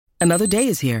Another day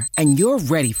is here, and you're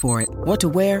ready for it. What to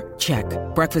wear? Check.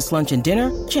 Breakfast, lunch, and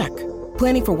dinner? Check.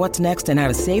 Planning for what's next and how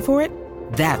to save for it?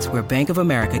 That's where Bank of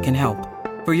America can help.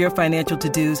 For your financial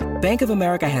to-dos, Bank of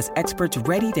America has experts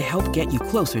ready to help get you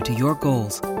closer to your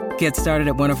goals. Get started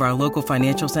at one of our local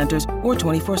financial centers or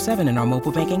 24/7 in our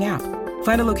mobile banking app.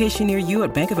 Find a location near you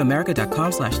at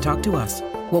bankofamerica.com/talktous.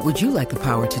 What would you like the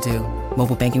power to do?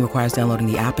 Mobile banking requires downloading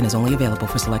the app and is only available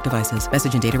for select devices.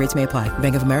 Message and data rates may apply.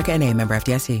 Bank of America N.A., member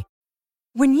FDIC.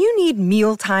 When you need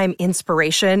mealtime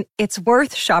inspiration, it's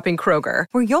worth shopping Kroger,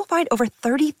 where you'll find over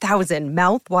 30,000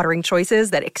 mouth-watering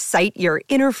choices that excite your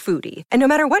inner foodie. And no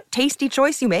matter what tasty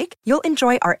choice you make, you'll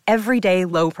enjoy our everyday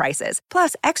low prices,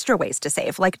 plus extra ways to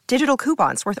save, like digital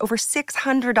coupons worth over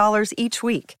 $600 each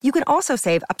week. You can also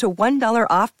save up to $1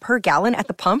 off per gallon at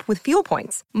the pump with fuel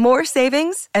points. More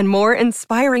savings and more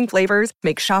inspiring flavors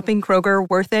make shopping Kroger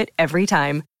worth it every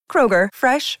time. Kroger,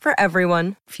 fresh for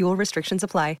everyone. Fuel restrictions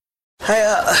apply. Hey,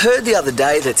 I heard the other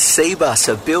day that Cbus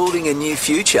are building a new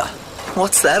future.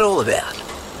 What's that all about?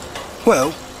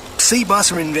 Well,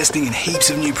 Cbus are investing in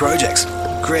heaps of new projects,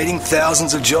 creating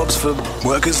thousands of jobs for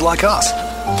workers like us.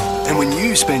 And when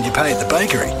you spend your pay at the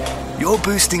bakery, you're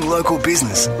boosting local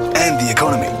business and the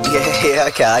economy. Yeah,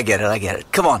 okay, I get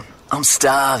it. Come on, I'm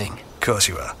starving. Of course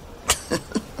you are.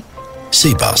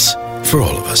 Cbus, for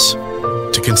all of us.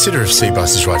 To consider if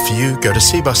Cbus is right for you, go to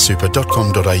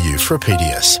cbussuper.com.au for a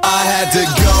PDS. I had to go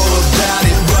about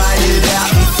it, write it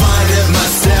out and find it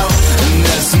myself. And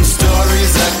there's some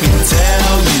stories I can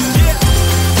tell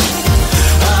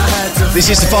you. This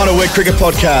is the Final Word Cricket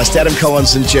Podcast. Adam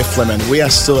Collins and Jeff Fleming. We are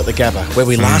still at the Gabba, where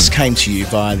we last came to you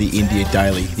via the India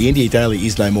Daily. The India Daily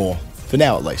is no more. For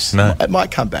now, at least. No. It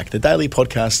might come back. The daily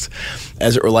podcast,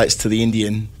 as it relates to the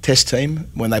Indian Test team,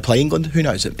 when they play England, who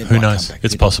knows? It Who might knows? come back.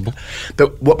 It's possible.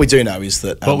 But what we do know is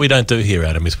that... What we don't do here,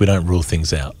 Adam, is we don't rule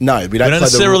things out. No, we don't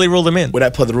necessarily rule them in. We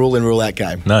don't play the rule in, rule out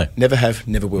game. No. Never have,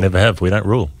 never will. Never have. We don't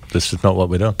rule. This is not what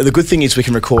we do. The good thing is we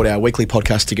can record our weekly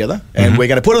podcast together, and we're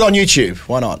going to put it on YouTube.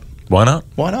 Why not? Why not?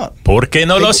 Why not? ¿Por qué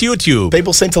no los YouTube?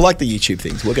 People seem to like the YouTube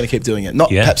things. We're going to keep doing it. Not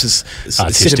perhaps as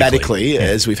cinematically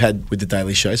as we've had with the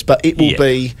daily shows, but it will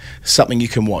be something you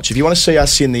can watch. If you want to see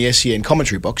us in the SEN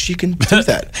commentary box, you can do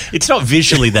that. It's not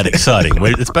visually that exciting.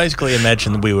 It's basically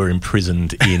imagine that we were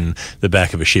imprisoned in the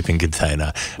back of a shipping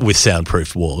container with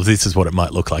soundproofed walls. This is what it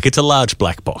might look like. It's a large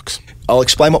black box. I'll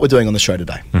explain what we're doing on the show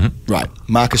today. Right.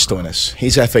 Marcus Stoinis.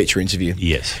 Here's our feature interview.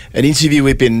 Yes. An interview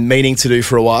we've been meaning to do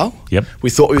for a while. Yep. We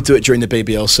thought we would do it during the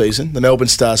BBL season. The Melbourne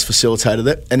Stars facilitated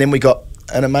it. And then we got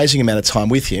an amazing amount of time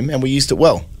with him and we used it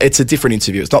well. It's a different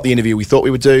interview. It's not the interview we thought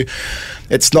we would do.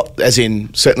 It's not, as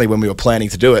in, certainly when we were planning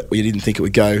to do it, we didn't think it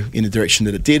would go in the direction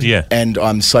that it did. Yeah. And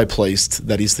I'm so pleased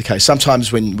that is the case.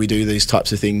 Sometimes when we do these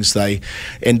types of things, they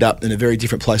end up in a very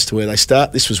different place to where they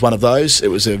start. This was one of those. It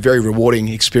was a very rewarding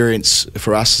experience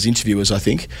for us as interviewers, I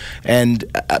think. And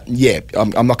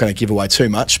I'm not going to give away too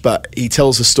much, but he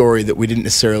tells a story that we didn't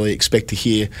necessarily expect to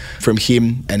hear from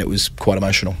him, and it was quite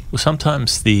emotional. Well,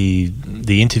 sometimes the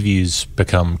interviews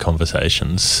become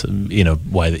conversations in a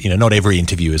way that, not every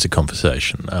interview is a conversation.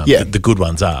 The good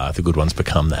ones are. The good ones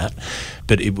become that.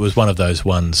 But it was one of those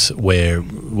ones where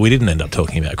we didn't end up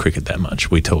talking about cricket that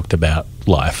much. We talked about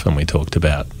life and we talked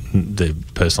about the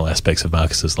personal aspects of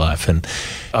Marcus's life, and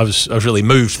I was really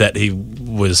moved that he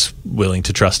was willing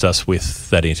to trust us with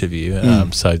that interview.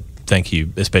 So thank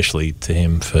you especially to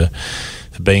him for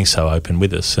being so open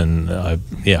with us, and I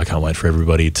can't wait for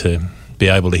everybody to be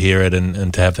able to hear it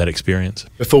and to have that experience.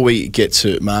 Before we get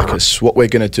to Marcus, what we're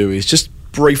going to do is just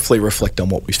briefly reflect on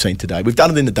what we've seen today. We've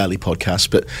done it in the daily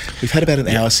podcast, but we've had about an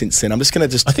hour since then. I'm just going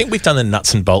to I think we've done the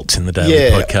nuts and bolts in the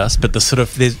daily podcast, but the sort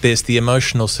of there's the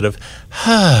emotional sort of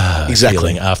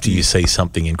feeling after you see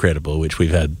something incredible, which we've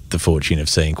had the fortune of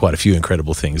seeing quite a few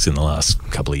incredible things in the last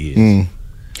couple of years.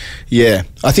 Yeah,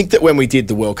 I think that when we did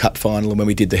the World Cup final and when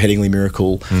we did the Headingley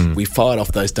Miracle, we fired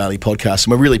off those daily podcasts,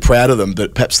 and we're really proud of them,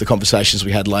 but perhaps the conversations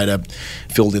we had later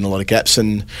filled in a lot of gaps,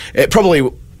 and it probably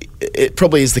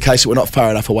is the case that we're not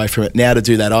far enough away from it now to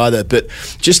do that either, but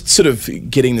just sort of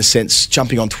getting the sense,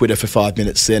 jumping on Twitter for 5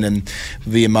 minutes then, and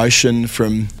the emotion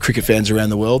from cricket fans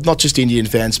around the world, not just Indian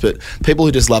fans, but people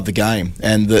who just love the game,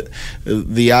 and that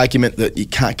the argument that you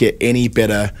can't get any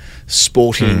better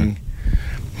sporting...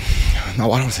 No, I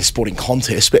don't want to say sporting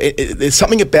contest, but there's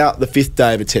something about the fifth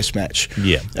day of a test match.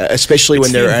 Yeah. Especially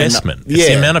when they're... It's the investment. It's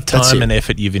the amount of time and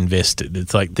effort you've invested.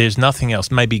 It's like there's nothing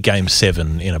else. Maybe Game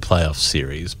 7 in a playoff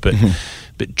series, but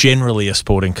but generally a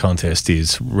sporting contest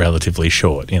is relatively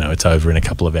short. It's over in a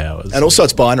couple of hours. And also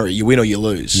it's binary. You win or you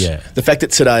lose. Yeah. The fact that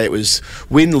today it was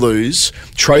win, lose,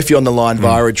 trophy on the line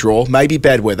via a draw, maybe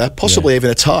bad weather, possibly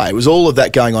even a tie. It was all of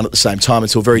that going on at the same time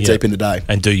until very deep in the day.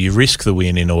 And do you risk the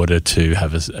win in order to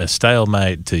have a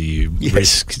stalemate? Do you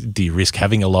risk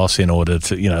having a loss in order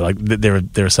to,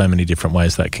 there are so many different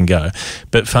ways that can go.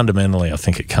 But fundamentally, I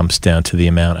think it comes down to the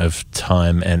amount of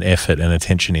time and effort and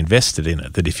attention invested in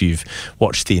it. That if you've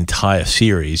watched the entire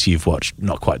series, you've watched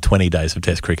not quite 20 days of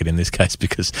Test cricket in this case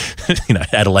because,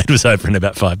 Adelaide was over in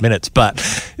about 5 minutes. But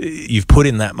you've put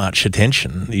in that much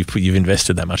attention, you've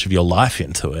invested that much of your life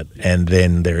into it, and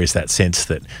then there is that sense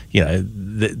that,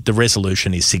 the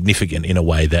resolution is significant in a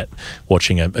way that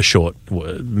watching a short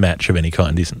match of any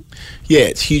kind isn't. Yeah,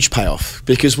 it's huge payoff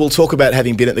because we'll talk about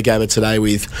having been at the game of today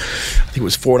with, I think it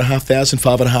was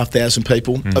 5,500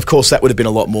 people. Of course, that would have been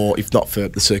a lot more if not for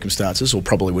the circumstances, or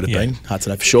probably would have been. Hard to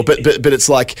know for sure. But it's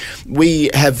like we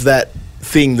have that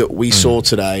thing that we saw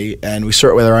today, and we saw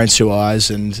it with our own two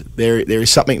eyes, and there is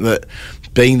something that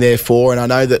being there for, and I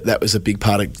know that was a big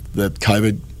part of the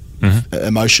COVID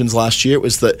emotions last year. It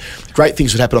was that great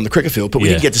things would happen on the cricket field, but we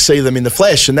didn't get to see them in the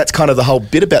flesh, and that's kind of the whole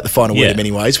bit about the final word in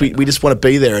many ways. We just want to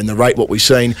be there and narrate what we've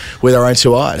seen with our own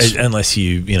two eyes. Unless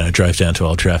you drove down to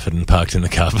Old Trafford and parked in the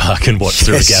car park and watched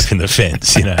through a gap in the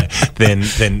fence,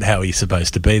 then how are you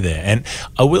supposed to be there? And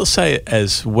I will say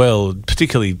as well,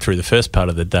 particularly through the first part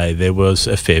of the day, there was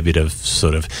a fair bit of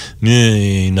sort of,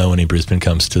 no one in Brisbane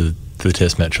comes to the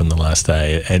Test match on the last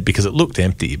day, and because it looked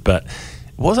empty, but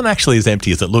it wasn't actually as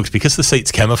empty as it looked because the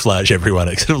seats camouflage everyone.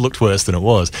 It sort of looked worse than it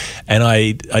was. And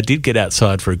I did get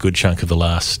outside for a good chunk of the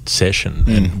last session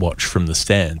and watch from the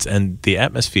stands. And the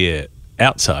atmosphere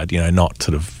outside, not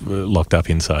sort of locked up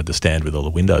inside the stand with all the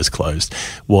windows closed,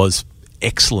 was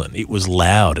excellent. It was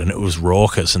loud and it was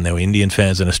raucous, and there were Indian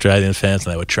fans and Australian fans,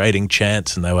 and they were trading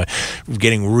chants and they were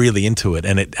getting really into it,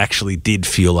 and it actually did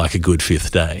feel like a good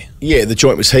fifth day. Yeah, the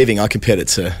joint was heaving. I compared it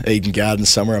to Eden Gardens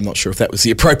somewhere. I'm not sure if that was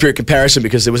the appropriate comparison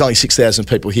because there was only 6,000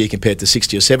 people here compared to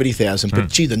 60 or 70,000, but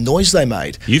gee, the noise they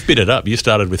made. You've bit it up. You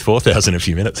started with 4,000 a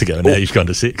few minutes ago and now you've gone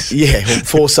to 6. Yeah, well,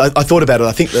 4. So I thought about it.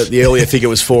 I think that the earlier figure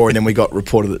was 4 and then we got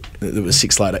reported that there was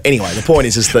 6 later. Anyway, the point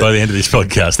is that by the end of this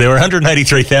podcast, there were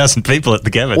 183,000 people at the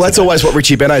Gabba. Well, that's always what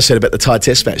Richie Beno said about the Tide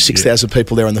Test match. 6,000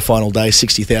 people there on the final day,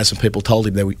 60,000 people told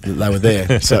him they were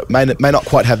there. So it may not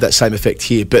quite have that same effect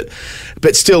here. But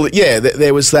still,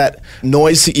 there was that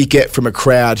noise that you get from a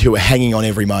crowd who are hanging on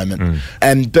every moment.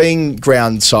 And being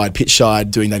ground side, pitch side,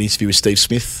 doing that interview with Steve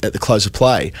Smith at the close of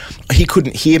play, he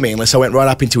couldn't hear me unless I went right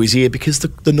up into his ear because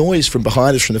the noise from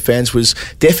behind us, from the fans, was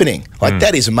deafening.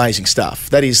 That is amazing stuff.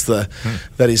 That is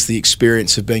the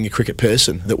experience of being a cricket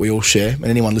person that we all share. And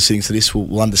anyone listening to this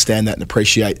will understand that and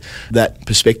appreciate that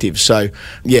perspective. So,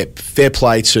 fair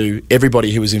play to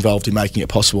everybody who was involved in making it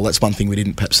possible. That's one thing we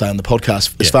didn't perhaps say on the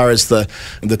podcast. As far as the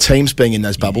teams being in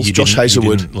those bubbles, Josh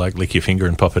Hazlewood... You didn't, lick your finger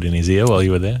and pop it in his ear while you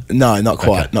were there? No, not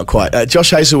quite. Okay. Not quite. Josh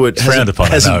Hazlewood hasn't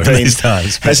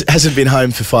been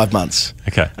home for 5 months.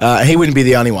 Okay. He wouldn't be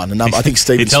the only one. And I think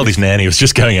Stephen He told his nan he was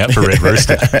just going out for Red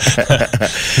Rooster.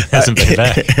 Hasn't been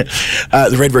back.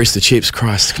 The Red Rooster chips,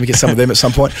 Christ. Can we get some of them at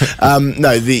some point?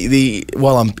 No,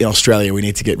 while I'm in Australia, we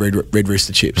need to get Red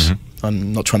Rooster chips.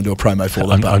 I'm not trying to do a promo for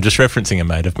them. I'm just referencing a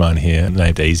mate of mine here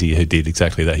named Easy who did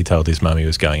exactly that. He told his mum he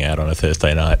was going out on a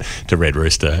Thursday night to Red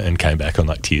Rooster and came back on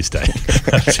Tuesday.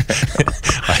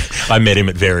 I met him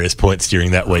at various points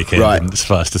during that weekend, and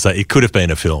suffice to say, it could have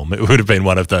been a film. It would have been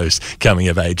one of those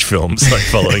coming-of-age films,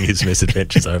 following his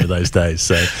misadventures over those days.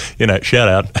 So, shout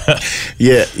out.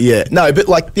 Yeah. No, but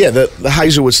the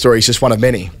Hazlewood story is just one of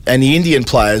many. And the Indian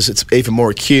players, it's even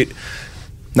more acute.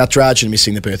 Natarajan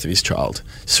missing the birth of his child,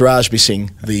 Siraj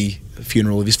missing the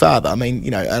funeral of his father. I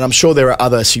mean, and I'm sure there are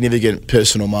other significant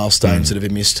personal milestones that have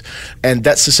been missed, and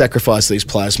that's the sacrifice these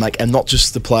players make, and not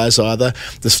just the players either,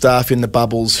 the staff in the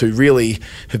bubbles who really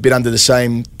have been under the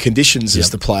same conditions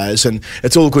as the players. And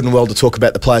it's all good and well to talk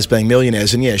about the players being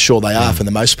millionaires, and sure they are for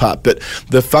the most part, but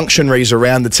the functionaries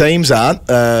around the teams aren't.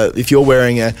 If you're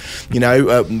wearing a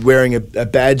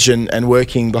badge and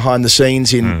working behind the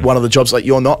scenes in one of the jobs,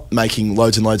 you're not making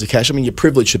loads and loads of cash. I mean, you're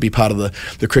privileged to be part of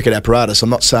the cricket apparatus. I'm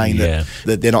not saying that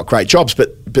they're not great jobs,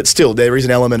 but but still, there is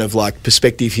an element of like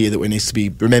perspective here that needs to be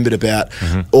remembered about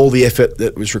all the effort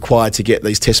that was required to get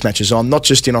these test matches on, not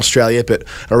just in Australia, but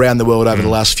around the world over the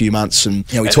last few months. And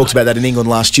we talked about that in England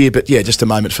last year, but yeah, just a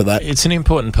moment for that. It's an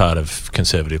important part of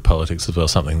conservative politics as well.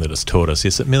 Something that it's taught us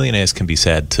is that millionaires can be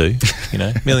sad too.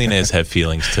 Millionaires have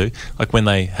feelings too. Like when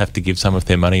they have to give some of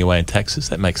their money away in taxes,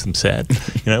 that makes them sad.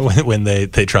 When they're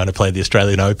trying to play the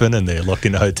Australian Open and they're locked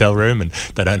in a hotel room and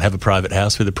they don't have a private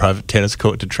house with a private tennis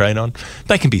court to train on,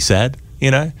 they can be sad.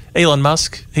 Elon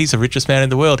Musk, he's the richest man in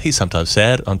the world. He's sometimes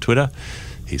sad on Twitter.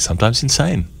 He's sometimes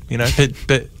insane.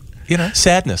 But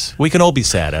sadness. We can all be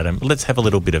sad, Adam. Let's have a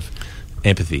little bit of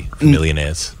empathy for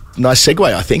millionaires. Nice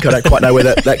segue, I think. I don't quite know where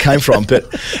that came from. But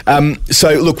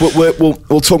so, look,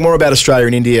 we'll talk more about Australia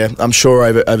and India, I'm sure,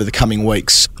 over the coming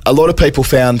weeks. A lot of people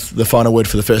found the final word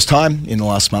for the first time in the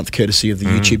last month, courtesy of the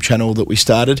YouTube channel that we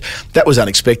started. That was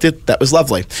unexpected. That was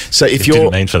lovely. So if you're...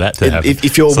 didn't mean for that to happen.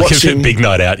 If you're watching... Like a big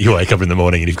night out, you wake up in the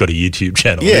morning and you've got a YouTube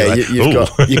channel. Yeah,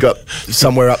 you've got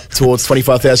somewhere up towards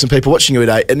 25,000 people watching you a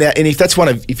day. And if that's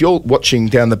if you're watching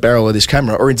down the barrel of this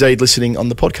camera, or indeed listening on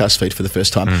the podcast feed for the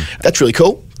first time, that's really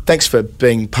cool. Thanks for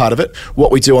being part of it.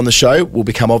 What we do on the show will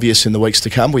become obvious in the weeks to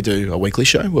come. We do a weekly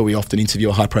show where we often interview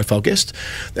a high-profile guest,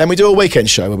 and we do a weekend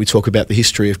show where we talk about the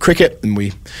history of cricket and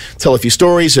we tell a few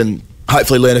stories and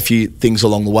hopefully learn a few things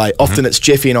along the way. Often it's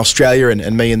Jeffy in Australia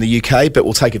and me in the UK, but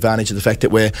we'll take advantage of the fact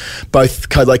that we're both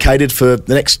co-located for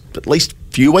the next at least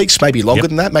few weeks, maybe longer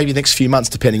than that, maybe the next few months,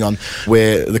 depending on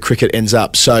where the cricket ends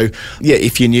up. So, yeah,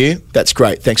 if you're new, that's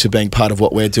great. Thanks for being part of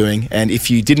what we're doing. And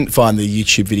if you didn't find the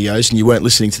YouTube videos and you weren't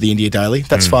listening to the India Daily,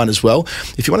 that's fine as well.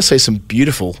 If you want to see some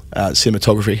beautiful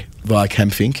cinematography via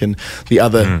Cam Fink and the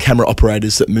other camera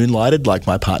operators that moonlighted, like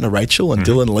my partner Rachel and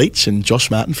Dylan Leach and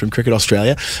Josh Martin from Cricket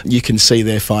Australia, you can see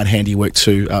their fine handiwork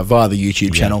too via the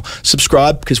YouTube channel.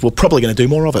 Subscribe, because we're probably going to do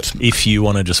more of it. If you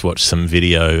want to just watch some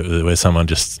video where someone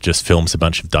just films a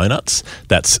bunch of donuts,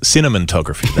 that's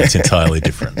cinematography. That's entirely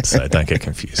different, so don't get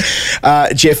confused.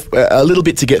 Jeff, a little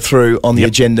bit to get through on the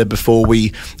agenda before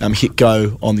we hit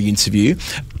go on the interview.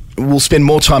 We'll spend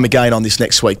more time again on this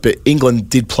next week, but England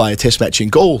did play a test match in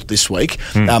Gaul this week,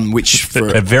 which for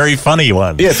a very funny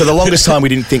one. Yeah, for the longest time we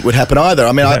didn't think would happen either.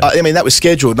 I mean, I mean that was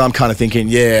scheduled, and I'm kind of thinking,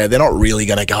 they're not really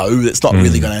going to go. It's not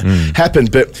really going to happen.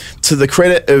 But to the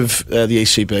credit of the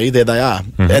ECB, there they are,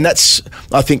 and that's,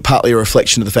 I think, partly a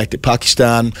reflection of the fact that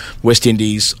Pakistan, West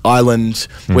Indies, Ireland,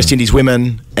 West Indies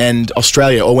women, and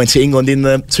Australia all went to England in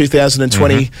the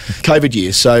 2020 COVID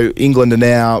year. So England are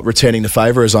now returning the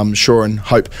favour, as I'm sure and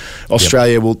hope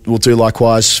Australia will do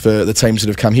likewise for the teams that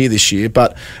have come here this year.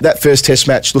 But that first test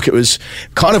match, look, it was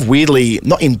kind of weirdly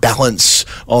not in balance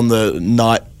on the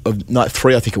night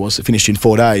three, I think it was, that finished in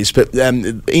 4 days. But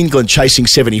England chasing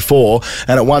 74,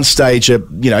 and at one stage,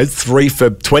 3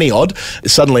 for 20 odd.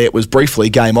 Suddenly, it was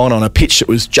briefly game on a pitch that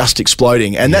was just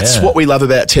exploding, and that's what we love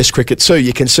about Test cricket too.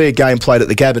 You can see a game played at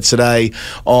the Gabba today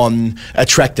on a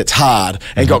track that's hard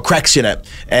and got cracks in it,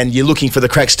 and you're looking for the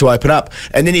cracks to open up,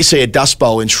 and then you see a Dust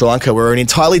Bowl in Sri Lanka where an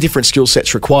entirely different skill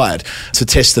set's required to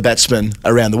test the batsmen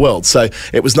around the world. So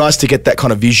it was nice to get that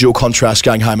kind of visual contrast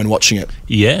going home and watching it.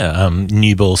 Yeah,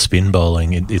 new ball spin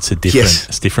bowling, it's a different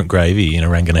it's different gravy.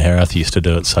 Ranganaharath used to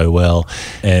do it so well,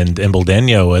 and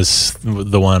Embaldeno was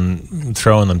the one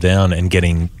throwing them down and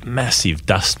getting massive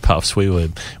dust puffs.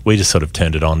 We just sort of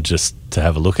turned it on just to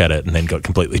have a look at it, and then got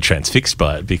completely transfixed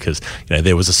by it, because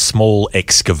there was a small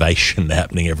excavation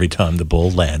happening every time the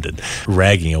ball landed,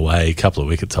 ragging away a couple of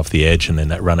wickets off the edge, and then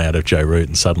that run out of Joe Root,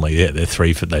 and suddenly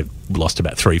they lost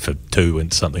about 3 for 2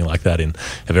 and something like that in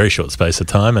a very short space of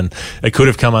time, and it could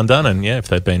have come undone. And if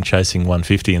they'd been chasing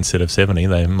 150 instead of 70,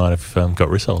 they might have got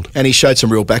rissoled. And he showed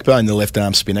some real backbone, the left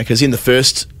arm spinner, because in the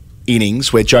first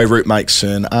innings where Joe Root makes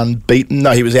an unbeaten,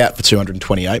 no, he was out for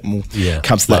 228, and we'll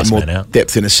come to that in more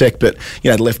depth in a sec, but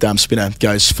the left arm spinner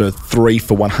goes for 3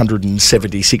 for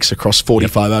 176 across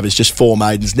 45 overs, just 4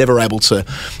 maidens, never able to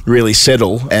really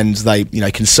settle, and they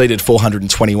conceded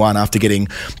 421 after getting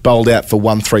bowled out for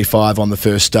 135 on the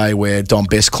first day, where Dom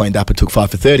Best cleaned up and took 5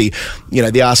 for 30.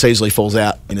 The arse easily falls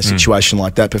out in a situation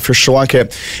like that, but for Sri Lanka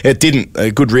it didn't.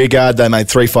 A good rear guard, they made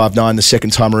 359 the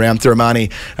second time around.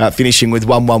 Thiramani finishing with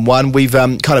 111. We've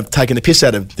kind of taken the piss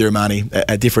out of Thiramani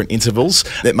at different intervals,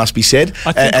 that must be said.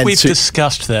 I think we've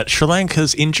discussed that Sri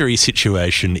Lanka's injury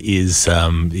situation is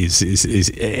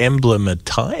emblematic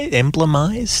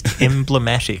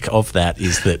of that,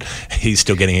 is that he's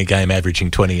still getting a game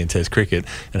averaging 20 in Test cricket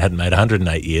and hadn't made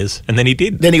 108 years, and then he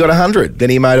did. Then he got 100. Then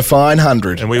he made a fine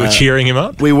 100. And we were cheering him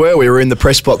up. We were in the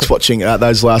press box watching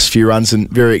those last few runs, and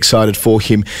very excited for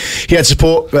him. He had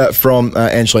support from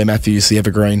Angelo Matthews, the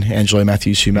evergreen Angelo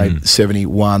Matthews, who made made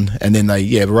 71, and then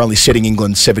they were only setting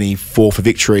England 74 for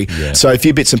victory. Yeah. So a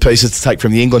few bits and pieces to take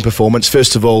from the England performance.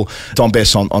 First of all, Don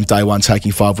Bess on day one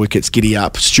taking 5 wickets, giddy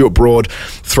up. Stuart Broad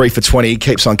 3 for 20,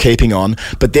 keeps on keeping on.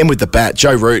 But then with the bat,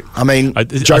 Joe Root. I mean,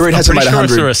 Joe Root hasn't made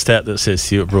 100. I saw a stat that says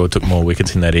Stuart Broad took more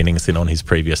wickets in that innings than on his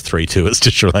previous 3 tours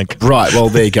to Sri Lanka. Right, well,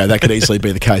 there you go. That could easily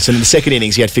be the case. And in the second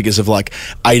innings, he had figures of like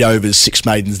 8 overs, 6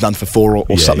 maidens, none for 4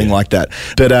 or something like that.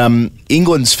 But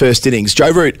England's first innings,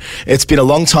 Joe Root, it's been a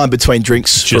long time between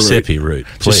drinks Giuseppe for Root.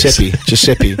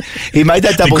 Giuseppe. He made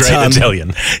that double ton.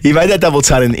 Italian. He made that double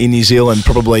ton in New Zealand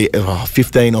probably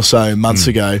 15 or so months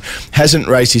ago. Hasn't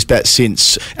raised his bat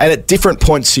since. And at different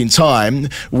points in time,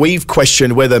 we've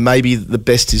questioned whether maybe the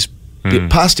best is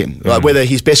past him, like whether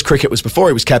his best cricket was before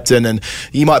he was captain, and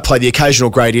he might play the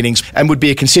occasional great innings and would be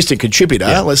a consistent contributor.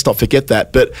 Let's not forget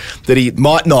that, but that he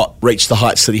might not reach the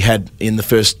heights that he had in the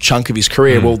first chunk of his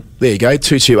career. Well, there you go,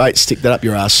 228, stick that up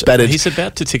your ass. Batted. He's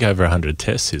about to tick over 100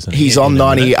 tests, isn't he? He's on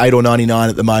 98 or 99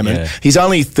 at the moment. Yeah. He's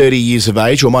only 30 years of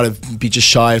age, or might have be just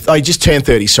shy of. Oh, he just turned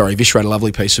 30. Sorry, Vish wrote a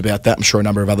lovely piece about that. I'm sure a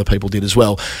number of other people did as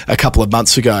well a couple of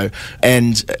months ago.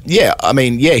 And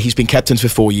he's been captain for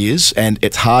 4 years, and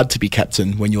it's hard to be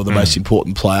captain when you're the most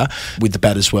important player with the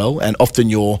bat as well, and often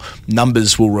your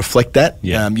numbers will reflect that.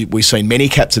 We've seen many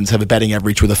captains have a batting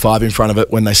average with a 5 in front of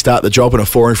it when they start the job, and a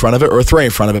 4 in front of it, or a 3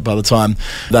 in front of it by the time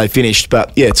they finished.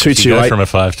 But 228. If you go from a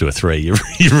 5 to a 3, you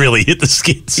really hit the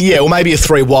skids. Yeah, or maybe a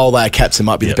 3 while they're captain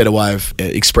might be the better way of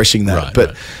expressing that.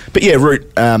 But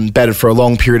Root batted for a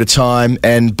long period of time,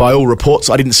 and by all reports,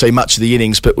 I didn't see much of the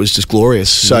innings, but was just glorious.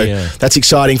 So that's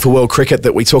exciting for world cricket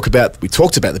that we talked about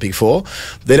the big 4,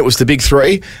 then it was the big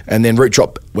 3, and then Root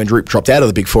dropped out of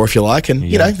the big 4, if you like, and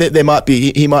there might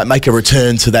be, he might make a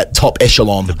return to that top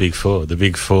echelon. The big 4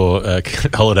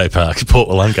 holiday park, Port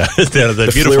Wollonga, down at the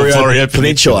beautiful Florio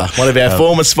Peninsula, one of our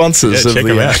former sponsors. Check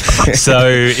them out. So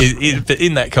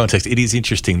in that context, it is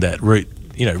interesting that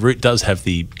Root does have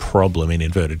the problem, in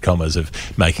inverted commas, of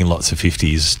making lots of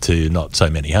 50s to not so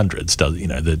many hundreds,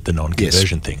 the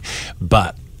non-conversion thing.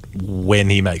 But when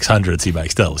he makes hundreds, he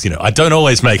makes doubles. I don't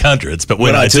always make hundreds, but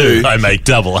when I do, I make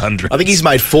double hundreds. I think he's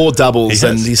made 4 doubles,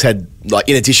 and he's had,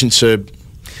 in addition to,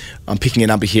 I'm picking a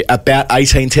number here, about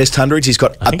 18 test hundreds. He's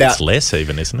got I think it's less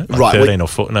even, isn't it? Right. 13 or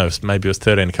 4. No, maybe it was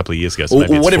 13 a couple of years ago. So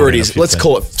or whatever it is. Let's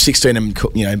call it 16 and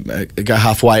go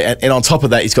halfway. And on top of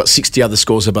that, he's got 60 other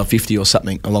scores above 50 or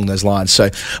something along those lines.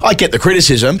 So I get the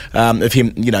criticism of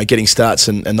him, getting starts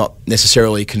and not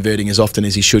necessarily converting as often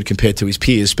as he should compared to his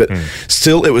peers. But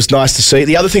still, it was nice to see.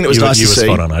 The other thing that was nice to see. You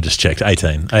were spot on. I just checked.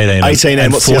 18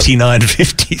 and 49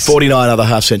 50s. 49 other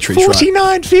half centuries.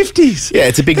 49 50s. Yeah,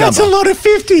 it's a big number. That's a lot of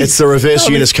 50s. It's the reverse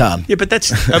Yunus Khan. Yeah, but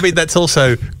that's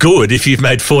also good if you've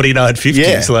made 49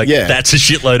 50s. That's a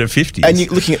shitload of 50s. And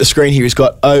looking at the screen here, he's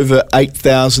got over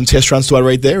 8,000 test runs. Do I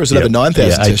read there? Or is it over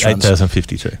 9,000 test runs?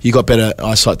 8,052. You got better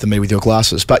eyesight than me with your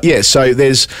glasses. But so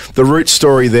there's the Root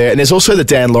story there, and there's also the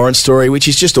Dan Lawrence story, which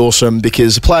is just awesome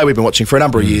because a player we've been watching for a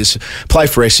number of years, play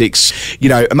for Essex,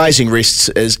 amazing wrists,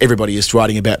 as everybody is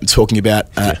writing about and talking about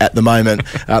at the moment.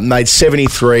 Made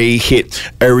 73,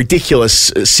 hit a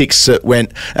ridiculous 6 that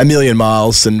went a million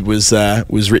miles and was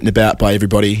written about by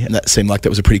everybody, and that seemed like that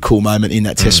was a pretty cool moment in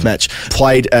that test match.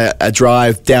 Played a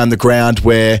drive down the ground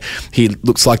where he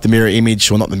looks like the mirror image,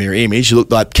 or not the mirror image, he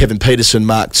looked like Kevin Peterson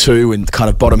Mark II, and kind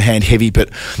of bottom hand heavy, but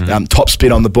top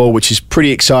spin on the ball, which is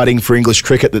pretty exciting for English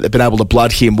cricket that they've been able to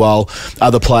blood him while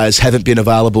other players haven't been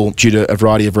available due to a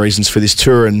variety of reasons for this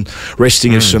tour, and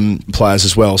resting of some players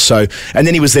as well. So, and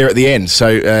then he was there at the end,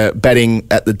 so batting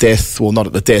at the death, well, not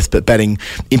at the death, but batting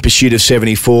in pursuit of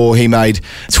 74. He made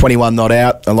 21 not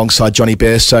out alongside Johnny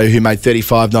Bairstow, who made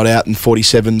 35 not out and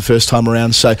 47 the first time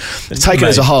around. So taken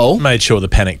as a whole, made sure the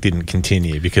panic didn't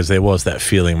continue, because there was that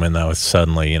feeling when they were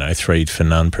suddenly 3 for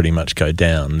none pretty much go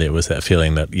down. There was that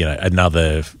feeling that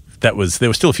there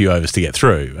were still a few overs to get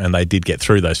through, and they did get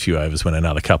through those few overs when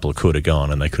another couple could have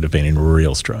gone, and they could have been in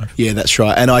real strife. Yeah, that's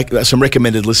right. And some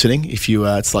recommended listening. If you,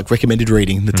 it's like recommended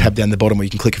reading. The tab down the bottom where you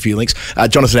can click a few links.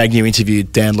 Jonathan Agnew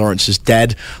interviewed Dan Lawrence's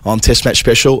dad on Test Match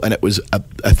Special, and it was a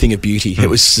thing of beauty. It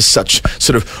was just such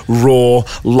sort of raw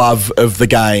love of the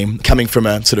game, coming from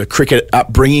a sort of cricket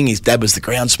upbringing. His dad was the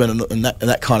groundsman and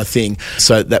that kind of thing.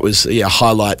 So that was a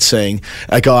highlight, seeing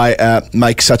a guy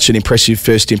make such an impressive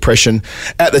first impression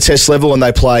at the test level, and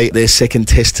they play their second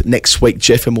test next week,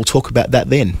 Jeff, and we'll talk about that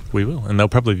then. We will, and they'll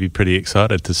probably be pretty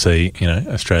excited to see,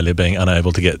 Australia being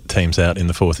unable to get teams out in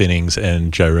the fourth innings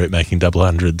and Joe Root making double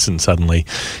hundreds, and suddenly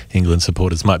England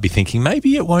supporters might be thinking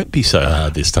maybe it won't be so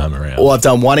hard this time around. Well, I've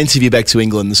done one interview back to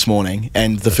England this morning,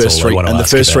 and the first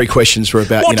three questions were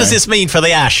about what does this mean for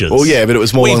the Ashes? Well, yeah, but it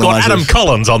was more. We've got Adam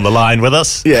Collins on the line with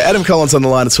us. Yeah, Adam Collins on the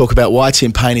line to talk about why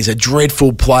Tim Payne is a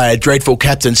dreadful player, dreadful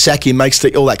captain, sack him, makes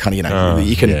all that kind of,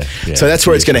 you can. So that's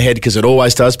where it's going to head, because it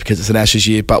always does, because it's an Ashes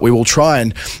year. But we will try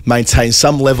and maintain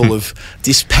some level of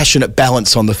dispassionate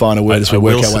balance on the final word as we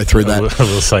work our way through that. I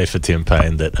will say for Tim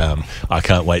Payne that I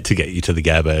can't wait to get you to the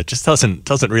Gabba. It just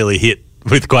doesn't really hit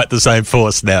with quite the same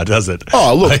force now, does it?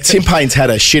 Oh, look, Tim Payne's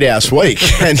had a shit-house week,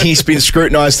 and he's been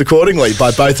scrutinised accordingly by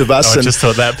both of us. I just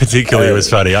thought that particularly was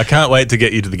funny. I can't wait to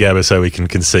get you to the Gabba so we can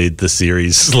concede the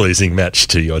series losing match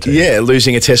to your team. Yeah,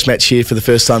 losing a test match here for the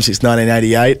first time since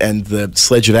 1988, and the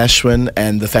sledge of Ashwin,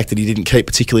 and the fact that he didn't keep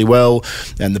particularly well,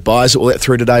 and the buys that were let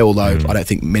through today, although I don't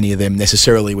think many of them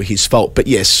necessarily were his fault. But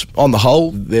yes, on the whole,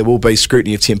 there will be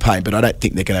scrutiny of Tim Payne, but I don't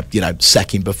think they're going to,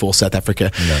 sack him before South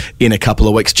Africa in a couple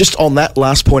of weeks. Just on that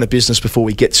last point of business before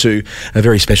we get to a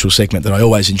very special segment that I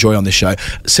always enjoy on this show.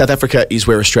 South Africa is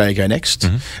where Australia go next,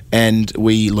 and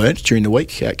we learnt during the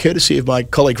week, courtesy of my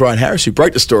colleague Ryan Harris, who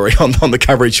broke the story on the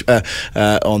coverage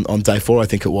on day 4, I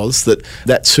think it was,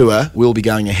 that tour will be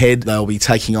going ahead. They'll be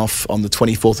taking off on the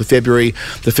 24th of February.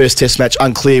 The first test match,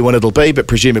 unclear when it'll be, but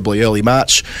presumably early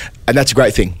March. And that's a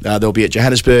great thing. They'll be at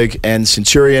Johannesburg and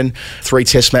Centurion, 3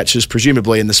 test matches,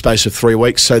 presumably in the space of 3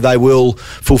 weeks. So they will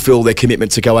fulfil their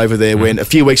commitment to go over there when a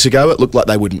few weeks ago it looked like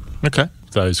they wouldn't. Okay.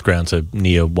 Those grounds are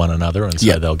near one another, and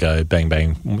so they'll go bang,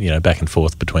 bang, back and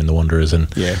forth between the Wanderers and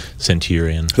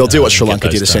Centurion. They'll do what Sri Lanka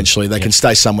did, essentially. They can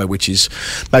stay somewhere which is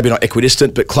maybe not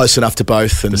equidistant, but close enough to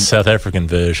both. And the South African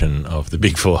version of the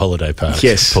Big Four holiday park,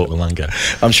 Port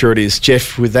Wollonga. I'm sure it is.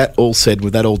 Jeff, with that all said,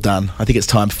 with that all done, I think it's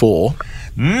time for...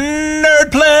 Nerd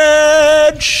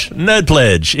Pledge! Nerd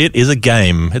Pledge. It is a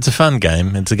game. It's a fun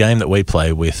game. It's a game that we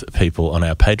play with people on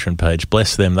our Patreon page.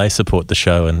 Bless them. They support the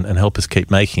show and help us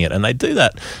keep making it. And they do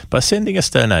that by sending us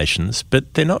donations,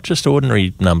 but they're not just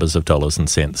ordinary numbers of dollars and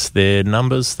cents. They're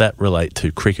numbers that relate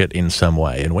to cricket in some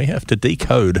way, and we have to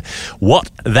decode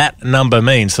what that number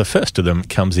means. The first of them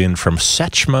comes in from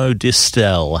Satchmo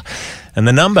Distel, and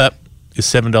the number is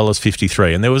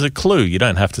 $7.53, and there was a clue. You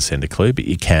don't have to send a clue, but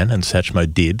you can, and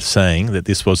Satchmo did, saying that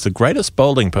this was the greatest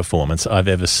bowling performance I've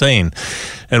ever seen.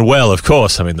 And well, of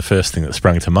course, the first thing that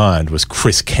sprung to mind was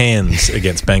Chris Cairns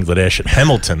against Bangladesh at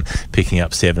Hamilton, picking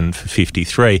up 7 for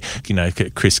 53.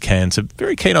 Chris Cairns are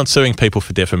very keen on suing people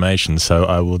for defamation, so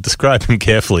I will describe him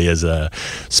carefully as a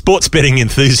sports betting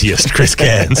enthusiast, Chris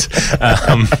Cairns,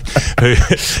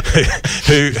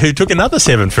 who took another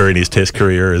 7 for in his test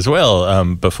career as well,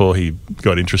 before he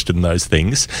got interested in those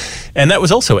things. And that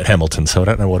was also at Hamilton, so I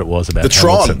don't know what it was about the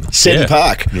Hamilton. Tron, Seddon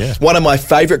Park. Yeah. One of my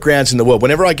favourite grounds in the world.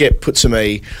 Whenever I get put to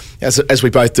me, as we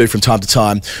both do from time to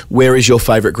time, where is your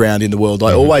favourite ground in the world?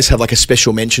 I always have like a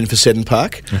special mention for Seddon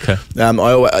Park. Okay.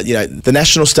 The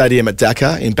National Stadium at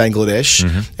Dhaka in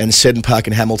Bangladesh and Seddon Park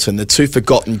in Hamilton, the 2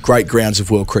 forgotten great grounds of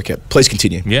world cricket. Please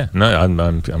continue. Yeah, no,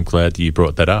 I'm glad you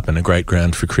brought that up, and a great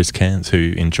ground for Chris Cairns,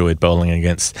 who enjoyed bowling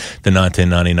against the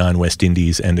 1999 West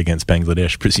Indies and against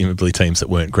Bangladesh, presumably teams that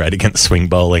weren't great against swing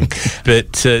bowling.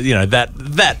 But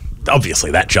that obviously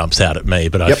that jumps out at me,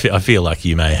 but I feel like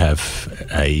you may have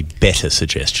a better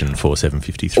suggestion for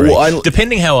 753. Well,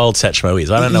 depending how old Satchmo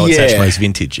is. I don't know what Satchmo's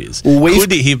vintage is.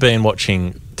 Could he have been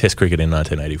watching Test cricket in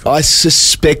 1984? I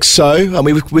suspect so.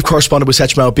 We've corresponded with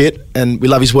Satchmo a bit, and we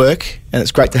love his work, and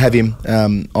it's great to have him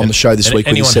on the show this week.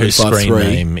 Anyone whose screen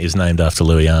name is named after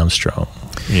Louis Armstrong,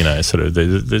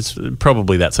 there's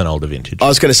probably that's an older vintage. I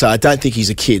was going to say, I don't think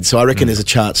he's a kid, so I reckon there's a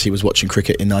chance he was watching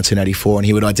cricket in 1984 and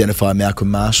he would identify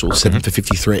Malcolm Marshall, 7 for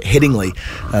 53 at Headingley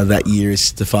that year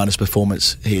is the finest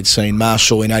performance he had seen.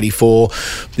 Marshall in 84,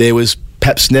 there was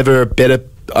perhaps never a better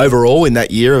overall in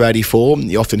that year of 84.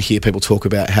 You often hear people talk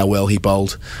about how well he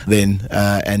bowled then,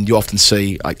 and you often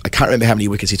see, I can't remember how many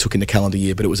wickets he took in the calendar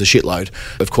year, but it was a shitload.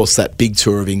 Of course, that big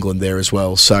tour of England there as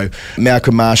well. So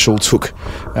Malcolm Marshall took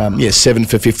 7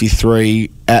 for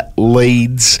 53 at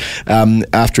Leeds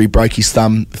after he broke his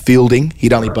thumb fielding.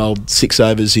 He'd only bowled 6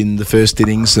 overs in the first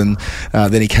innings, and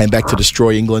then he came back to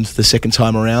destroy England the second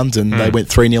time around, and they went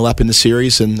 3-0 up in the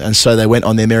series, and so they went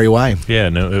on their merry way. Yeah,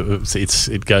 no,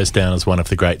 it goes down as one of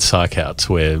the great psych-outs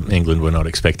where England were not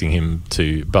expecting him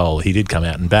to bowl. He did come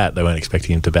out and bat. They weren't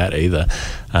expecting him to bat either,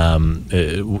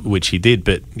 which he did.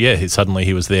 But suddenly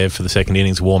he was there for the second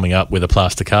innings warming up with a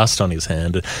plaster cast on his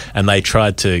hand, and they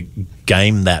tried to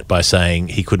game that by saying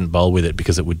he couldn't bowl with it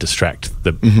because it would distract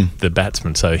the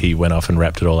batsman. So he went off and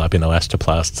wrapped it all up in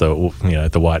elastoplast, so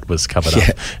the white was covered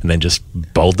up, and then just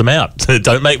bowled them out.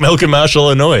 Don't make Malcolm Marshall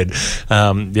annoyed.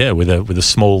 With a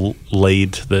small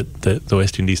lead that the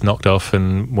West Indies knocked off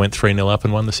and went 3-0 up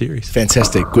and won the series.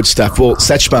 Fantastic, good stuff. Well,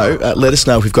 Satchmo, let us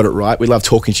know if we've got it right. We love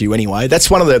talking to you anyway. That's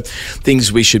one of the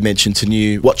things we should mention to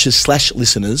new watchers /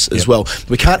 listeners as well.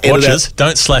 We can't edit watchers,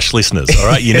 don't / listeners. All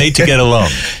right, you need to get along.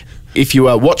 If you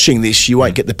are watching this, you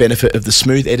won't get the benefit of the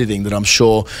smooth editing that I'm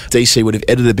sure DC would have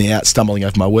edited me out stumbling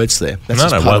over my words there.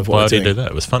 That's why did you do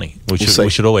that? It was funny. We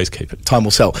should always keep it. Time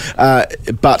will tell.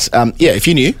 If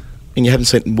you're new and you haven't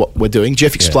seen what we're doing,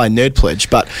 Jeff explained Nerd Pledge,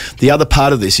 but the other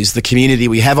part of this is the community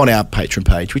we have on our Patreon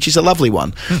page, which is a lovely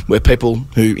one, where people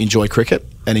who enjoy cricket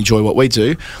and enjoy what we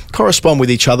do correspond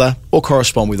with each other or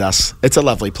correspond with us. It's a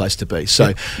lovely place to be.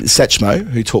 So Satchmo,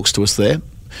 who talks to us there,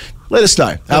 let us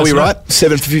know. Are we right?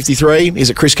 7 for 53. Is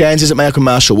it Chris Cairns? Is it Malcolm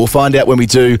Marshall? We'll find out when we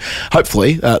do,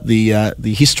 hopefully,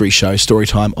 the history show,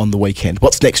 Storytime, on the weekend.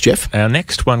 What's next, Jeff? Our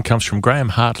next one comes from Graham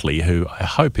Hartley, who I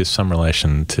hope is some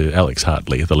relation to Alex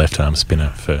Hartley, the left-arm spinner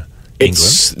for England.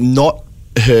 It's not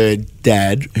her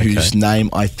dad, whose name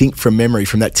I think from memory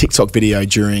from that TikTok video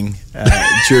during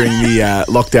the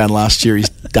lockdown last year is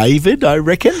David, I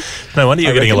reckon. No wonder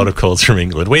you're getting a lot of calls from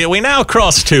England. We now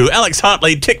cross to Alex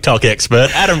Hartley, TikTok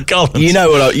expert, Adam Collins. You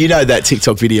know that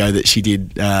TikTok video that she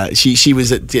did. She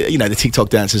was at the TikTok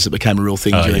dances that became a real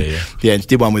thing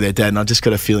did one with her dad, and I just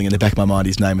got a feeling in the back of my mind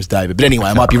his name was David. But anyway,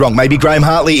 I might be wrong. Maybe Graham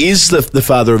Hartley is the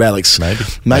father of Alex.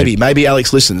 Maybe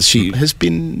Alex listens. She has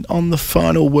been on the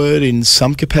Final Word in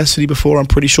some capacity before, I'm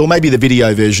pretty sure. Maybe the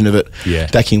video version of it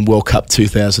back in World Cup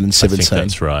 2017. I think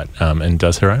that's right. And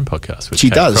does her own podcast. She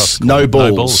does. No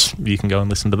balls. You can go and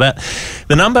listen to that.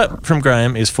 The number from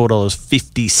Graham is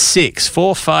 $4.56.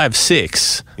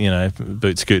 456.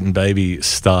 Boot scooting baby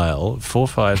style.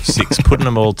 456. Putting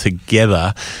them all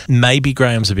together. Maybe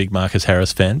Graham's a big Marcus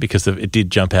Harris fan because it did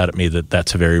jump out at me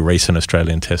that's a very recent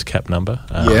Australian Test cap number,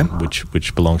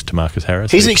 which belongs to Marcus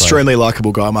Harris. He's an extremely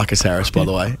likeable guy, Marcus Harris, by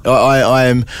the way. I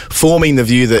am forming the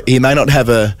view that he may not have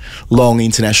a long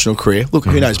international career. Look,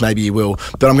 who knows, maybe he will,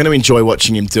 but I'm going to enjoy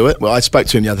watching him do it. Well, I spoke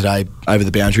to him the other day over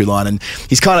the boundary line, and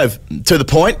he's kind of to the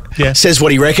point, says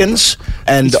what he reckons.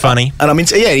 And he's funny. And I'm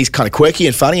into, he's kind of quirky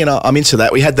and funny, and I'm into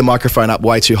that. We had the microphone up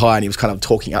way too high, and he was kind of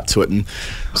talking up to it, and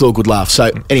it was all a good laugh. So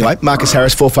anyway, Marcus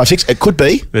Harris, 456. It could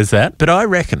be. There's that. But I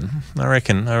reckon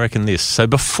this. So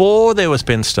before there was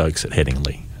Ben Stokes at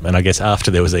Headingley, and I guess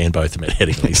after there was Ian Botham at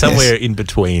Headingley, somewhere in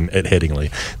between at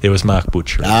Headingley, there was Mark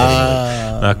Butcher at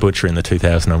Headingley. Mark Butcher in the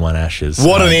 2001 Ashes.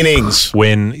 What an innings.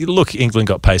 When, England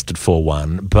got pasted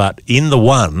 4-1, but in the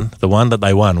one that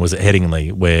they won was at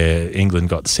Headingley, where England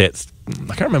got set,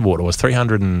 I can't remember what it was,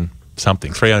 300 and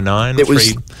something, 309, it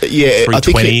was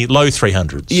 320, low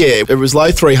 300s. Yeah, it was low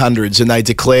 300s, and they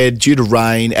declared due to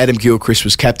rain, Adam Gilchrist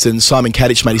was captain, Simon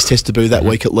Kadich made his test debut that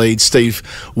week at Leeds, Steve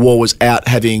Waugh was out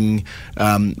having,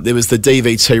 there was the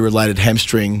DVT-related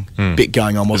hamstring bit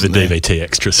going on, wasn't there? The DVT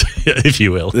extras, if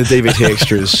you will. The DVT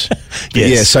extras. Yes.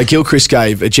 Yeah, so Gilchrist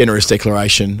gave a generous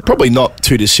declaration, probably not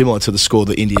too dissimilar to the score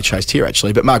that India chased here,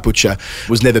 actually, but Mark Butcher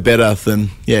was never better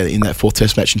than, in that fourth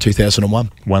test match in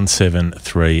 2001.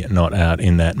 173 not out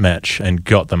in that match and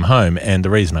got them home. And the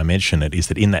reason I mention it is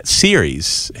that in that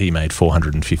series, he made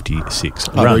 456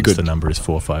 runs. Very good. The number is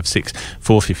 456.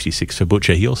 456 for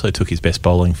Butcher. He also took his best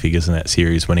bowling figures in that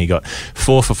series when he got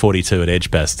 4 for 42 at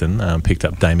Edgbaston, picked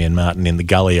up Damien Martin in the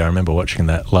gully. I remember watching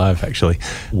that live, actually.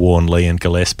 Warren Lee and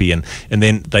Gillespie. And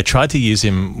then they tried to use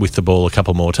him with the ball a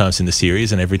couple more times in the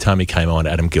series, and every time he came on,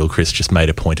 Adam Gilchrist just made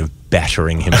a point of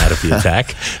battering him out of the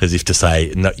attack, as if to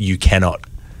say, no, you cannot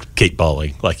keep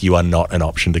bowling. Like, you are not an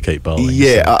option to keep bowling.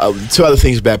 Yeah, two other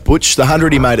things about Butch. The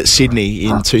 100 he made at Sydney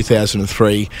in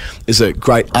 2003 is a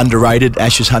great underrated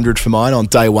Ashes 100 for mine. On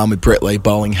day one with Brett Lee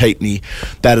bowling heat, and he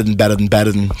batted and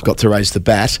got to raise the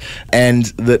bat. And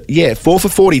that, 4 for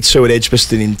 42 at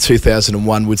Edgbaston in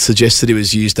 2001 would suggest that it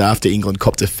was used after England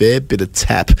copped a fair bit of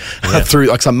tap through.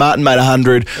 Like, so Martin made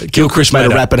 100, Gilchrist made a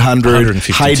rapid 100,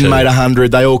 Hayden made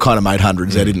 100. They all kind of made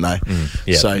hundreds there, didn't they?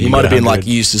 Yeah. So he might have been like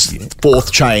used as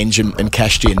fourth change and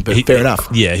cashed in, but fair enough.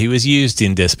 Yeah, he was used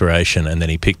in desperation, and then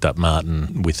he picked up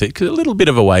Martin with it. A little bit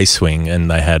of a way swing, and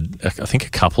they had, I think, a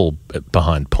couple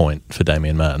behind point for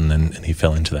Damien Martin, and he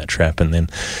fell into that trap, and then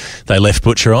they left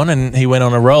Butcher on, and he went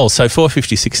on a roll. So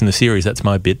 456 in the series, that's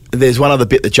my bit. There's one other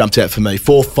bit that jumped out for me.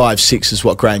 456 is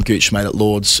what Graham Gooch made at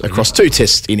Lords across two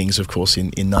test innings, of course, in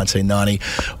 1990.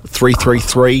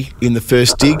 333 in the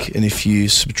first dig, and if you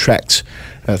subtract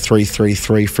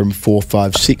 333 from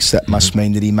 456. That must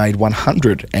mean that he made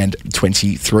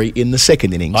 123 in the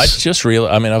second innings.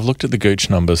 I've looked at the Gooch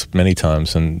numbers many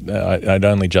times, and it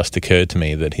only just occurred to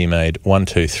me that he made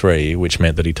 123, which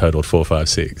meant that he totaled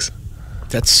 456.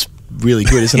 That's really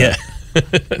good, isn't it?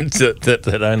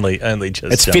 that only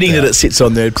just. It's fitting that it sits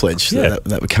on Nerd Pledge.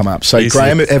 That would come up. So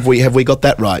Graham, have we got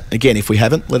that right? Again, if we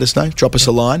haven't, let us know. Drop us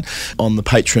a line on the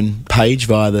Patreon page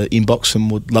via the inbox,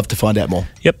 and we'd love to find out more.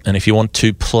 Yep. And if you want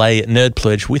to play Nerd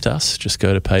Pledge with us, just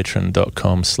go to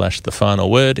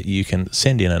patreon.com/thefinalword. You can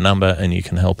send in a number, and you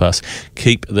can help us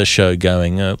keep the show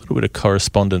going. A little bit of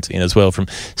correspondence in as well from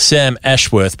Sam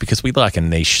Ashworth, because we like a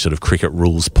niche sort of cricket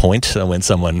rules point when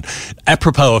someone,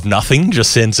 apropos of nothing,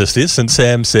 just sends us this. And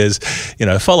Sam says,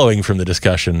 following from the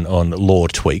discussion on law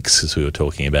tweaks, as we were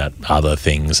talking about other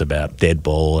things about dead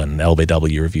ball and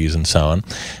LBW reviews and so on,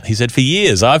 he said, for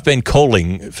years I've been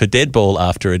calling for dead ball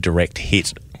after a direct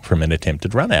hit from an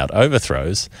attempted run out.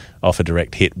 Overthrows off a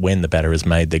direct hit when the batter has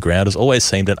made the ground has always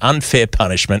seemed an unfair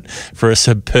punishment for a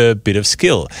superb bit of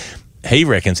skill. He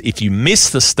reckons if you miss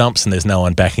the stumps and there's no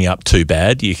one backing up, too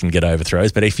bad, you can get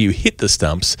overthrows. But if you hit the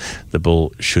stumps, the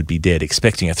ball should be dead.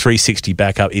 Expecting a 360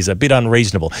 backup is a bit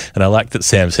unreasonable. And I like that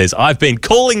Sam says, I've been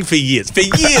calling for years. For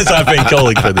years I've been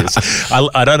calling for this.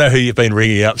 I don't know who you've been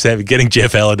ringing up, Sam, getting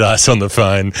Jeff Allardyce on the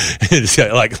phone.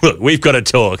 Look, we've got to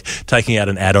talk. Taking out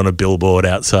an ad on a billboard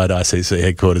outside ICC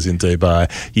headquarters in Dubai.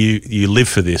 You live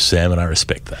for this, Sam, and I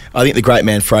respect that. I think the great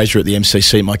man Fraser at the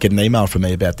MCC might get an email from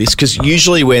me about this, because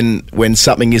usually when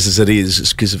something is as it is,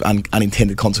 it's because of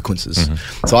unintended consequences.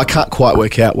 Mm-hmm. So I can't quite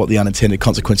work out what the unintended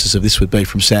consequences of this would be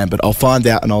from Sam, but I'll find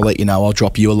out and I'll let you know. I'll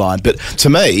drop you a line. But to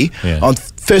me, on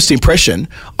first impression,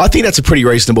 I think that's a pretty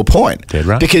reasonable point. Dead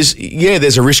right. Because,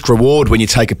 there's a risk-reward when you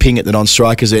take a ping at the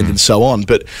non-striker's end and so on,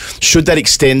 but should that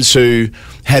extend to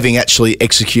having actually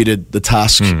executed the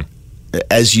task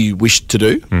as you wished to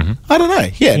do? Mm-hmm. I don't know.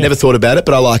 Never thought about it,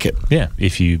 but I like it. Yeah,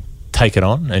 if you take it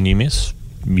on and you miss,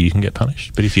 you can get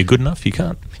punished. But if you're good enough, you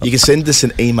can't. You can send us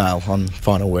an email on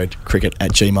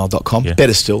finalwordcricket@gmail.com. Yep.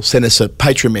 Better still, send us a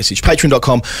Patreon message,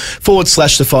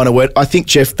 patreon.com/thefinalword. I think,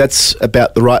 Jeff, that's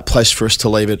about the right place for us to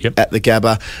leave it at the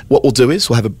Gabba. What we'll do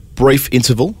is we'll have a brief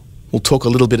interval. We'll talk a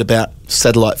little bit about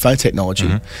satellite phone technology.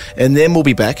 And then we'll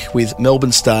be back with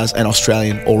Melbourne Stars and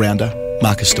Australian all-rounder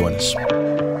Marcus Stoinis.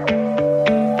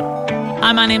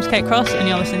 Hi, my name's Kate Cross, and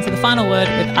you're listening to The Final Word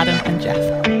with Adam and Jeff.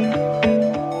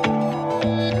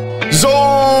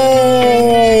 Zolio!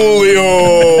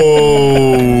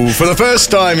 For the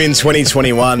first time in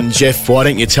 2021, Jeff, why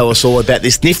don't you tell us all about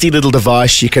this nifty little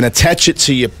device? You can attach it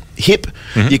to your hip,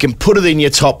 you can put it in your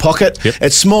top pocket.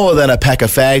 It's smaller than a pack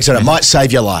of fags, and it might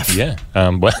save your life.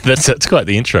 Well, that's quite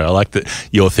the intro. I like that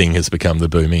your thing has become the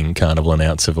booming carnival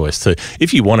announcer voice too.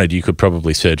 If you wanted, you could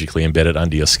probably surgically embed it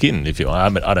under your skin. If you, I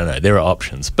don't know, there are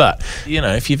options. But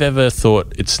if you've ever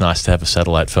thought it's nice to have a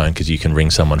satellite phone because you can ring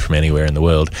someone from anywhere in the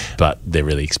world, but they're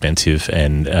really expensive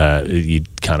and you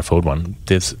can't afford one,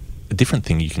 there's a different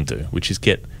thing you can do, which is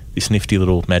get this nifty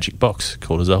little magic box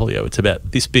called a Zolio. It's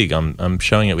about this big. I'm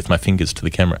showing it with my fingers to the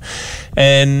camera.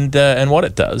 And what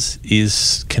it does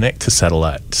is connect to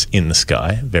satellites in the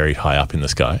sky, very high up in the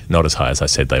sky. Not as high as I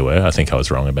said they were. I think I was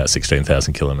wrong about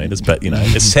 16,000 kilometres, but,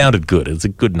 it sounded good. It's a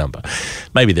good number.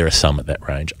 Maybe there are some at that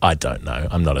range. I don't know.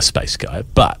 I'm not a space guy.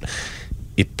 But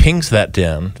it pings that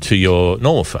down to your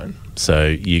normal phone. So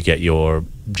you get your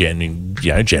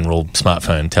general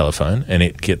smartphone telephone, and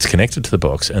it gets connected to the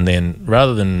box, and then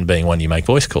rather than being one you make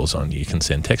voice calls on, you can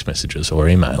send text messages or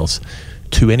emails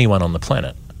to anyone on the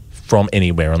planet from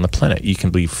anywhere on the planet. You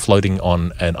can be floating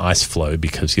on an ice floe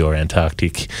because your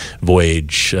Antarctic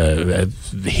voyage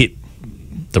hit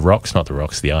the rocks, not the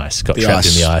rocks, the ice. Got trapped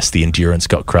in the ice. The Endurance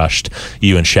got crushed.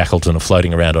 You and Shackleton are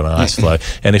floating around on an ice floe.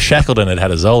 And if Shackleton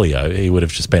had a Zolio, he would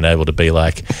have just been able to be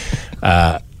like,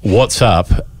 what's up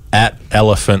at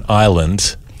Elephant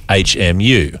Island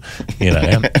HMU,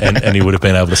 and he would have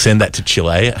been able to send that to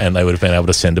Chile, and they would have been able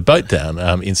to send a boat down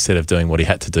instead of doing what he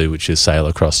had to do, which is sail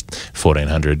across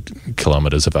 1,400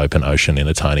 kilometres of open ocean in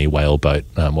a tiny whale boat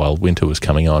while winter was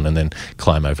coming on, and then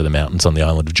climb over the mountains on the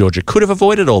island of Georgia. Could have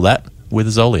avoided all that with a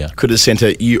Zolio. Could have sent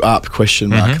a "you up?" ?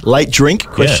 Late drink ?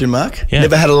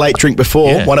 Never had a late drink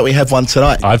before. Why don't we have one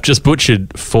tonight? I've just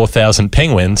butchered 4,000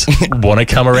 penguins. Want to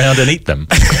come around and eat them?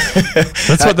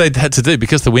 That's what they had to do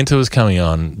because the winter was coming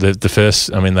on. The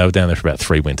first, they were down there for about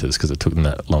 3 winters because it took them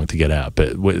that long to get out.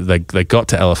 But they got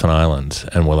to Elephant Island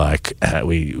and were like,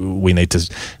 we need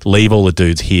to leave all the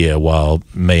dudes here while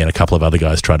me and a couple of other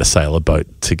guys try to sail a boat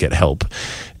to get help.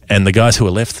 And the guys who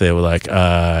were left there were like,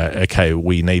 okay,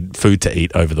 we need food to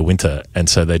eat over the winter. And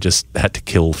so they just had to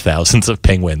kill thousands of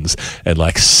penguins and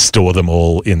like store them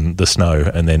all in the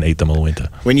snow and then eat them all winter.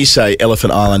 When you say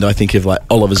Elephant Island, I think of like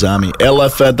Oliver's Army.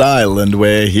 Elephant Island,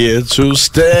 we're here to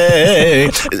stay.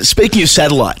 Speaking of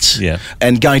satellites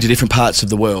and going to different parts of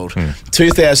the world,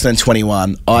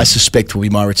 2021, I suspect, will be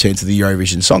my return to the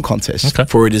Eurovision Song Contest. Okay.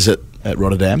 For it is at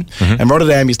Rotterdam. And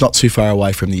Rotterdam is not too far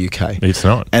away from the UK. It's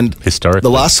not. And historically,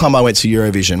 the last time I went to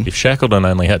Eurovision, if Shackleton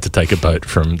only had to take a boat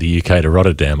from the UK to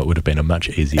Rotterdam, it would have been a much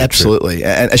easier absolutely. trip.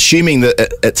 And assuming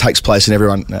that it takes place and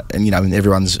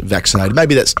everyone's vaccinated,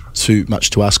 maybe that's too much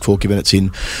to ask for, given it's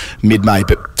in mid-May,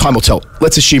 but time will tell.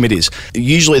 Let's assume it is.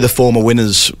 Usually the former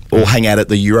winners all hang out at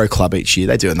the Euro Club each year.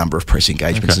 They do a number of press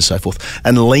engagements and so forth.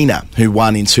 And Lena, who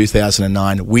won in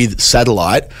 2009 with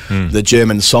Satellite, the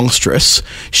German songstress,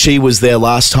 she was there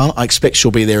last time. I expect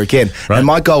she'll be there again. Right. And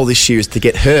my goal this year is to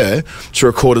get her to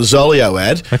record a Zolio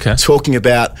ad talking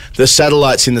about the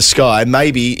satellites in the sky,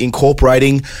 maybe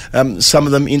incorporating some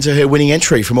of them into her winning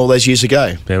entry from all those years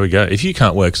ago. There we go. If you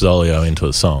can't work Zolio into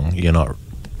a song, you're not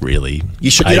really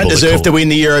You don't deserve to win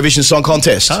the Eurovision Song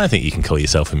Contest. I don't think you can call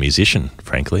yourself a musician,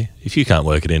 frankly. If you can't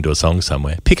work it into a song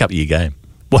somewhere, pick up your game.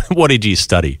 What did you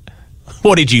study?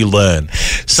 What did you learn?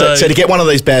 So to get one of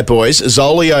these bad boys,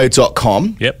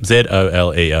 Zolio.com. Yep,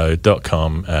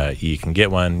 Zoleo.com. You can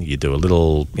get one. You do a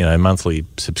little, monthly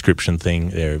subscription thing.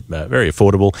 They're very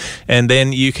affordable. And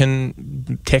then you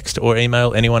can text or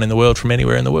email anyone in the world from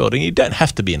anywhere in the world. And you don't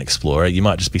have to be an explorer. You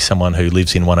might just be someone who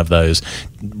lives in one of those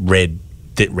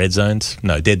dead zones,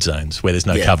 where there's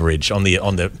no coverage on the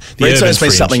red zones fringe.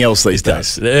 means something else these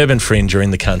days. The urban fringe or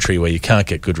in the country where you can't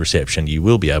get good reception, you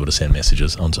will be able to send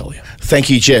messages on Zolio.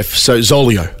 Thank you, Jeff. So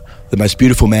Zolio, the most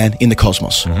beautiful man in the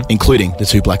cosmos, including the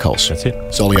two black holes. That's it.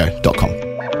 Zolio.com.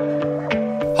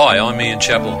 Hi, I'm Ian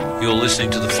Chappell. You're listening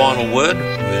to The Final Word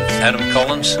with Adam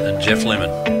Collins and Jeff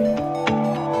Lemon.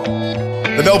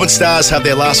 The Melbourne Stars have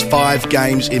their last 5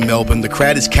 games in Melbourne. The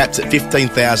crowd is capped at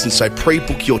 15,000, so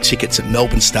pre-book your tickets at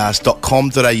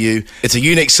melbournestars.com.au. It's a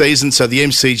unique season, so the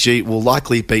MCG will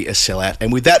likely be a sellout.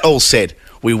 And with that all said,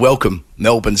 we welcome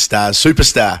Melbourne Stars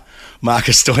superstar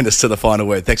Marcus Stoinis to The Final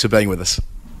Word. Thanks for being with us.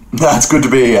 No, it's good to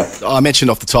be here. I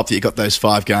mentioned off the top that you got those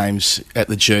 5 games at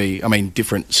the G. I mean,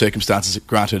 different circumstances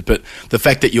granted, but the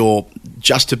fact that you're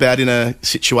just about in a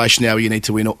situation now where you need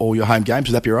to win all your home games,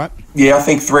 would that be right? Yeah, I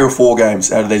think 3 or 4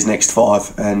 games out of these next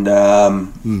 5, and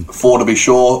 4 to be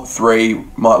sure, 3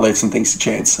 might leave some things to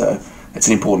chance, so it's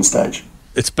an important stage.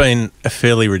 It's been a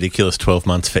fairly ridiculous 12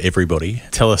 months for everybody.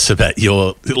 Tell us about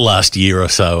your last year or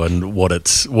so and what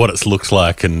it's looked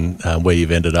like and where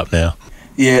you've ended up now.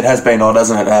 Yeah, it has been odd,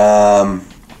 hasn't it? I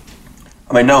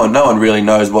mean, no one really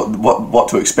knows what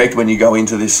to expect when you go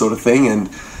into this sort of thing, and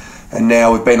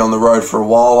now we've been on the road for a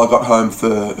while. I got home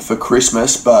for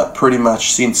Christmas, but pretty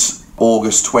much since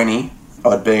August 20,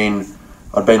 I'd been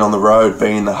on the road,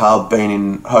 been in the hub, been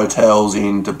in hotels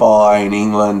in Dubai, in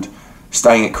England,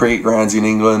 staying at cricket grounds in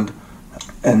England,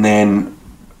 and then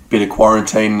a bit of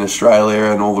quarantine in Australia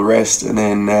and all the rest, and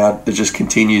then now it just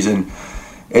continues. And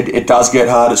it does get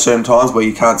hard at certain times where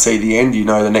you can't see the end. You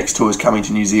know the next tour is coming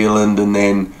to New Zealand, and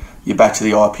then you're back to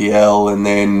the IPL, and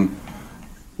then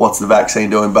what's the vaccine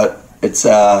doing? But it's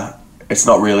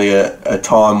not really a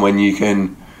time when you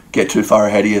can get too far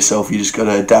ahead of yourself. You just got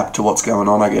to adapt to what's going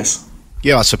on, I guess.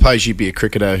 Yeah, I suppose you'd be a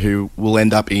cricketer who will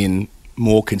end up in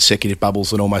more consecutive bubbles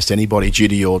than almost anybody due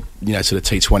to your sort of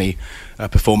T20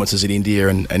 performances in India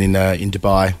and in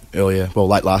Dubai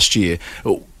late last year.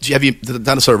 Have you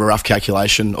done a sort of a rough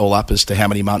calculation all up as to how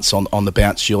many months on the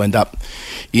bounce you'll end up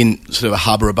in sort of a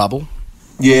hub or a bubble?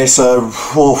 Yeah, so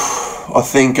I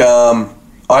think I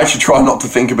actually try not to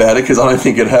think about it because I don't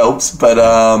think it helps. But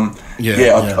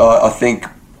I think,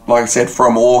 like I said,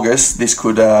 from August this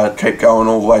could keep going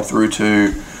all the way through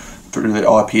to the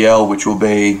IPL, which will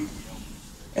be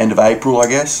end of April, I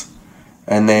guess.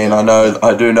 And then I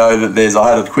do know that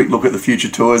I had a quick look at the future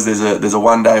tours. There's a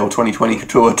one-day or 2020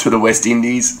 tour to the West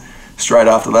Indies straight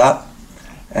after that.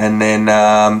 And then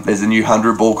there's a new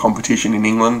 100-ball competition in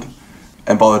England.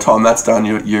 And by the time that's done,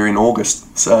 you're in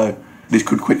August. So this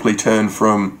could quickly turn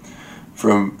from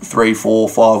 3, 4,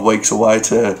 5 weeks away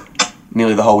to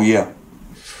nearly the whole year.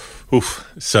 Oof.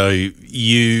 So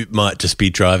you might just be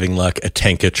driving like a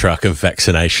tanker truck of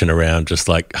vaccination around, just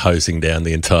like hosing down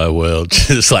the entire world.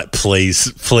 Just like,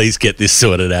 please get this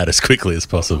sorted out as quickly as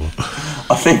possible.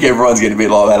 I think everyone's getting a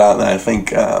bit like that, aren't they? I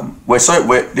think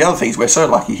the other thing is we're so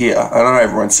lucky here. I don't know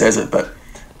everyone says it, but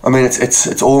I mean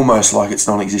it's almost like it's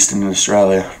non-existent in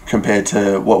Australia compared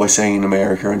to what we're seeing in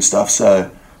America and stuff. So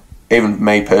even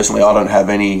me personally, I don't have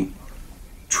any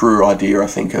true idea, I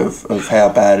think, of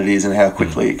how bad it is and how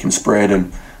quickly it can spread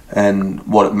and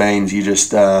what it means. You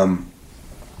just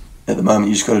at the moment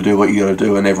you just got to do what you got to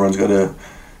do, and everyone's got to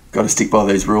stick by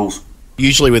these rules.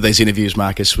 Usually with these interviews,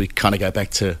 Marcus, we kind of go back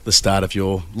to the start of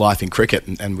your life in cricket,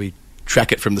 and we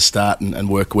track it from the start and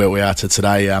work where we are to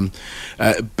today.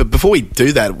 But before we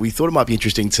do that, we thought it might be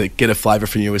interesting to get a flavour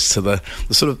from you as to the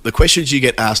sort of the questions you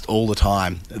get asked all the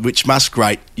time, which must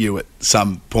grate you at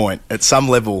some point. At some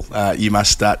level, you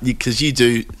must start, because you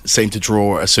do seem to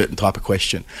draw a certain type of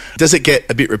question. Does it get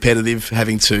a bit repetitive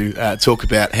having to talk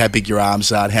about how big your arms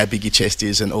are and how big your chest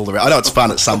is and all the rest? I know it's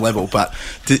fun at some level, but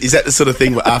is that the sort of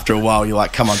thing where after a while you're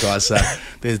like, come on guys,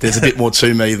 there's a bit more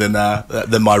to me than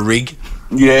my rig?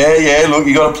 Yeah. Look,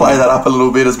 you got to play that up a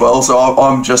little bit as well. So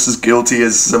I'm just as guilty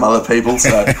as some other people.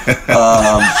 So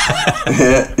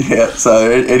yeah.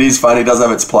 So it is fun. It does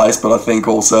have its place, but I think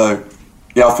also,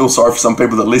 I feel sorry for some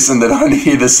people that listen that only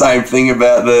hear the same thing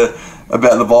about the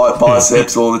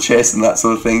biceps or the chest and that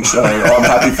sort of thing. So I'm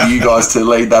happy for you guys to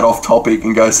lead that off topic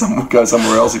and go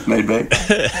somewhere else if need be.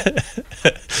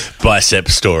 Bicep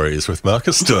stories with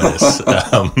Marcus Stoinis.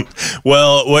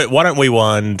 Well, why don't we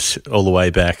wind all the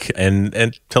way back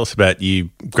and tell us about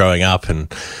you growing up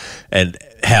and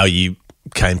how you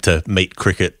came to meet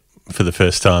cricket for the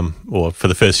first time, or for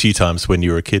the first few times when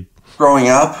you were a kid. Growing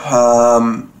up,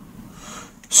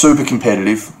 super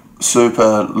competitive,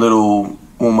 super little,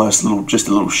 almost just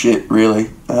a little shit, really.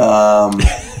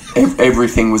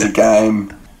 Everything was a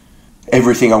game.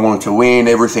 Everything I wanted to win,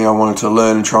 everything I wanted to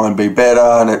learn and try and be better,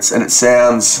 and it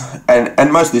sounds,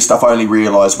 and most of this stuff I only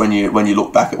realised when you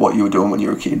look back at what you were doing when you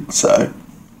were a kid. So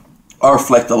I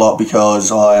reflect a lot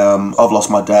because I've lost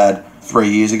my dad 3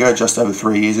 years ago, just over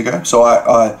 3 years ago. So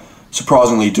I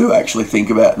surprisingly do actually think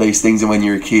about these things and when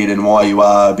you're a kid and why you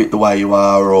are a bit the way you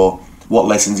are, or what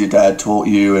lessons your dad taught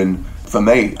you. And for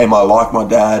me, am I like my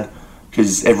dad?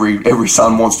 Because every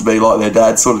son wants to be like their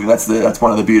dad, sort of. That's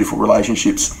one of the beautiful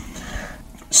relationships.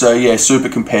 So yeah, super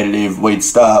competitive. We'd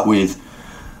start with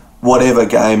whatever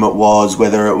game it was,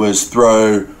 whether it was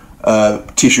throw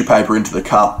tissue paper into the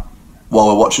cup while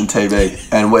we're watching TV,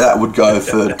 and that would go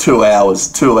for 2 hours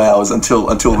until I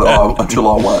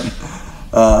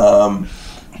won.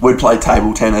 We'd play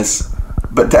table tennis,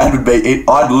 but Dad would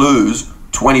I'd lose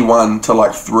 21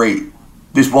 to 3.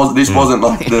 This wasn't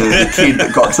like the kid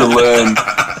that got to learn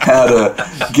how to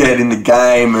get in the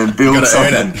game and build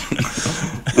something.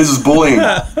 This is bullying.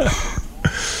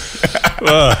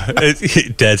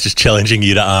 Dad's just challenging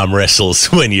you to arm wrestles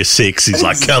when you're 6. He's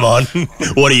like, come on,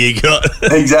 what do you got?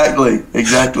 Exactly.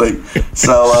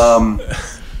 So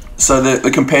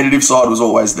the competitive side was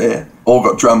always there. All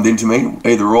got drummed into me,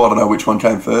 either or. I don't know which one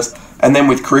came first. And then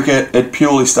with cricket, it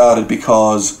purely started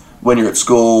because when you're at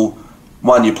school,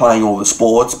 one, you're playing all the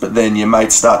sports, but then your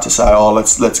mates start to say,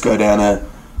 let's go down to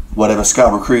whatever,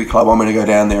 Scarborough Cricket Club, I'm going to go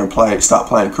down there and start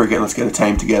playing cricket, let's get a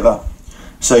team together.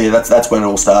 So yeah, that's when it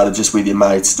all started, just with your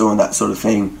mates doing that sort of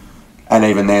thing. And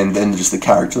even then just the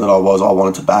character that I was, I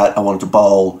wanted to bat, I wanted to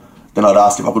bowl. Then I'd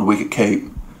ask if I could wicket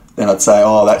keep. Then I'd say,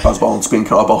 that guy's bowling spin,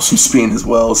 can I bowl some spin as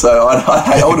well? So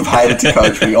I would have hated to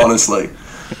coach me, honestly.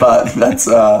 But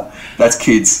that's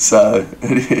kids, so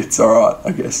it's all right,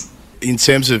 I guess. In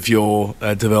terms of your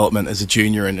development as a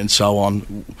junior and so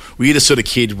on, were you the sort of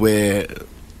kid where,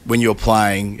 when you were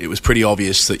playing, it was pretty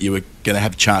obvious that you were going to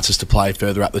have chances to play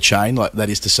further up the chain? Like, that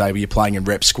is to say, were you playing in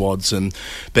rep squads and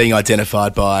being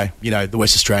identified by, the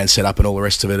West Australian setup and all the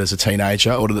rest of it as a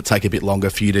teenager, or did it take a bit longer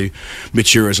for you to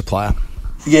mature as a player?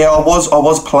 Yeah, I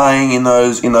was playing in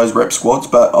those rep squads,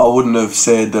 but I wouldn't have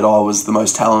said that I was the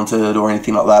most talented or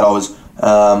anything like that. I was,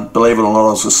 believe it or not, I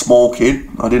was a small kid.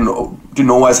 I didn't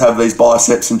always have these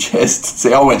biceps and chest.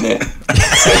 See, I went there.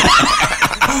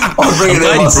 I'm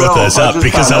glad you brought those up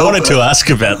because I wanted to ask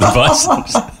about the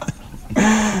biceps.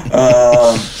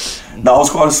 No, I was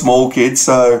quite a small kid,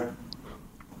 so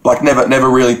never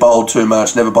really bowled too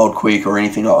much, never bowled quick or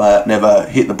anything like that, never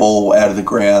hit the ball out of the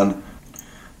ground.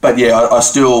 But yeah, I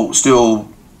still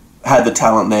had the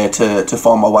talent there to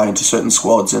find my way into certain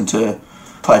squads and to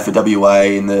play for WA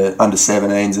in the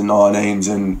under-17s and 19s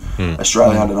and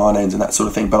Australia under-19s and that sort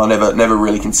of thing. But I never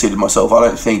really considered myself. I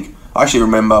actually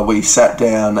remember we sat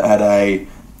down at a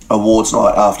awards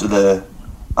night after the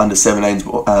under-17s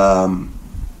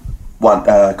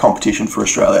competition for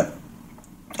Australia.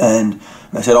 And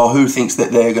they said, who thinks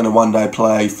that they're going to one day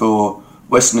play for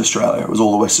Western Australia? It was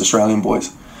all the West Australian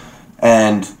boys.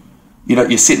 And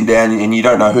you're sitting down and you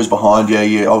don't know who's behind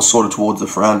you. I was sort of towards the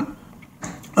front,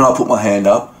 and I put my hand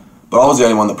up, but I was the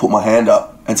only one that put my hand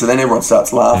up. And so then everyone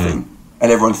starts laughing,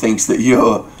 and everyone thinks that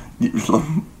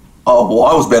oh, well,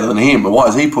 I was better than him, or why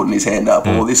is he putting his hand up,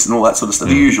 or this and all that sort of stuff,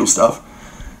 the usual stuff.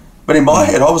 But in my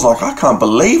head, I was like, I can't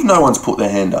believe no one's put their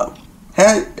hand up.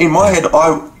 In my head,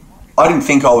 I didn't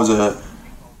think I was a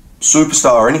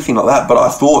superstar or anything like that, but I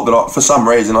thought that for some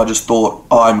reason, I just thought,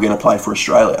 I'm going to play for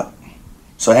Australia.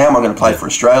 So how am I going to play for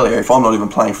Australia if I'm not even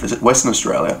playing for Western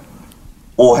Australia?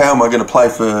 Or how am I going to play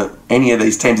for any of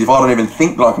these teams if I don't even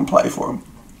think that I can play for them?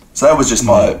 So that was just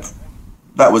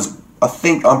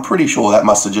I'm pretty sure that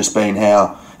must have just been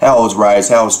how I was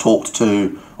raised, how I was talked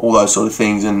to, all those sort of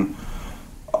things.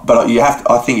 But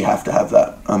I think you have to have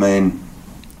that. I mean,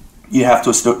 you have to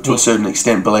a certain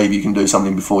extent believe you can do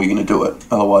something before you're going to do it.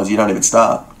 Otherwise, you don't even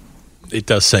start. It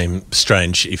does seem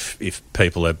strange if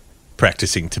people are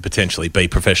practicing to potentially be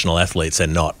professional athletes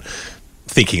and not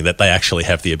thinking that they actually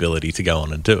have the ability to go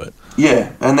on and do it.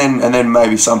 Yeah, and then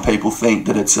maybe some people think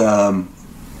that it's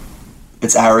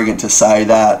arrogant to say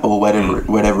that or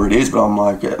whatever it is. But I'm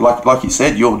like you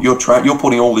said, you're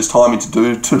putting all this time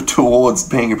towards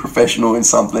being a professional in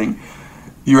something.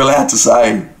 You're allowed to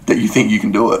say that you think you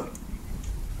can do it.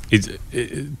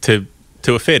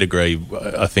 To a fair degree,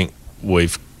 I think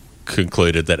we've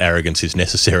concluded that arrogance is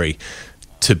necessary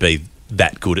to be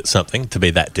that good at something, to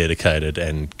be that dedicated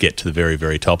and get to the very,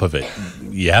 very top of it.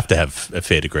 You have to have a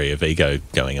fair degree of ego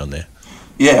going on there.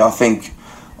 Yeah, I think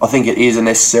it is a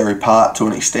necessary part to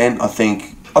an extent. I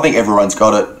think everyone's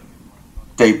got it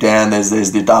deep down.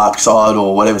 There's the dark side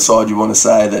or whatever side you want to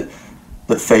say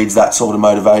that feeds that sort of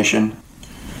motivation.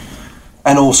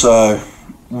 And also,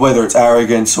 whether it's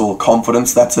arrogance or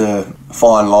confidence, that's a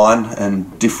fine line,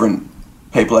 and different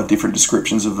people have different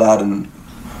descriptions of that.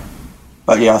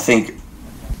 But yeah, I think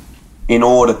in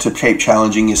order to keep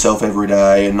challenging yourself every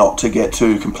day and not to get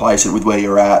too complacent with where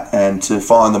you're at and to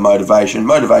find the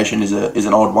motivation is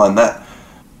an odd one. That,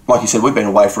 like you said, we've been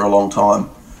away for a long time,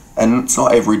 and it's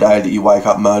not every day that you wake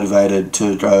up motivated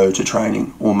to go to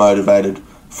training or motivated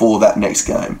for that next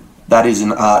game. That is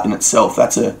an art in itself.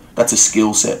 That's a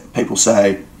skill set. People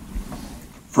say,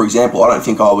 for example, I don't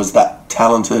think I was that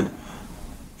talented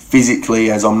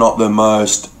physically, as I'm not a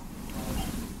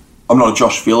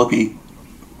Josh Phillippe,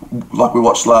 like we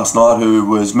watched last night, who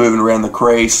was moving around the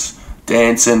crease,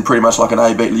 dancing pretty much like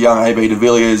young AB de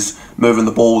Villiers, moving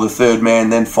the ball to the third man,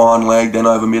 then fine leg, then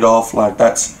over mid-off. Like,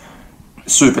 that's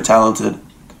super talented.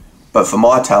 But for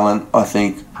my talent, I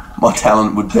think my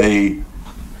talent would be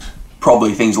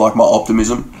probably things like my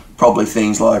optimism, probably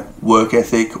things like work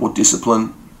ethic or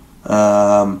discipline.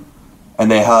 And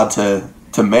they're hard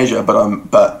to measure,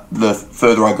 but the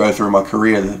further I go through my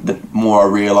career, the more I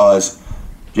realise,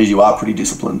 geez, you are pretty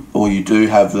disciplined, or you do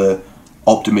have the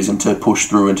optimism to push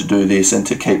through and to do this and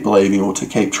to keep believing or to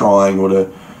keep trying or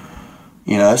to,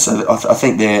 so I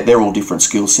think they're all different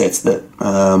skill sets that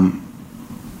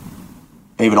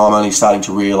even I'm only starting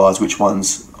to realise which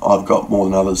ones I've got more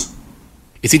than others.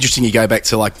 It's interesting you go back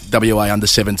to like WA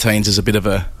under-17s as a bit of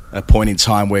a point in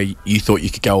time where you thought you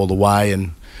could go all the way,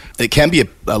 and it can be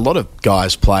a lot of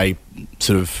guys play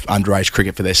sort of underage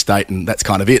cricket for their state, and that's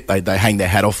kind of it. They hang their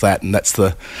hat off that, and that's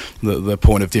the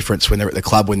point of difference when they're at the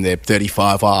club, when they're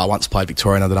 35. I once played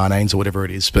Victorian under-19s or whatever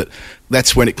it is. But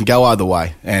that's when it can go either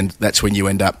way, and that's when you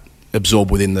end up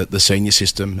absorbed within the senior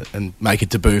system and make a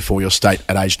debut for your state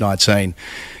at age 19.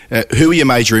 Who are your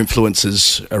major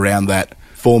influences around that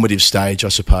formative stage, I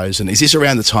suppose? And is this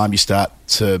around the time you start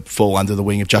to fall under the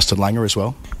wing of Justin Langer as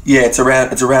well? Yeah, it's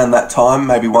around that time,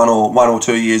 maybe one or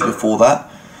 2 years before that.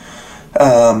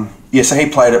 So he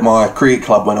played at my cricket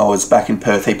club when I was back in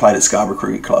Perth. He played at Scarborough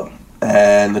Cricket Club,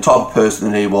 and the type of person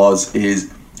that he was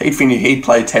is he'd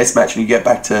play a test match and he'd get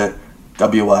back to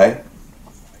WA,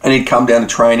 and he'd come down to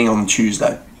training on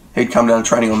Tuesday. He'd come down to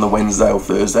training on the Wednesday or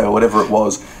Thursday or whatever it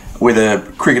was, with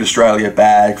a Cricket Australia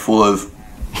bag full of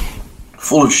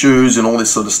shoes and all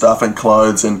this sort of stuff and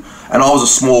clothes, and I was a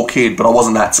small kid, but I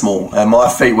wasn't that small, and my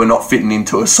feet were not fitting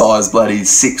into a size bloody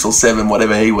 6 or 7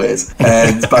 whatever he wears.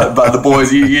 And but the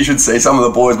boys, you should see, some of the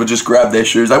boys would just grab their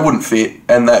shoes. They wouldn't fit,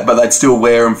 but they'd still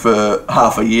wear them for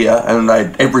half a year, and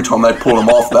every time they'd pull them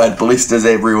off, they had blisters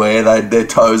everywhere. Their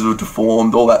toes were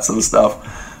deformed, all that sort of stuff.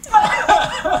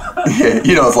 Yeah,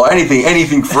 it's like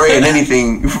anything free and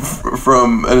anything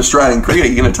from an Australian cricketer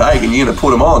you're going to take and you're going to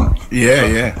put them on.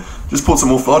 Yeah. Just put some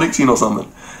orthotics in or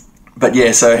something. But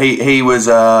yeah, so he was,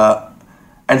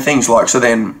 and things like, so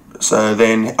then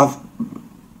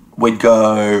we'd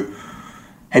go,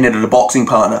 he needed a boxing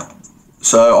partner.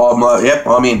 So I'm like, yep,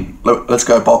 I'm in, let's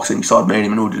go boxing. So I'd meet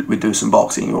him and we'd do some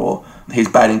boxing. Or his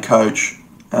batting coach,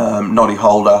 Noddy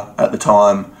Holder at the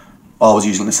time, I was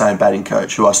using the same batting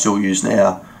coach who I still use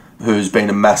now, who's been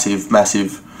a massive,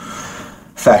 massive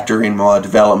factor in my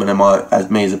development and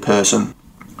me as a person.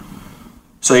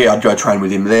 So yeah, I'd go train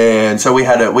with him there, and so we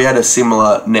had a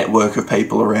similar network of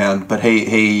people around. But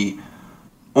he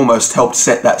almost helped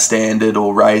set that standard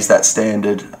or raise that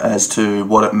standard as to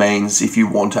what it means if you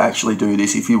want to actually do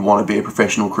this, if you want to be a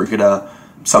professional cricketer,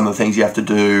 some of the things you have to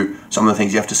do, some of the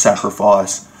things you have to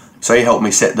sacrifice. So he helped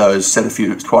me set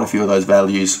quite a few of those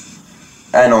values.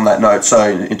 And on that note, so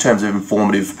in terms of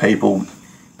informative people,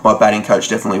 my batting coach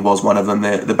definitely was one of them.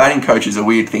 The batting coach is a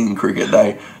weird thing in cricket.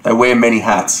 They wear many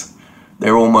hats.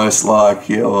 They're almost like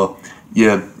your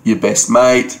best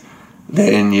mate.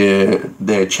 Then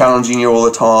they're challenging you all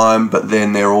the time, but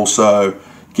then they're also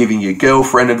giving you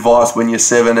girlfriend advice when you're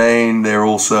 17. They're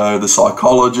also the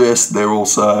psychologist. They're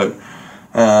also,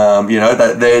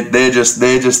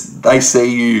 they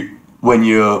see you when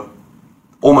you're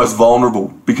almost vulnerable,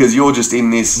 because you're just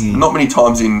in this. Not many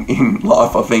times in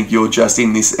life, I think you're just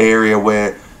in this area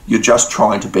where you're just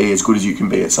trying to be as good as you can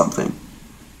be at something,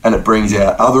 and it brings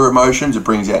out other emotions. It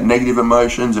brings out negative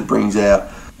emotions. It brings out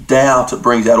doubt, it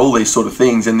brings out all these sort of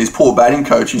things, and this poor batting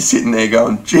coach is sitting there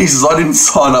going, Jesus, I didn't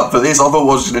sign up for this. I thought I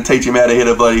was going to teach him how to hit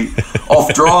a bloody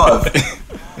off drive.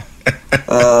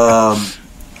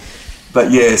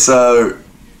 But yeah, so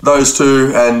those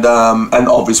two, and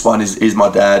obvious one is my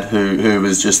dad, who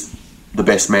was just the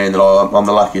best man that I'm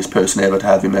the luckiest person ever to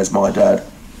have him as my dad.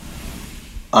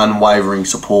 Unwavering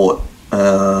support.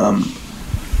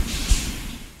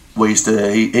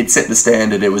 He'd set the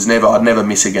standard. I'd never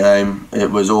miss a game.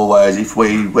 It was always, if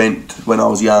we went, when I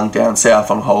was young, down south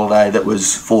on holiday, that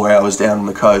was 4 hours down on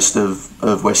the coast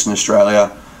of Western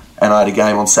Australia, and I had a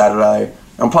game on Saturday.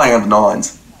 I'm playing under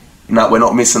nines. No, we're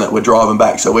not missing it. We're driving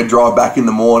back. So we'd drive back in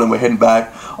the morning, we're heading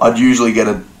back. I'd usually get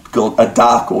a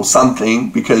duck or something,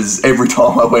 because every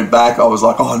time I went back, I was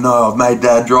like, oh no, I've made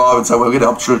Dad drive, and so we're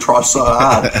going to try so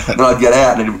hard. And I'd get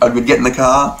out and I'd get in the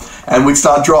car, and we'd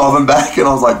start driving back, and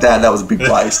I was like, Dad, that was a big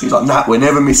place. He's like, nah, we're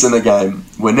never missing a game.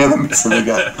 We're never missing a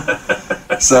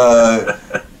game. So,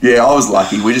 yeah, I was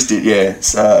lucky. We just did, yeah.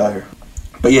 So,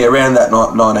 but yeah, around that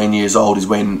 19 years old is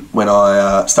when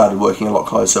I started working a lot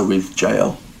closer with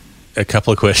JL. A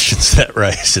couple of questions that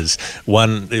raises.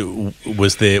 One, were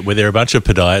there a bunch of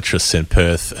podiatrists in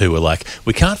Perth who were like,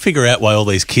 we can't figure out why all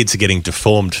these kids are getting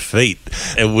deformed feet,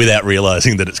 without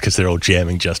realising that it's because they're all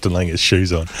jamming Justin Langer's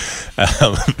shoes on.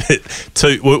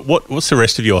 Two, what's the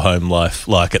rest of your home life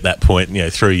like at that point,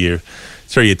 through your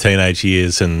teenage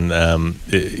years, and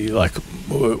like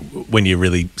when you're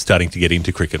really starting to get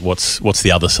into cricket? What's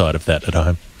the other side of that at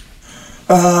home?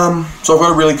 So I've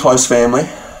got a really close family.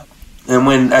 And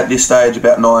when at this stage,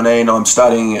 about 19, I'm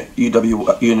studying at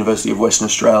University of Western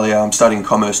Australia. I'm studying a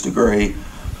commerce degree.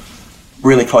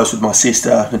 Really close with my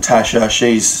sister, Natasha.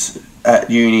 She's at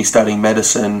uni studying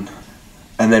medicine.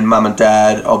 And then Mum and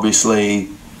Dad, obviously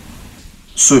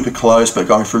super close, but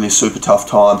going through this super tough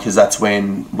time, because that's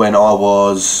when I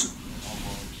was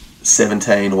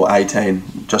 17 or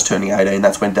 18, just turning 18,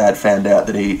 that's when Dad found out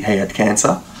that he had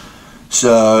cancer.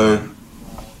 So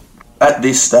at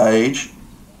this stage,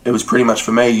 it was pretty much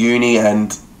for me uni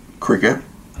and cricket,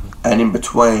 and in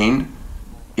between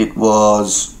it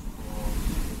was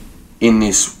in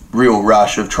this real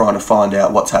rush of trying to find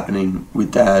out what's happening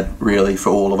with Dad, really, for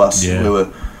all of us.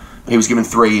 Yeah. He was given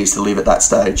 3 years to live at that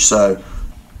stage, so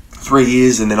 3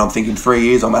 years, and then I'm thinking 3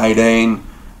 years, I'm 18,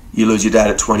 you lose your dad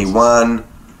at 21,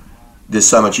 there's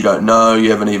so much you don't know,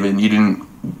 you haven't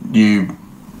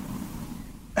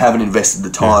invested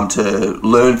the time to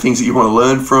learn things that you want to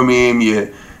learn from him.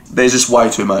 There's just way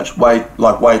too much.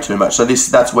 So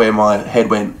that's where my head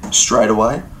went straight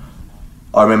away.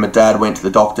 I remember Dad went to the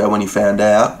doctor when he found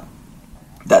out.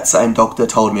 That same doctor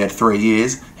told me he had 3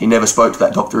 years. He never spoke to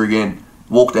that doctor again.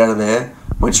 Walked out of there,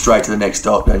 went straight to the next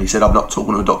doctor, and he said, I'm not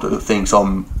talking to a doctor that thinks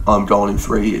I'm gone in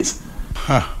 3 years.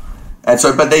 Huh. And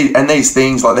so, these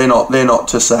things, like, they're not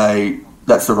to say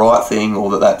that's the right thing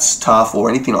or that's tough or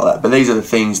anything like that. But these are the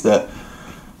things that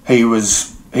he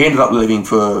ended up living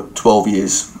for 12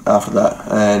 years after that,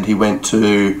 and he went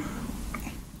to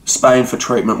Spain for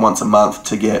treatment once a month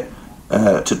to get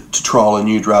to trial a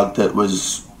new drug that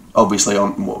was obviously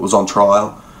on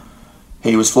trial.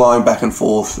 He was flying back and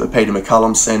forth at Peter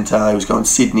McCullum Centre. He was going to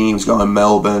Sydney. He was going to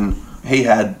Melbourne. He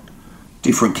had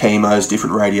different chemos,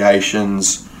 different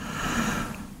radiations,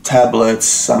 tablets.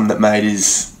 Some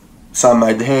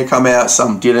made the hair come out,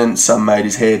 some didn't. Some made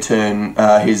his hair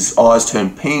his eyes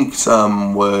turn pink.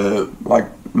 Some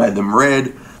made them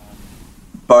red.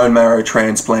 Bone marrow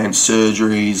transplants,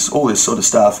 surgeries, all this sort of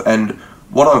stuff. And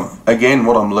what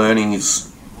I'm learning is,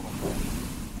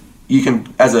 you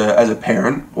can, as a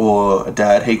parent or a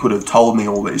dad, he could have told me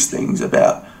all these things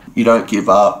about, you don't give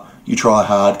up, you try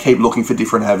hard, keep looking for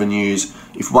different avenues.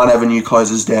 If one avenue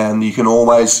closes down, you can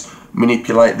always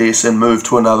manipulate this and move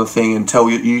to another thing and tell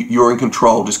you're in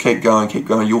control. Just keep going.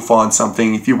 You'll find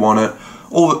something if you want it.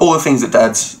 All the things that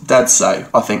dads say,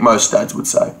 I think most dads would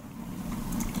say.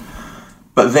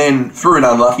 But then, through an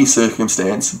unlucky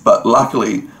circumstance, but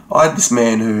luckily, I had this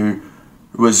man who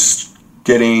was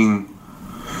going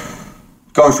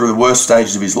through the worst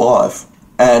stages of his life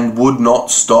and would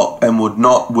not stop and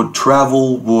would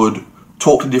travel, would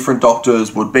talk to different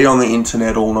doctors, would be on the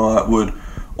internet all night,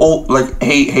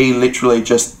 he literally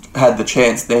just had the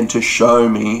chance then to show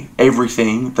me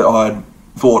everything that I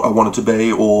thought I wanted to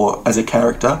be, or as a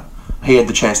character. He had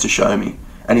the chance to show me,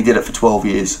 and he did it for 12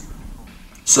 years.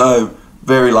 So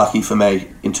very lucky for me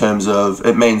in terms of,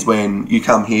 it means when you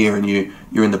come here and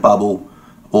you're in the bubble,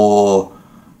 or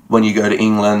when you go to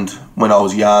England. When I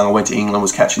was young, I went to England,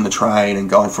 was catching the train and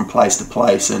going from place to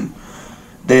place, and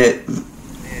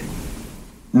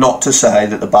not to say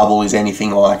that the bubble is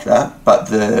anything like that, but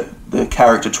the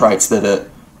character traits that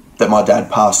my dad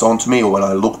passed on to me, or when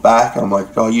I look back, I'm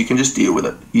like, oh, you can just deal with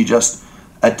it. You just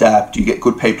adapt. You get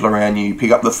good people around you. You pick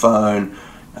up the phone.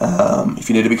 If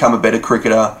you need to become a better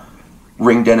cricketer,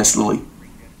 ring Dennis Lilly.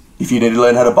 If you need to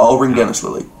learn how to bowl, ring Dennis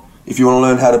Lilly. If you want to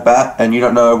learn how to bat and you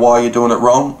don't know why you're doing it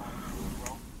wrong,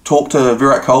 talk to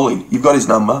Virat Kohli. You've got his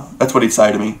number. That's what he'd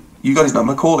say to me. You got his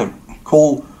number, call him.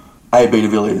 Call A.B. de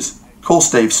Villiers. Call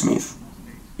Steve Smith.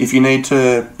 If you need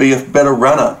to be a better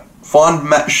runner, find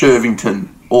Matt Shervington,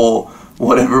 or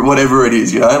whatever it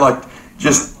is, like,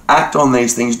 just act on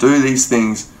these things, do these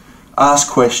things, ask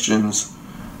questions.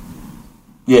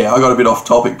 Yeah, I got a bit off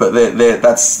topic, but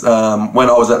that's when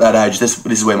I was at that age, this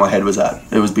is where my head was at.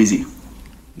 It was busy.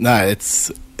 No,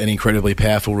 it's an incredibly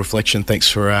powerful reflection.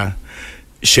 Thanks for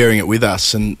sharing it with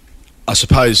us. And I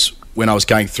suppose when I was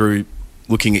going through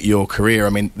looking at your career, I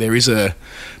mean, there is a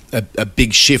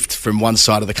big shift from one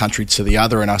side of the country to the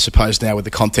other, and I suppose now with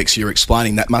the context you're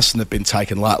explaining, that mustn't have been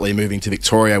taken lightly, moving to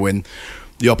Victoria when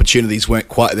the opportunities weren't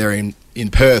quite there in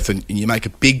Perth, and you make a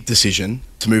big decision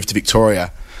to move to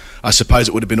Victoria. I suppose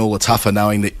it would have been all the tougher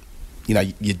knowing that,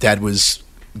 your dad was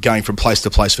going from place to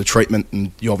place for treatment,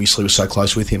 and you obviously were so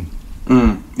close with him.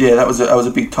 Yeah, that was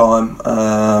a big time.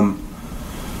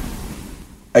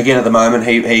 Again, at the moment,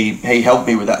 he helped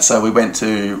me with that. So I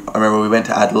remember we went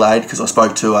to Adelaide, because I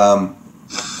spoke to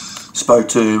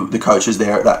the coaches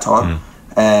there at that time,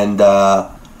 and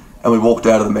we walked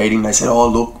out of the meeting. They said, "Oh,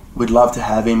 look, we'd love to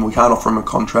have him. We can't offer him a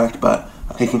contract, but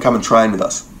he can come and train with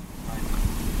us."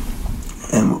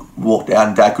 And walked out,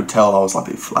 and Dad could tell I was like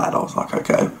a bit flat. I was like,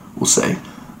 "Okay, we'll see."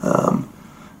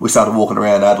 We started walking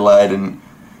around Adelaide,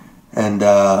 and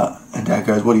Dad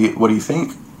goes, "What do you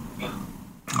think?"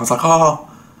 I was like, "Oh,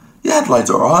 yeah, Adelaide's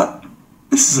all right.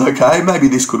 This is okay. Maybe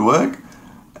this could work."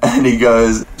 And he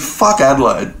goes, "Fuck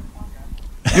Adelaide.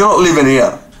 You're not living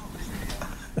here."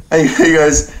 And he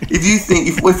goes,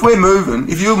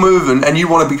 if you're moving and you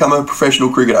want to become a professional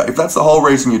cricketer, if that's the whole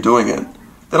reason you're doing it,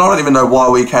 then I don't even know why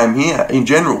we came here in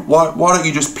general. Why don't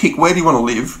you just pick where do you want to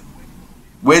live?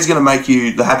 Where's going to make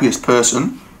you the happiest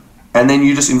person? And then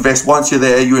you just invest. Once you're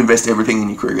there, you invest everything in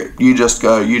your cricket. You just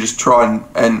go, you just try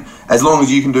and as long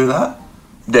as you can do that,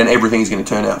 then everything's going to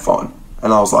turn out fine.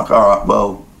 And I was like, all right,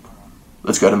 well,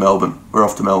 let's go to Melbourne. We're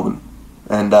off to Melbourne.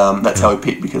 And that's how we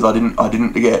picked, because I didn't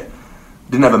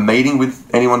have a meeting with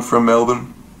anyone from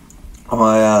Melbourne.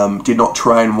 I did not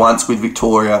train once with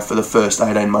Victoria for the first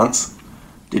 18 months.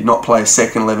 Did not play a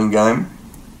second 11 game.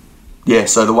 Yeah,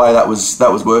 so the way that was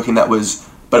working,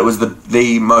 but it was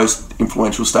the most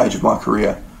influential stage of my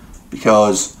career,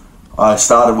 because I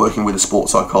started working with a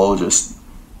sports psychologist.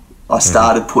 I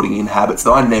started putting in habits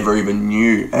that I never even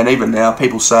knew. And even now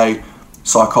people say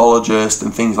psychologist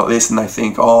and things like this, and they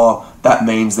think, oh, that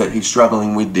means that he's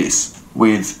struggling with this,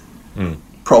 with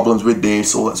problems with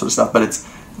this, all that sort of stuff. But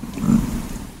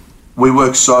we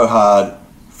work so hard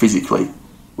physically.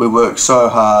 We work so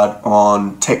hard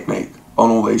on technique, on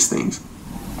all these things.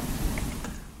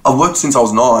 I've worked since I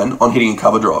was 9 on hitting a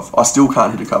cover drive. I still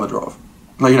can't hit a cover drive.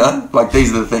 Like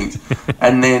these are the things.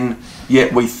 And then,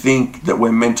 yet we think that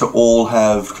we're meant to all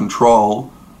have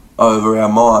control over our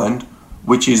mind,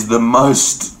 which is the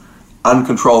most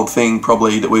uncontrolled thing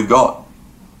probably that we've got.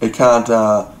 It can't,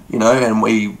 and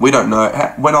we don't know.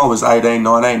 When I was 18,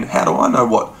 19, how do I know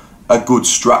what are good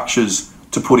structures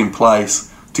to put in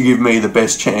place to give me the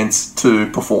best chance to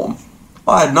perform?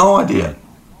 I had no idea.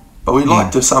 But we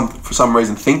like to for some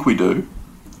reason think we do,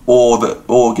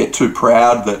 or get too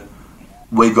proud that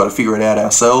we've got to figure it out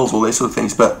ourselves, all these sort of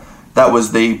things. But that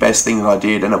was the best thing that I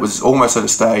did, and it was almost at a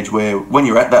stage where when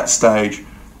you're at that stage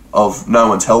of no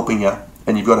one's helping you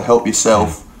and you've got to help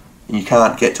yourself, and you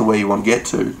can't get to where you want to get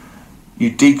to,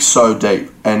 you dig so deep.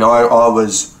 And I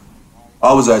was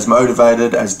as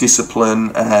motivated, as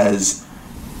disciplined, as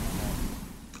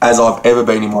I've ever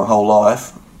been in my whole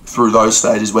life through those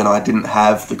stages when I didn't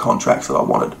have the contracts that I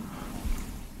wanted.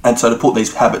 And so to put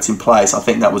these habits in place, I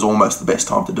think that was almost the best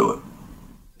time to do it.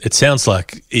 It sounds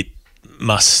like it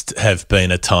must have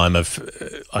been a time of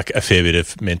like a fair bit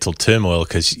of mental turmoil,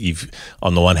 because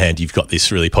on the one hand, you've got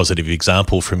this really positive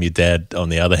example from your dad. On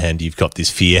the other hand, you've got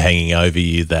this fear hanging over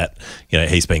you that,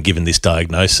 he's been given this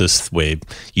diagnosis where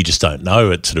you just don't know.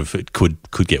 It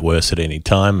could get worse at any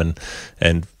time.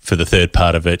 And for the third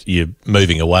part of it, you're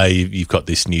moving away. You've got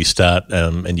this new start,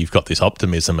 and you've got this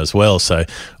optimism as well. So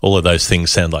all of those things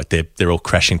sound like they're all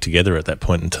crashing together at that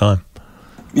point in time.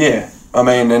 Yeah. I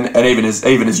mean, and even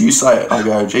as you say it, I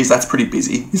go, geez, that's pretty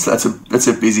busy. That's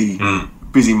a busy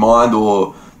mind,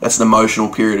 or that's an emotional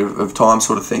period of time,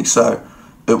 sort of thing. So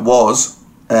it was,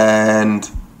 and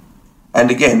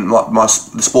again, like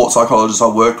the sports psychologist I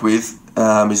worked with,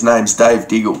 his name's Dave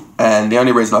Diggle, and the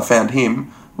only reason I found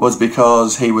him was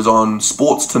because he was on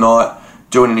Sports Tonight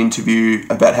doing an interview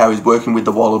about how he's working with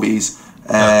the Wallabies,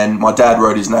 and my dad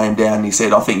wrote his name down, and he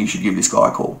said, I think you should give this guy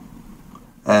a call,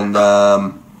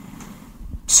 and.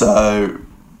 So,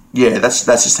 yeah, that's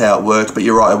just how it worked. But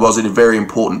you're right, it was a very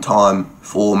important time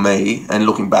for me. And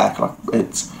looking back, like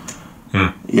it's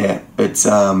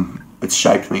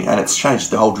shaped me, and it's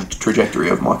changed the whole trajectory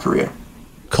of my career.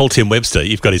 Call Tim Webster.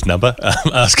 You've got his number.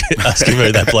 Ask him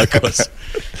who that bloke was.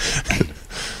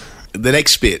 The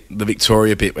next bit, the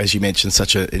Victoria bit, as you mentioned,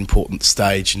 such an important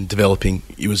stage in developing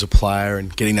you as a player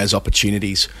and getting those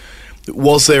opportunities.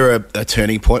 Was there a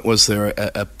turning point? Was there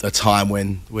a time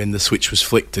when the switch was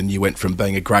flicked and you went from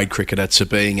being a grade cricketer to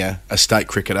being a state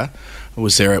cricketer?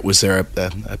 Was there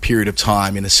a period of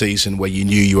time in a season where you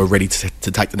knew you were ready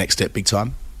to take the next step big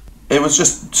time? It was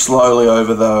just slowly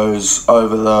over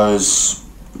those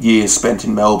years spent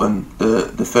in Melbourne.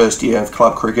 The first year of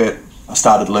club cricket, I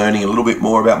started learning a little bit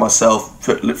more about myself.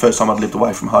 First time I'd lived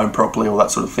away from home properly, all that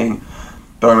sort of thing.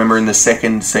 But I remember in the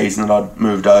second season that I'd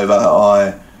moved over,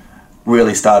 I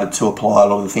really started to apply a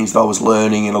lot of the things that I was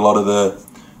learning, and a lot of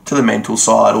to the mental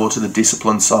side or to the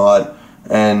discipline side,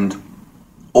 and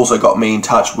also got me in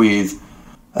touch with,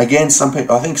 again, some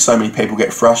people. I think so many people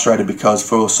get frustrated because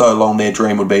for so long their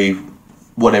dream would be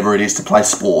whatever it is to play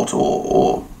sport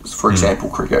or for example,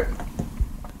 cricket.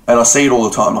 And I see it all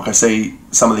the time. Like I see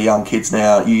some of the young kids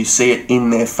now, you see it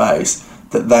in their face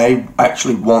that they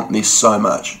actually want this so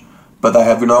much, but they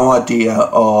have no idea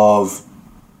of.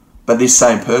 But this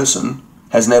same person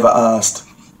has never asked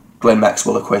Glenn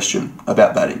Maxwell a question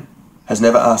about batting, has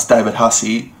never asked David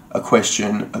Hussey a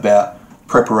question about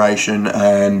preparation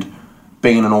and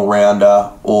being an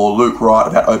all-rounder, or Luke Wright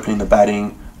about opening the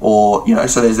batting, or,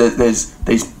 so there's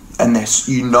these, and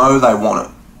they want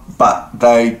it, but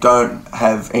they don't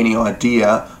have any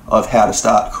idea of how to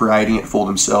start creating it for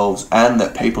themselves, and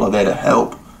that people are there to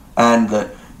help, and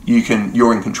that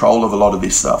you're in control of a lot of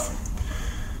this stuff.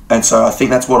 And so I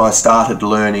think that's what I started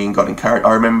learning, got encouraged.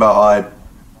 I remember I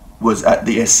was at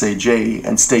the SCG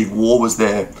and Steve Waugh was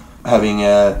there having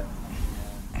a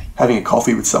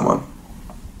coffee with someone.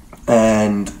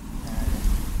 And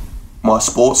my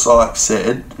sports psych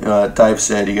said, Dave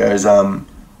said, he goes,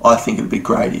 I think it'd be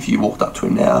great if you walked up to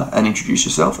him now and introduced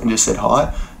yourself and just said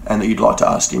hi, and that you'd like to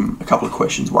ask him a couple of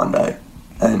questions one day,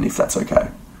 and if that's okay.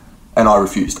 And I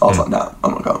refused. I was like, no,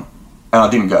 I'm not going. And I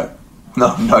didn't go.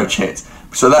 No chance.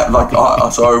 So that,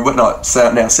 so when I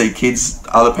now see kids,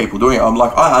 other people doing it, I'm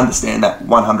like, I understand that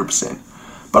 100%.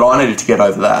 But I needed to get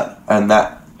over that, and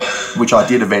that, which I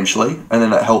did eventually, and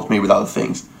then it helped me with other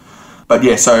things. But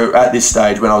yeah, so at this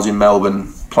stage, when I was in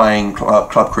Melbourne playing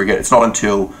club cricket, it's not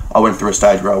until I went through a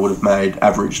stage where I would have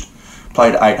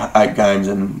played eight games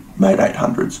and made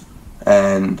 800s.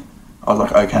 And I was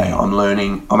like, okay,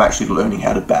 I'm actually learning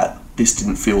how to bat. This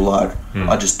didn't feel like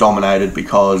I just dominated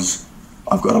because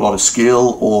I've got a lot of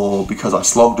skill, or because I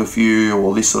slogged a few,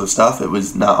 or this sort of stuff. It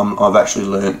was, I've actually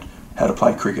learned how to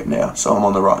play cricket now, so I'm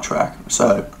on the right track.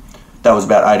 So that was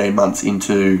about 18 months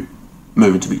into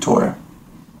moving to Victoria.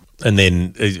 And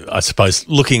then I suppose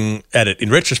looking at it in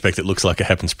retrospect, it looks like it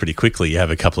happens pretty quickly. You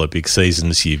have a couple of big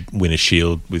seasons, you win a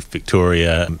Shield with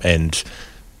Victoria, and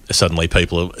suddenly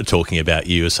people are talking about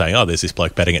you as saying, there's this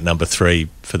bloke batting at number 3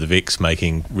 for the Vics,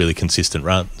 making really consistent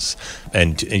runs,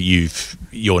 and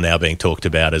you're now being talked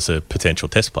about as a potential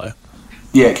test player.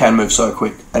 Yeah, it can move so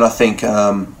quick, and I think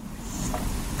I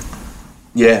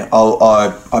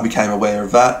became aware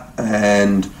of that,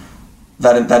 and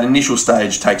that initial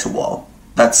stage takes a while.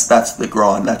 That's the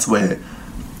grind. That's where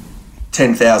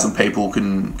 10,000 people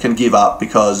can give up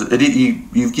because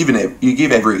you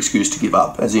give every excuse to give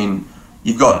up, as in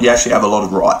you actually have a lot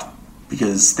of right,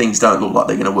 because things don't look like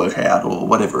they're going to work out or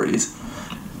whatever it is.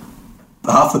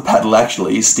 Half the battle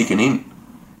actually is sticking in.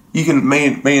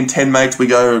 Me and 10 mates, we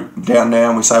go down now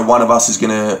and we say one of us is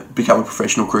going to become a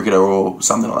professional cricketer or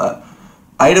something like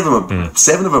that.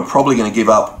 7 of them are probably going to give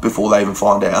up before they even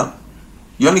find out.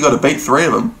 You only got to beat 3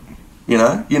 of them. You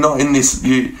know, you're not in this,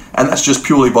 and that's just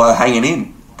purely by hanging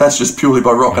in. That's just purely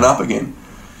by rocking up again.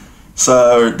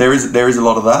 So there is a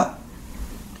lot of that.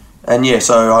 And yeah,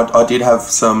 so I did have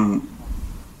some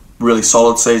really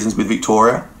solid seasons with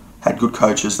Victoria. Had good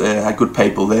coaches there, had good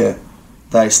people there.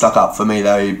 They stuck up for me.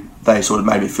 They sort of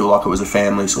made me feel like it was a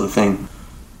family sort of thing.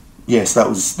 Yes, that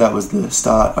was the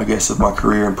start, I guess, of my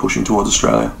career and pushing towards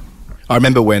Australia. I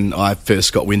remember when I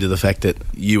first got wind of the fact that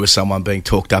you were someone being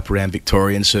talked up around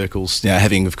Victorian circles,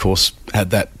 having, of course,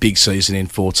 had that big season in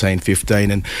 14-15.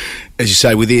 And as you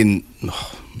say, within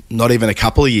not even a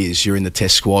couple of years, you're in the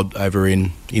test squad over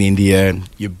in India. And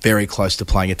you're very close to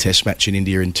playing a test match in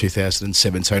India in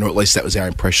 2017, or at least that was our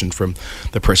impression from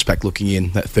the press pack looking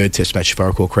in, that third test match, if I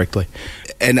recall correctly.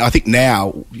 And I think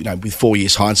now, with 4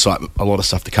 years hindsight, a lot of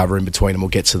stuff to cover in between, and we'll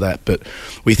get to that. But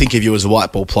we think of you as a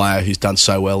white ball player who's done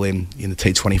so well in the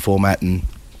T20 format and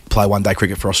play one-day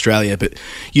cricket for Australia. But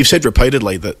you've said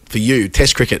repeatedly that for you,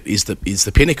 Test cricket is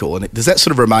the pinnacle. And does that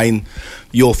sort of remain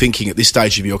your thinking at this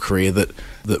stage of your career, that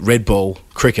red ball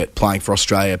cricket, playing for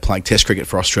Australia, playing Test cricket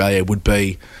for Australia, would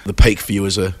be the peak for you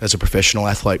as a professional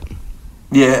athlete?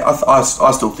 Yeah, I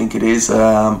still think it is. There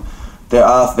are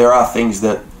things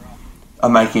that are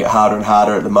making it harder and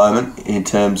harder at the moment in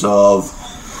terms of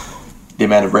the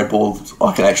amount of red balls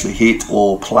I can actually hit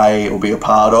or play or be a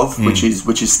part of, which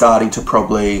is starting to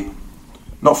probably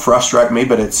not frustrate me,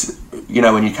 but it's,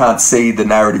 when you can't see the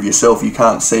narrative yourself, you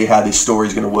can't see how this story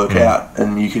is going to work out,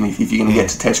 and if you're going to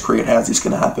get to Test cricket, how's this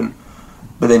going to happen?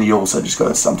 But then you also just got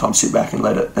to sometimes sit back and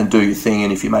let it and do your thing,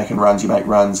 and if you're making runs, you make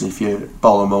runs. If you're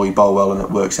bowling well, you bowl well, and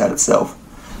it works out itself.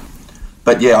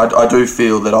 But yeah, I do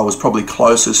feel that I was probably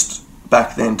closest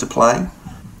back then to playing,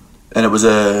 and it was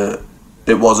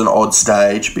an odd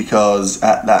stage, because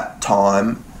at that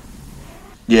time,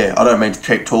 I don't mean to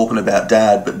keep talking about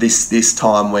Dad, but this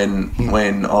time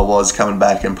when I was coming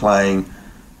back and playing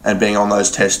and being on those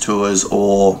test tours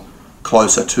or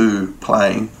closer to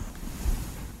playing,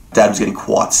 Dad was getting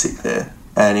quite sick there,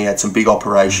 and he had some big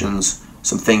operations,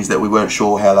 some things that we weren't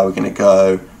sure how they were going to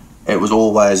go. It was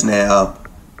always now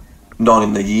not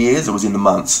in the years, it was in the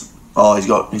months. Oh, he's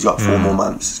got 4 more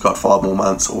months. He's got 5 more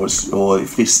months, or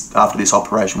if after this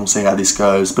operation, we'll see how this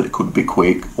goes. But it could be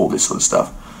quick. All this sort of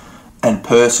stuff. And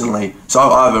personally, so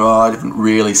I haven't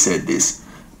really said this,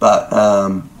 but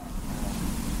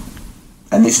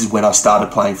and this is when I started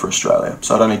playing for Australia.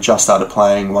 So I'd only just started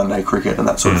playing one-day cricket and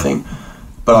that sort of thing.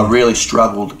 But I really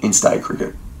struggled in state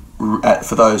cricket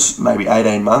for those maybe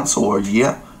 18 months or a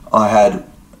year. I had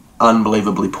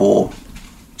unbelievably poor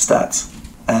stats.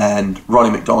 And Ronnie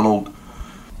McDonald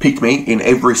picked me in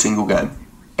every single game.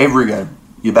 Every game.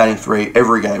 You're batting 3,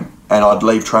 every game. And I'd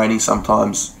leave training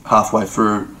sometimes halfway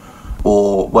through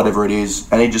or whatever it is.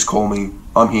 And he'd just call me,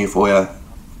 I'm here for you.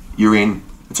 You're in.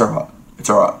 It's all right. It's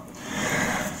all right.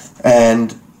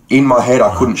 And in my head,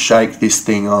 I couldn't shake this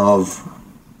thing of,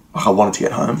 I wanted to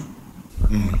get home.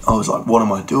 I was like, what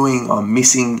am I doing? I'm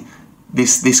missing.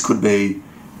 This could be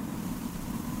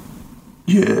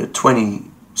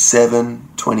 27,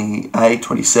 28,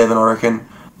 27, I reckon.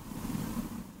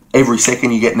 Every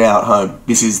second you get now at home,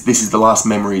 this is the last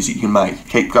memories you can make.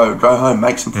 Go home,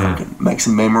 make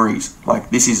some memories.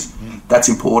 Like that's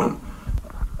important.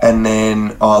 And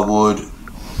then I would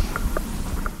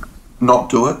not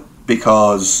do it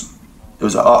because it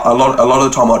was a lot of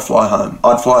the time I'd fly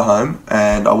home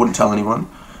and I wouldn't tell anyone,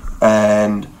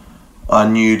 and I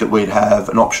knew that we'd have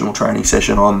an optional training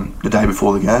session on the day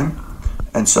before the game,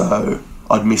 and so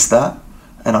I'd miss that,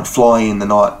 and I'd fly in the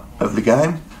night of the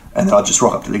game, and then I'd just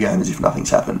rock up to the game as if nothing's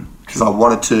happened, because I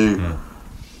wanted to.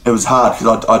 It was hard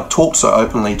because I'd talk so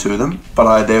openly to them,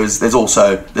 but there's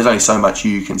only so much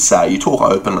you can say. You talk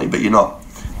openly, but you're not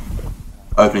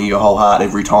opening your whole heart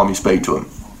every time you speak to them.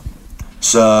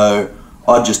 So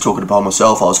I just took it upon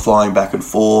myself. I was flying back and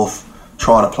forth,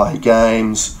 trying to play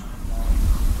games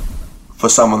for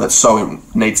someone that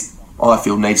I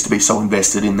feel needs to be so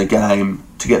invested in the game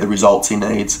to get the results he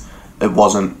needs. It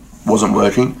wasn't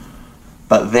working.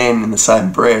 But then in the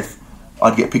same breath,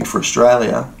 I'd get picked for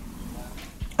Australia,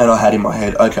 and I had in my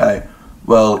head, okay,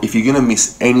 well, if you're going to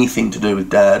miss anything to do with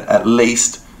Dad, at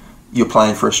least you're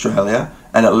playing for Australia,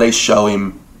 and at least show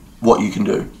him what you can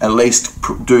do. At least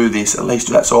do this, at least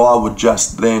do that. So I would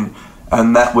just then,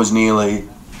 And that was nearly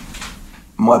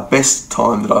my best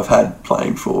time that I've had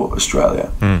playing for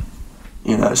Australia.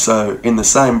 You know, so in the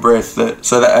same breath then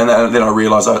I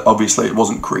realised obviously it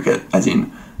wasn't cricket, as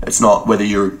in it's not whether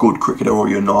you're a good cricketer or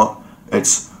you're not.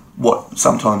 It's what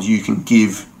sometimes you can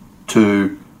give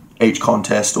to each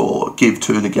contest or give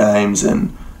to the games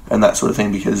and that sort of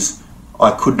thing, because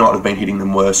I could not have been hitting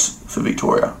them worse for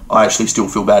Victoria. I actually still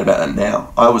feel bad about that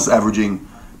now. I was averaging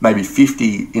maybe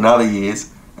 50 in other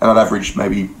years, and I'd averaged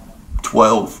maybe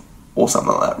 12 or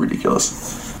something like that,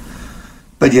 ridiculous.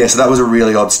 But yeah, so that was a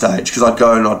really odd stage, because I'd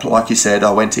go and like you said,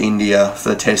 I went to India for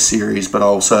the Test series, but I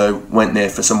also went there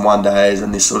for some one days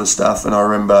and this sort of stuff. And I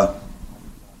remember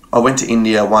I went to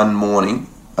India one morning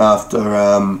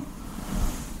after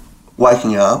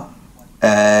waking up,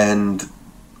 and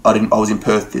I was in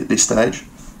Perth at this stage,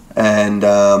 and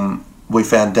we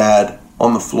found Dad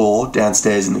on the floor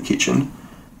downstairs in the kitchen,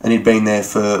 and he'd been there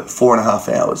for 4.5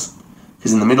 hours.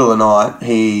 Because in the middle of the night,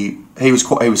 he was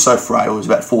so frail. He was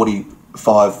about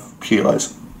 45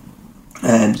 kilos,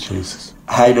 and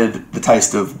hated the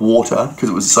taste of water because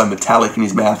it was so metallic in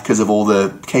his mouth because of all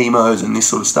the chemos and this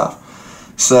sort of stuff.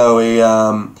 So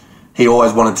he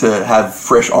always wanted to have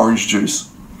fresh orange juice.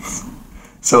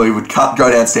 So he would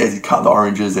go downstairs, he'd cut the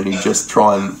oranges, and he'd just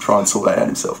try and sort that out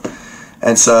himself.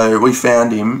 And so we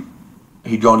found him.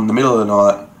 He'd gone in the middle of the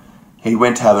night. He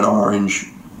went to have an orange,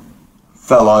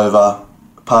 fell over,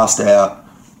 passed out,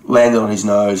 landed on his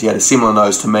nose. He had a similar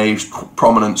nose to me,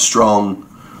 prominent, strong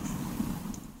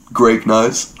Greek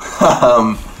nose.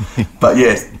 But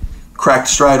yeah, cracked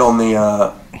straight on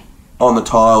the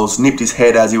tiles, nipped his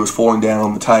head as he was falling down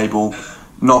on the table,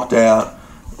 knocked out.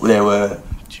 There were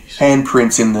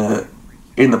handprints in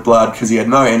the blood because he had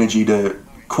no energy to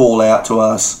call out to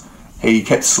us. He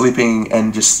kept slipping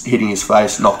and just hitting his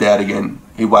face, knocked out again.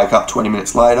 He'd wake up 20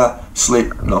 minutes later,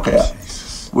 slip, knock out.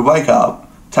 We wake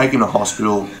up, take him to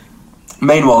hospital.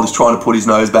 Meanwhile, he's trying to put his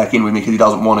nose back in with me because he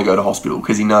doesn't want to go to hospital,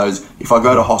 because he knows if I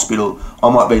go to hospital,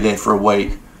 I might be there for a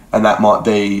week, and that's where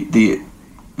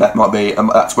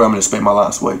I'm going to spend my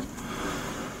last week.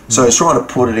 So he's trying to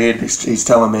put it in. He's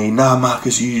telling me, "Nah,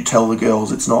 Marcus, you tell the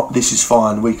girls it's not. This is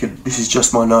fine. This is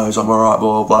just my nose. I'm alright."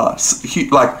 Blah blah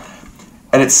blah.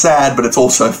 And it's sad, but it's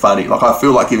also funny. Like, I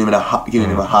feel like giving him a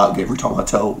hug every time I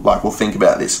think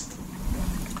about this.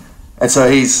 And so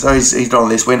he's done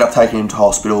this. We end up taking him to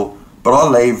hospital, but I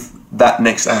leave that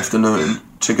next afternoon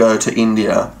to go to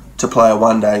India to play a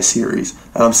one-day series.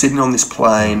 And I'm sitting on this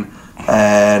plane,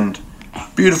 and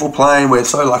beautiful plane. We're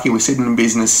so lucky. We're sitting in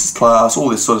business class, all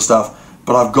this sort of stuff.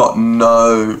 But I've got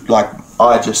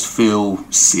I just feel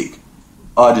sick.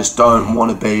 I just don't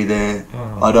want to be there.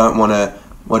 I don't want to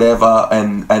whatever.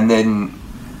 And then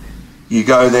you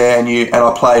go there and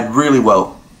I played really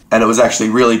well. And it was actually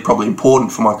really probably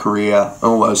important for my career and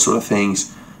all those sort of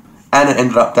things. And it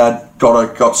ended up Dad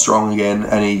got strong again,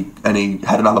 and he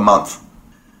had another month.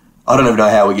 I don't even know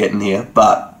how we're getting here,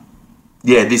 but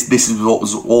yeah, this is what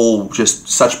was all just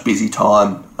such busy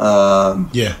time.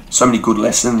 So many good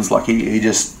lessons. Like he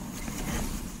just,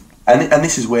 and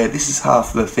this is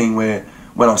half the thing where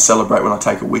when I celebrate when I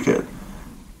take a wicket,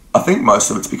 I think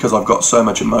most of it's because I've got so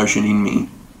much emotion in me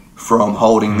from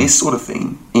holding this sort of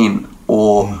thing in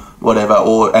or whatever,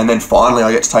 and then finally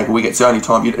I get to take a wicket. It's the only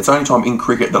time in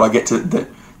cricket that I get to that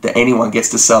anyone gets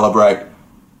to celebrate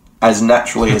as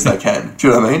naturally as they can. Do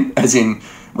you know what I mean? As in,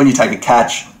 when you take a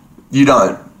catch, you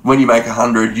don't. When you make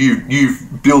 100,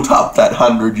 you've built up that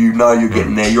 100. You know you're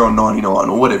getting there. You're on 99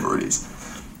 or whatever it is.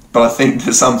 But I think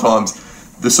that sometimes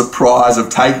the surprise of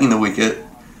taking the wicket,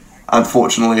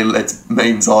 unfortunately,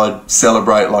 means I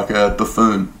celebrate like a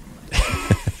buffoon.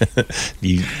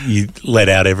 You let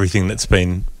out everything that's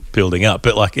been building up,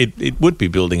 but like it would be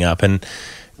building up. And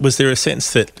was there a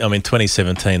sense that,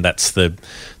 2017, that's the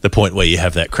point where you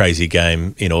have that crazy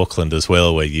game in Auckland as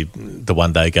well, where the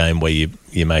one-day game where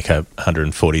you make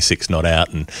 146 not out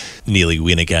and nearly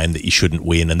win a game that you shouldn't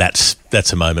win, and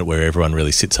that's a moment where everyone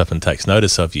really sits up and takes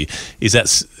notice of you.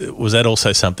 Was that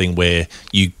also something where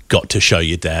you got to show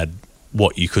your dad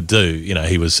what you could do? You know,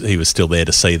 he was still there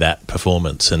to see that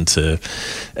performance and to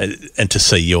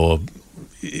see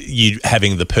you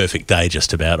having the perfect day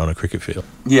just about on a cricket field.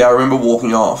 Yeah, I remember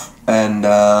walking off and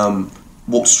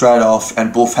walked straight off,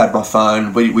 and Buff had my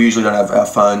phone. We usually don't have our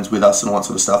phones with us and all that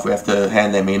sort of stuff. We have to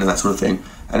hand them in and that sort of thing.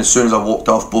 And as soon as I walked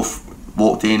off, Buff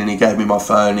walked in and he gave me my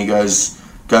phone. He goes,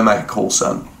 "Go make a call,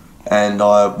 son." And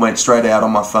I went straight out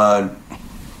on my phone,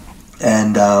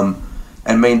 and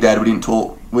me and Dad,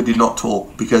 we did not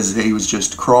talk because he was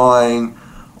just crying.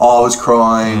 I was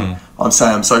crying. I'm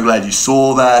saying, "I'm so glad you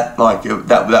saw that." Like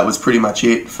that was pretty much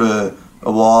it for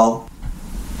a while.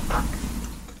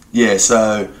 Yeah,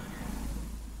 so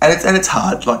and it's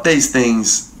hard. Like these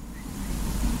things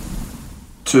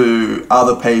to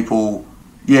other people,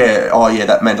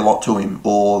 that meant a lot to him,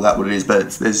 or that what it is.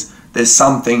 But there's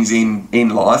some things in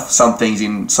life, some things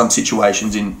in some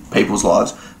situations in people's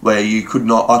lives where I could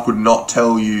not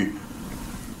tell you.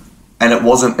 And it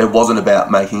wasn't about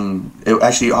making it.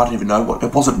 Actually, I don't even know what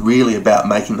it wasn't really about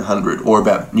making the 100 or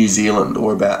about New Zealand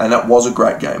and that was a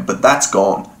great game, but that's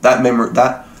gone. That memory,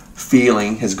 that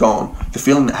feeling has gone. The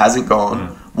feeling that hasn't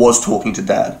gone was talking to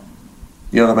Dad.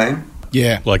 You know what I mean?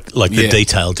 Yeah, like the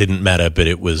detail didn't matter, but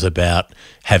it was about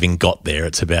having got there.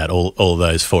 It's about all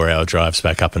those 4-hour drives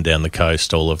back up and down the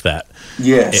coast, all of that.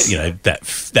 Yes,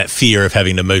 that fear of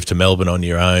having to move to Melbourne on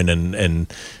your own, and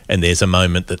there's a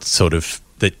moment that's sort of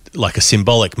that, like a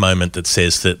symbolic moment that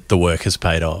says that the work has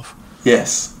paid off.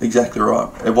 Yes, exactly right.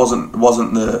 It wasn't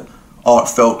it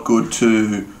felt good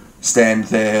to stand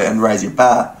there and raise your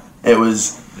bat. It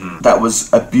was that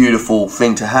was a beautiful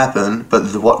thing to happen,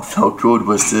 but what felt good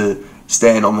was to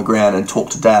stand on the ground and talk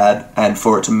to Dad, and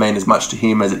for it to mean as much to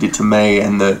him as it did to me,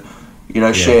 and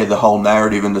share the whole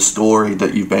narrative and the story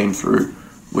that you've been through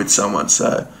with someone.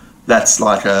 So that's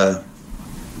like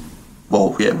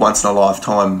once in a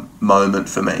lifetime moment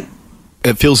for me.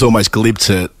 It feels almost glib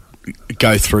to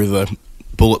go through the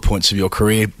bullet points of your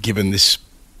career, given this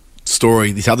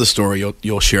other story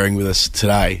you're sharing with us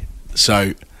today.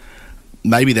 So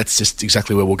maybe that's just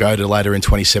exactly where we'll go to later in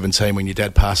 2017 when your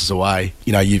dad passes away.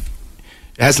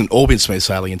 It hasn't all been smooth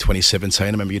sailing in 2017. I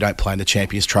remember you don't play in the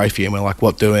Champions Trophy, and we're like,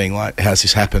 what doing? Like, how's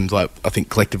this happened? Like, I think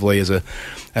collectively as a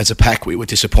pack, we were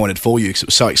disappointed for you because it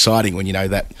was so exciting when,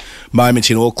 that moment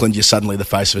in Auckland, you're suddenly the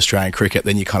face of Australian cricket,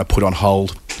 then you kind of put on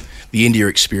hold the India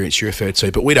experience you referred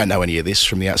to. But we don't know any of this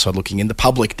from the outside looking in. The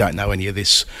public don't know any of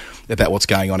this about what's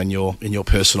going on in your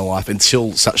personal life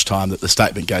until such time that the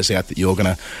statement goes out that you're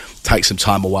going to take some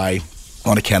time away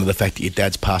on account of the fact that your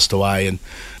dad's passed away. And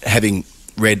having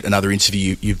read another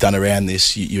interview you've done around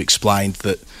this, you explained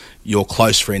that your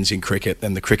close friends in cricket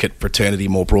and the cricket fraternity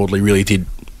more broadly really did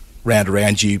round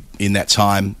around you in that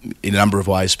time in a number of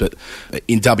ways, but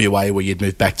in WA where you'd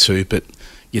moved back to, but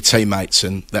your teammates,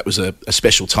 and that was a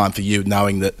special time for you,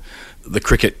 knowing that the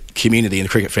cricket community and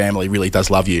the cricket family really does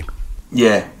love you.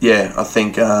 Yeah, I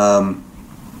think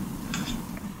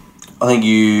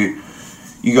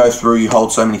you go through, you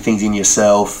hold so many things in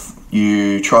yourself.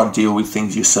 You try to deal with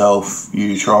things yourself.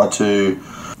 You try to,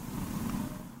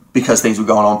 because things were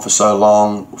going on for so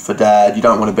long for Dad, you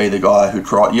don't want to be the guy who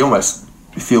cry. You almost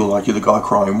feel like you're the guy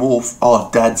crying wolf. Oh,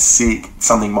 Dad's sick.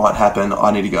 Something might happen.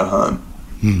 I need to go home.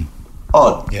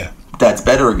 Oh, yeah. Dad's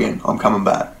better again. I'm coming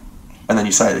back. And then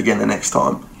you say it again the next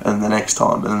time, and the next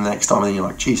time, and the next time, and then you're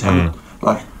like, geez,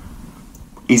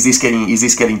 is this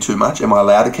getting too much? Am I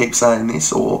allowed to keep saying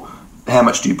this? Or how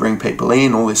much do you bring people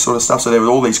in? All this sort of stuff. So there were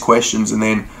all these questions, and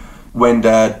then when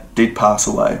Dad did pass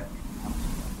away,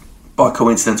 by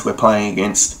coincidence, we're playing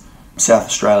against South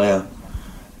Australia.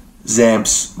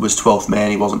 Zamps was 12th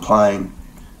man, he wasn't playing,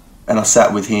 and I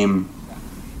sat with him.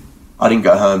 I didn't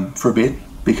go home for a bit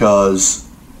because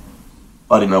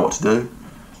I didn't know what to do.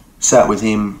 Sat with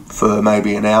him for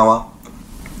maybe an hour.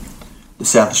 The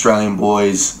South Australian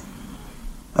boys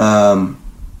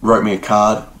wrote me a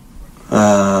card.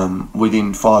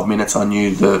 Within 5 minutes I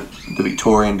knew that the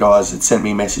Victorian guys had sent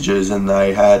me messages, and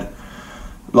they had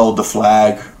lowered the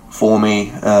flag for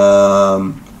me,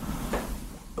 all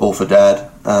for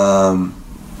Dad. And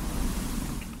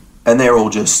they're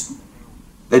just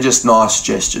nice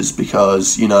gestures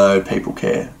because, people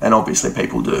care, and obviously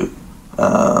people do.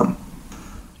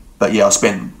 But yeah, I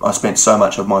spent so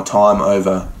much of my time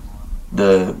over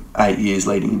the 8 years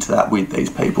leading into that with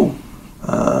these people.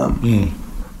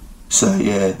 So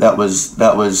yeah, that was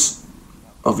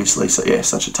obviously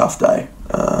such a tough day.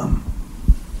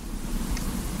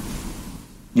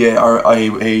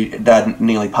 Dad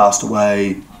nearly passed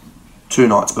away 2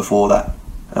 nights before that.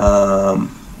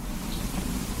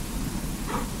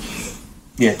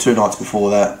 2 nights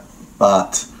before that,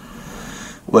 but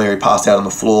where he passed out on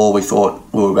the floor, we thought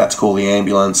we were about to call the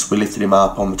ambulance. We lifted him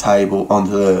up on the table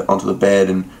onto the bed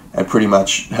and pretty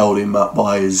much held him up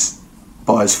by his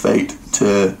feet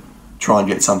to try and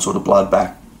get some sort of blood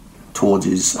back towards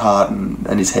his heart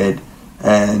and his head,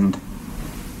 and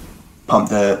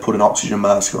put an oxygen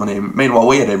mask on him. Meanwhile,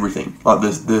 we had everything. Like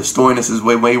the Stoinis,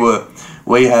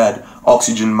 we had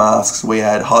oxygen masks, we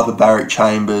had hyperbaric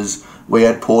chambers, we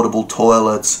had portable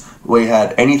toilets, we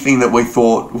had anything that we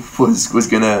thought was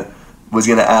gonna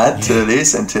add to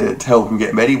this and to help him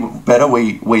get better.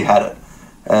 We had it,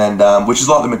 and which is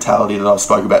like the mentality that I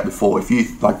spoke about before. If you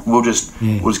we'll just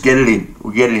get it in,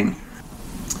 we'll get it in.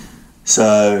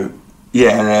 So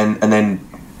Yeah, and then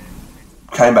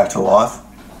came back to life,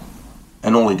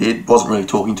 and all he did wasn't really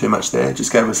talking too much there.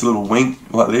 Just gave us a little wink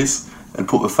like this and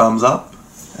put the thumbs up,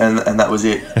 and that was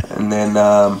it. And then,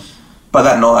 but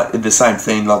that night, the same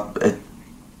thing.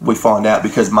 We find out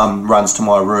because Mum runs to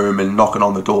my room and knocking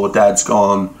on the door. Dad's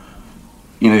gone.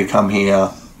 You need to come here.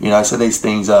 So these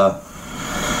things are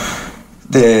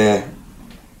there.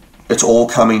 It's all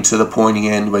coming to the pointing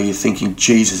end where you're thinking,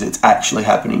 Jesus, it's actually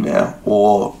happening now.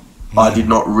 Or I did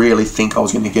not really think I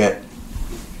was going to get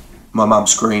my mum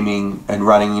screaming and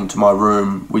running into my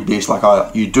room with this.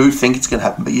 You do think it's going to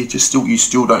happen, but you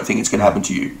still don't think it's going to happen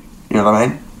to you. You know what I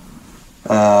mean?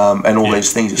 And all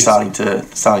these things are starting to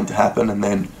happen, and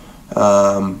then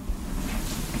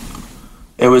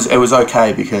it was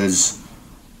okay because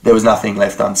there was nothing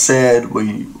left unsaid.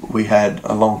 We had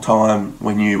a long time.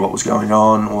 We knew what was going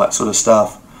on, all that sort of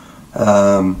stuff.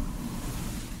 I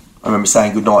remember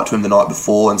saying goodnight to him the night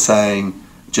before and saying,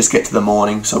 "Just get to the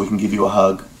morning so we can give you a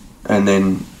hug, and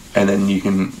then you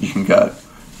can go."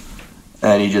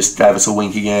 And he just gave us a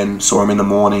wink again. Saw him in the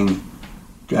morning,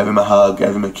 gave him a hug,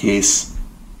 gave him a kiss.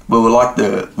 We're like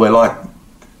the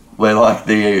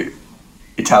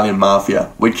Italian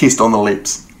mafia. We kissed on the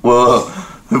lips. We were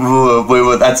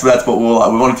that's what we were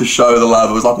like. We wanted to show the love.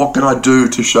 It was like, what can I do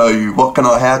to show you? How can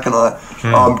I?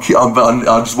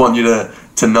 I just want you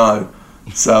to know.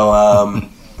 So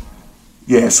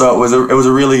so it was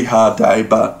a really hard day,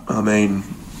 but I mean,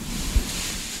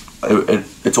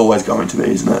 it's always going to be,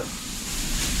 isn't it?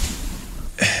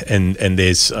 And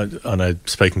there's, I know,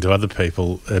 speaking to other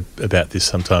people about this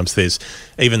sometimes, there's,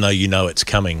 even though you know it's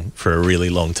coming for a really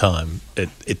long time,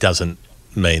 it doesn't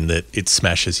mean that it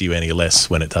smashes you any less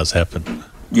when it does happen.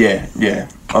 Yeah.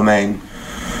 I mean,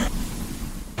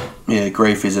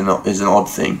 grief is an odd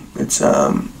thing. It's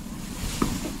and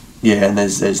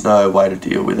there's no way to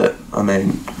deal with it. I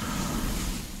mean,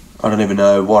 I don't even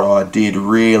know what I did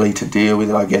really to deal with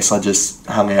it. I guess I just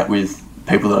hung out with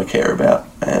people that I care about,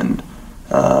 and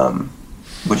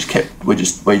we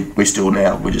just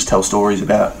tell stories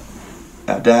about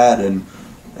our dad and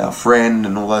our friend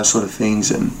and all those sort of things,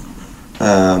 and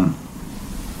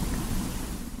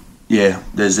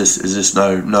there's just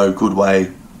no good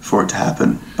way for it to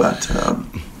happen. But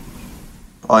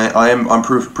I'm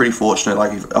pretty fortunate.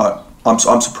 I'm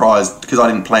surprised because we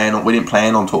didn't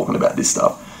plan on talking about this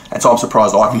stuff, and so I'm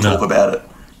surprised I can talk about it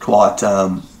quite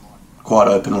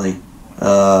openly,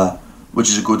 which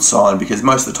is a good sign, because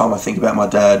most of the time I think about my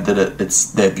dad that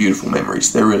they're beautiful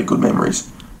memories. They're really good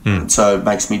memories. And so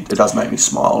it does make me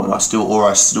smile, and I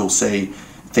still see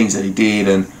things that he did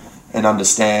and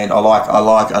understand. I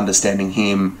like understanding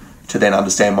him to then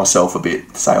understand myself a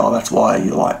bit. To say, oh, that's why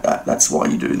you like that. That's why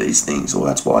you do these things, or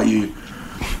that's why you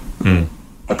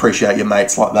appreciate your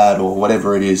mates like that, or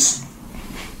whatever it is.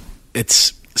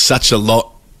 It's such a lot.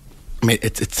 I mean,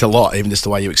 it's a lot, even just the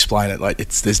way you explain it. It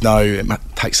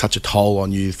takes such a toll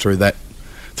on you through your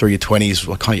 20s,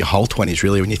 kind of your whole 20s,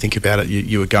 really. When you think about it,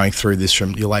 you were going through this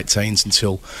from your late teens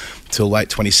until late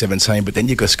 2017. But then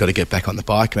you just got to get back on the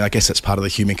bike. I mean, I guess that's part of the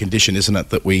human condition, isn't it?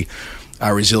 That we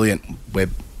are resilient. We're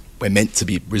meant to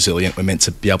be resilient. We're meant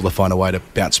to be able to find a way to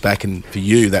bounce back. And for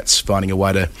you, that's finding a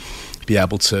way to be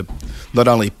able to not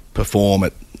only perform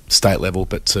at state level,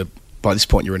 but to, by this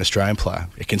point, you're an Australian player,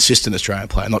 a consistent Australian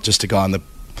player, not just a guy on the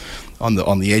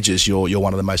edges. You're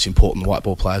one of the most important white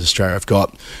ball players Australia have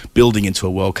got, building into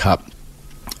a World Cup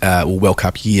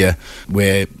year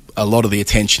where a lot of the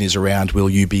attention is around, will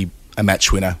you be a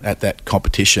match winner at that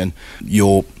competition?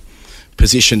 You're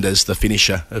positioned as the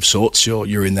finisher of sorts.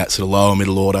 You're in that sort of lower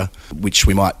middle order, which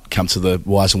we might come to the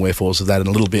whys and wherefores of that in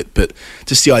a little bit. But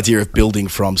just the idea of building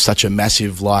from such a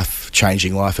massive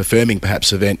life-changing, life-affirming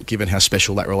perhaps event, given how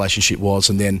special that relationship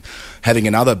was, and then having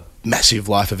another massive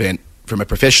life event from a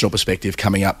professional perspective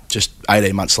coming up just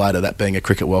 18 months later, that being a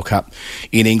Cricket World Cup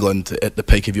in England at the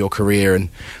peak of your career. And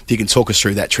if you can talk us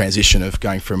through that transition of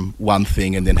going from one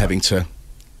thing and then having to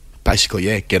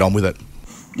basically, get on with it.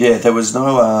 Yeah, there was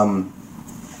no...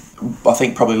 I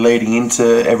think probably leading into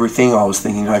everything, I was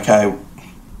thinking, okay,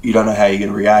 you don't know how you're going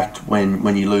to react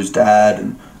when you lose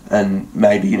Dad, and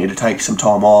maybe you need to take some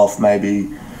time off,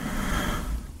 maybe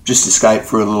just escape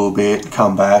for a little bit,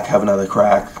 come back, have another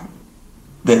crack.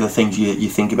 They're the things you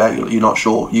think about. You're not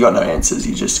sure. You got no answers.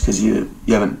 You just, because you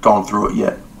haven't gone through it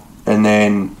yet. And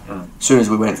then as soon as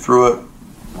we went through it,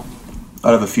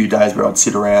 I'd have a few days where I'd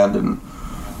sit around and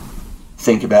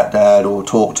think about Dad, or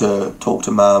talk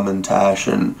to Mum and Tash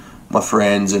and my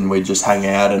friends, and we'd just hang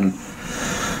out,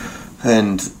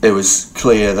 and it was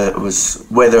clear that it was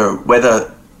whether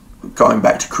going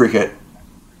back to cricket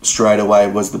straight away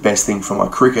was the best thing for my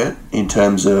cricket, in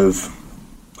terms of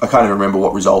I can't even remember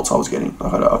what results I was getting. I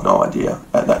have no idea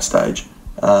at that stage.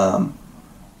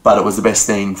 But it was the best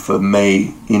thing for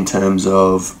me in terms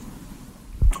of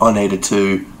I needed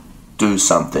to do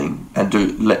something and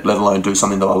let alone do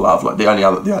something that I love. Like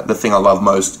the thing I love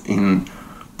most in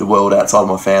the world outside of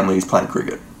my family is playing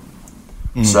cricket.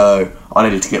 So I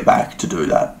needed to get back to do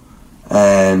that.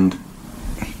 And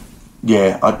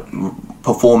yeah,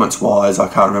 performance-wise, I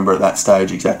can't remember at that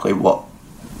stage exactly what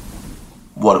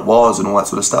it was and all that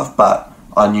sort of stuff, but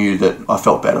I knew that I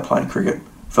felt better playing cricket,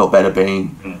 felt better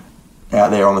being out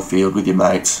there on the field with your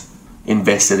mates,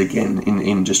 invested again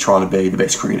in just trying to be the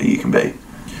best cricketer you can be.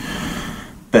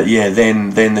 But yeah,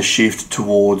 then the shift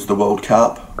towards the World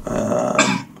Cup.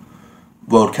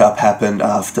 World Cup happened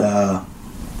after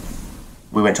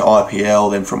we went to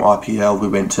IPL, then from IPL we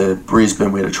went to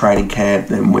Brisbane, we had a training camp,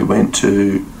 then we went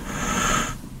to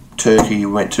Turkey,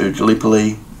 we went to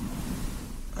Gallipoli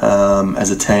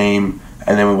as a team,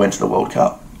 and then we went to the World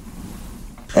Cup.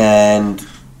 And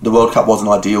the World Cup wasn't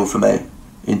ideal for me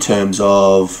in terms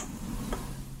of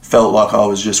felt like I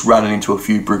was just running into a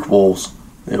few brick walls.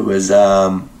 It was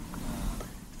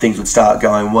things would start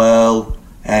going well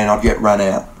and I'd get run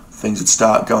out. Things would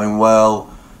start going well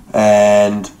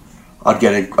and I'd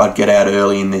get out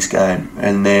early in this game,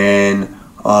 and then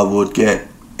I would get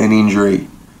an injury,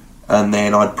 and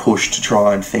then I'd push to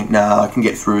try and think, nah, I can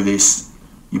get through this.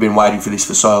 You've been waiting for this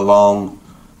for so long.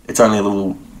 It's only a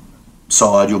little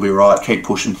side. You'll be right. Keep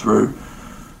pushing through.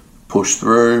 Push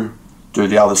through. Do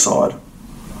the other side.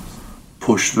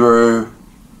 Push through.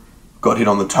 Got hit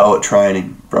on the toe at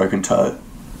training. Broken toe.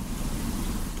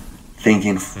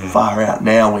 Thinking far out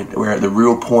now. We're at the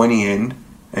real pointy end,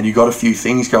 and you got a few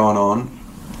things going on,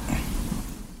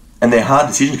 and they're hard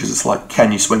decisions because it's like,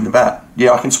 can you swing the bat?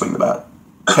 Yeah, I can swing the bat.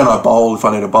 Can I bowl if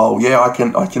I need a bowl? Yeah, I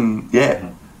can. Yeah.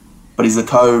 But is the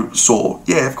toe sore?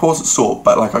 Yeah, of course it's sore,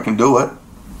 but like I can do it.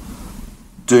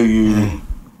 Do you?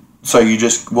 So you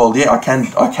just, well, yeah, I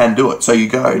can do it. So you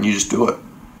go and you just do it,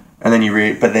 and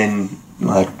then but then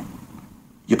like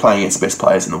you're playing against the best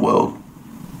players in the world.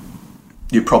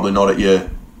 You're probably not at your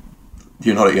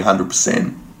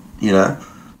 100%, you know.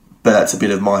 But that's a bit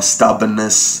of my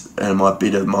stubbornness and a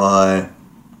bit of my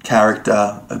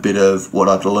character, a bit of what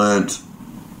I'd learnt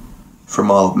from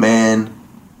my old man.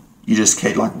 You just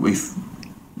keep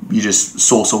you just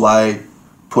source away,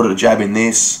 put a jab in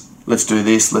this, let's do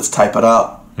this, let's tape it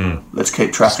up, let's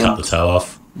keep tracking. Just cut the toe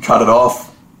off. Cut it off.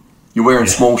 You're wearing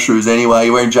small shoes anyway,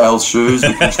 you're wearing Jail's shoes,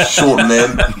 we can shorten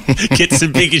them. Get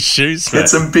some bigger shoes. Get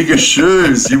some bigger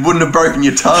shoes. You wouldn't have broken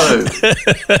your toe.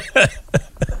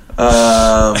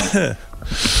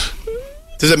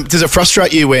 Does it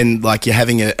frustrate you when like you're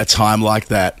having a time like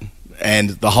that and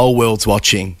the whole world's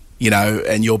watching, you know,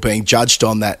 and you're being judged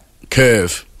on that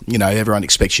curve? You know, everyone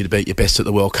expects you to beat your best at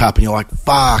the World Cup, and you're like,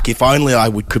 fuck, if only I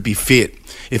could be fit,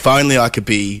 if only I could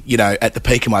be, you know, at the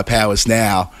peak of my powers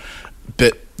now.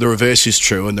 But the reverse is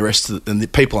true, and the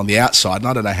people on the outside, and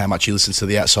I don't know how much you listen to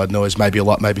the outside noise, maybe a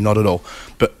lot, maybe not at all,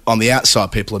 but on the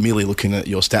outside people are merely looking at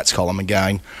your stats column and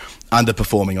going,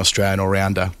 underperforming Australian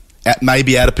all-rounder,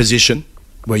 maybe out of position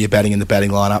where you're batting in the batting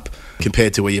lineup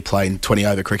compared to where you're playing 20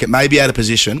 over cricket, maybe out of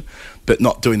position but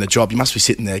not doing the job. You must be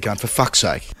sitting there going, for fuck's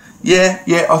sake. Yeah,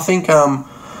 I think I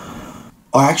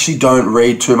actually don't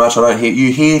read too much.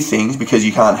 You hear things because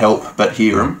you can't help but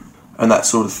hear them and that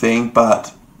sort of thing,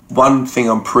 but one thing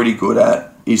I'm pretty good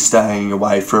at is staying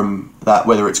away from that,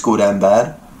 whether it's good and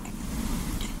bad.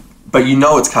 But you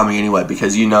know it's coming anyway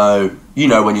because you know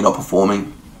when you're not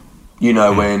performing. You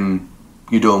know when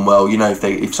you're doing well. You know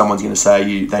if someone's going to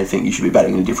say they think you should be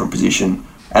batting in a different position.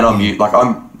 And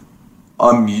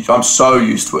I'm so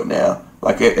used to it now.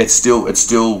 Like it's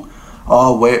still.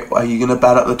 Oh, where are you going to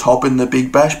bat at the top in the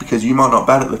Big Bash? Because you might not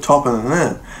bat at the top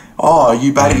and oh,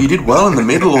 you did well in the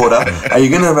middle order. Are you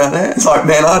going to bat there? It's like,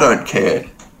 man, I don't care.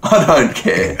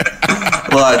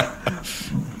 Like,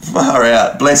 far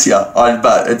out. Bless you.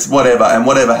 But it's whatever, and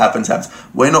whatever happens.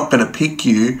 We're not going to pick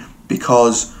you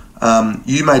because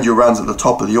you made your runs at the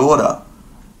top of the order.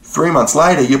 3 months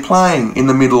later, you're playing in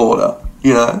the middle order,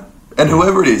 you know? And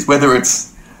whoever it is, whether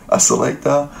it's a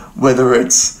selector, whether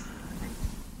it's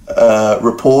a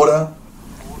reporter,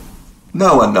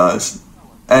 no one knows.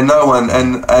 And no one,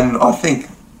 and I think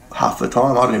half the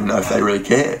time, I don't even know if they really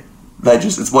care.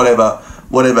 It's whatever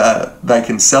they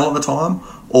can sell at the time,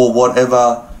 or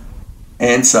whatever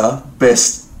answer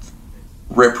best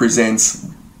represents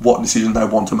what decision they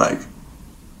want to make.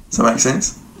 Does that make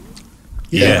sense?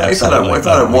 Yeah. If they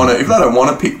don't want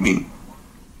to pick me,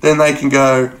 then they can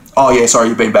go, oh yeah, sorry,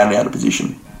 you've been batted out of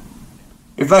position.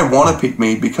 If they want to pick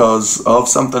me because of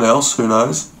something else, who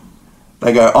knows?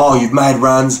 they go, oh, you've made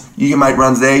runs, you can make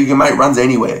runs there, you can make runs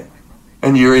anywhere,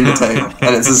 and you're in the team,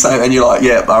 and it's the same, and you're like,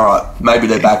 yeah, all right, maybe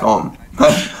they're back on.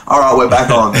 All right, we're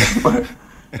back on.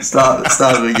 Start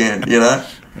it again, you know.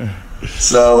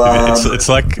 So it's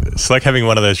like having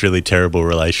one of those really terrible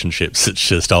relationships that's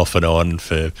just off and on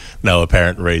for no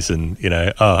apparent reason, you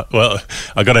know. Oh well,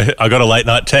 I got a late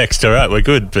night text. All right, we're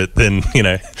good, but then you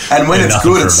know, and when it's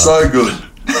good, it's so good.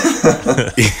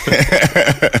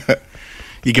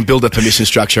 You can build a permission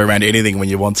structure around anything when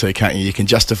you want to, can't you? You can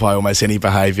justify almost any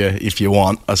behaviour if you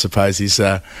want, I suppose.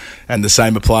 And the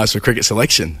same applies for cricket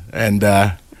selection. And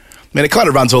it kind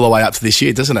of runs all the way up to this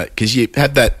year, doesn't it? Because you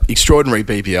had that extraordinary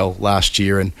BBL last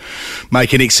year and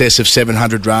make in excess of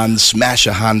 700 runs, smash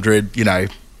 100, you know,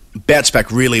 bounce back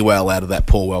really well out of that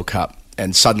poor World Cup.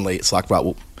 And suddenly it's like, right,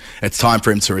 well, it's time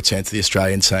for him to return to the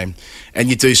Australian team. And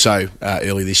you do so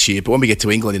early this year. But when we get to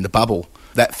England in the bubble,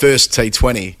 that first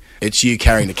T20, it's you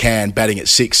carrying the can, batting at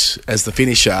 6 as the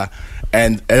finisher,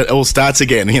 and it all starts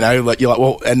again, you know, like you're like,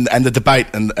 well, and the debate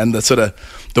and the sort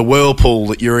of the whirlpool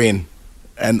that you're in.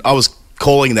 And I was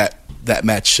calling that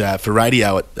match for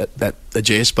radio at the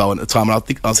GS Bowl at the time, and I was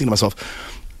thinking to myself,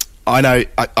 I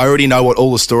already know what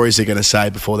all the stories are going to say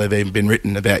before they've even been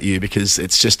written about you, because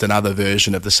it's just another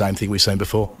version of the same thing we've seen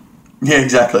before. Yeah,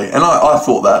 exactly. And I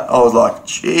thought that. I was like,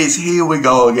 geez, here we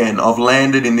go again. I've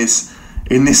landed in this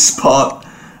spot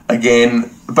again.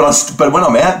 But when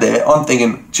I'm out there, I'm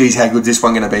thinking, geez, how good's this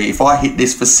one going to be? If I hit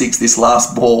this for 6 this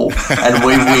last ball and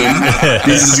we win,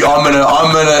 I'm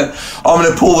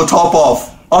gonna pull the top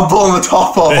off. I'm pulling the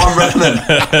top off. I'm running.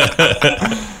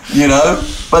 You know.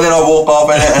 But then I walk off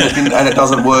and it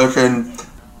doesn't work,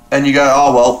 and you go,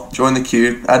 oh well, join the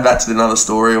queue, add that to another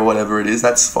story or whatever it is.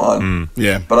 That's fine.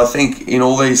 Yeah. But I think in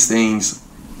all these things,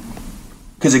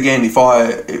 because again,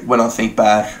 when I think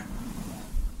back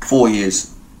 4 years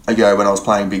ago when I was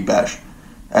playing Big Bash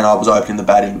and I was opening the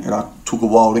batting and I took a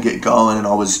while to get going and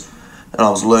I was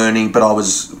learning, but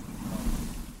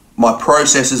my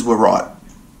processes were right.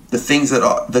 The things that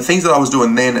I was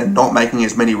doing then and not making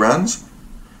as many runs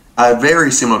are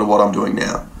very similar to what I'm doing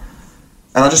now.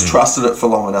 And I just trusted it for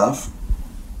long enough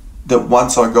that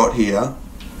once I got here,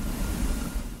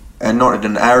 and not in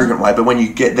an arrogant way, but when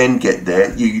you get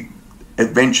there, you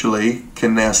eventually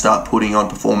can now start putting on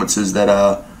performances that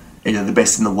are either the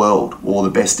best in the world or the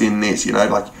best in this, you know,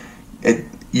 like it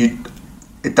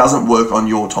doesn't work on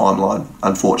your timeline,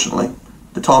 unfortunately.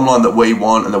 The timeline that we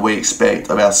want and that we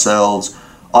expect of ourselves,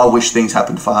 I wish things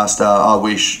happened faster, I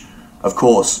wish, of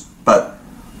course, but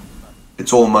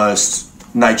it's almost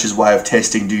nature's way of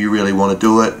testing, do you really want to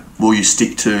do it? Will you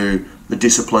stick to the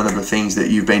discipline of the things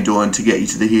that you've been doing to get you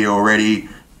to the here already?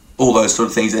 All those sort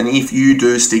of things. And if you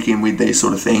do stick in with these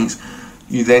sort of things,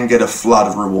 you then get a flood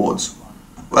of rewards.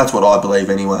 That's what I believe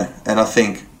anyway. And I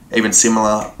think even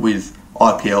similar with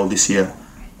IPL this year,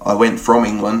 I went from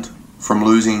England, from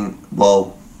losing,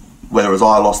 well, whether it was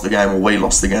I lost the game or we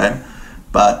lost the game,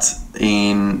 but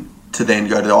to then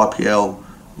go to the IPL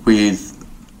with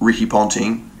Ricky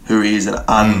Ponting, who is an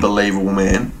unbelievable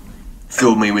man,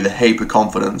 filled me with a heap of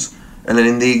confidence. And then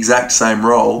in the exact same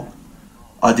role,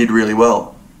 I did really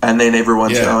well. And then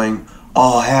everyone's going,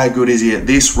 oh, how good is he at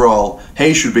this role?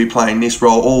 He should be playing this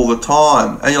role all the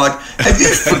time. And you're like, have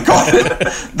you forgotten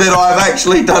that I've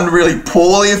actually done really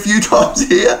poorly a few times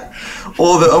here?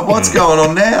 Or what's going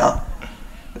on now?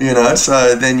 You know,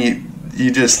 so then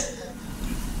you just...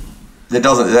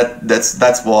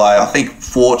 That's why I think,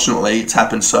 fortunately, it's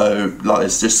happened so... Like,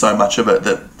 there's just so much of it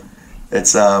that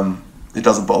it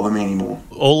doesn't bother me anymore.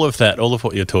 All of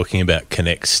what you're talking about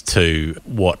connects to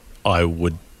what I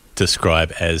would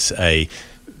describe as a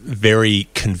very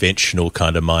conventional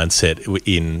kind of mindset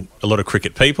in a lot of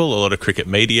cricket people, a lot of cricket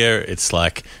media. It's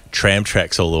like tram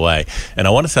tracks all the way. And I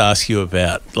wanted to ask you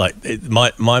about, like,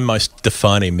 my most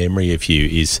defining memory of you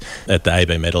is at the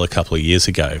AB Medal a couple of years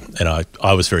ago. And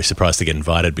I was very surprised to get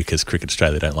invited because Cricket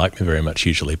Australia don't like me very much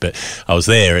usually. But I was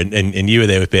there and you were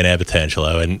there with Ben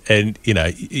Abertangelo and you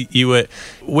know, you were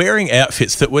wearing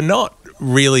outfits that were not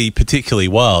really particularly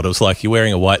wild. It was like you're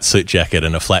wearing a white suit jacket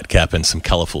and a flat cap and some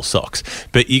colourful socks.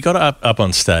 But you got up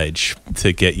on stage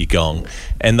to get your gong,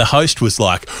 and the host was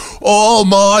like, "Oh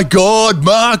my God,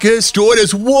 Marcus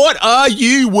Stoinis, what are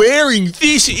you wearing?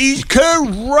 This is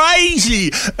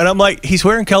crazy!" And I'm like, "He's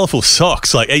wearing colourful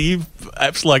socks. Like, are you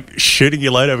like shooting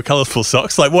your load over colourful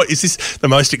socks? Like, what is this? The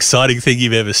most exciting thing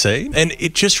you've ever seen?" And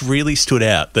it just really stood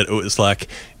out that it was like,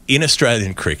 in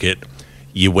Australian cricket,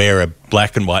 you wear a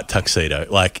black and white tuxedo.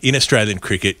 Like in Australian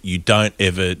cricket, you don't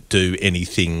ever do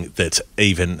anything that's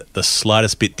even the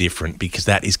slightest bit different because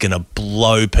that is going to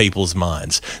blow people's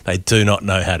minds. They do not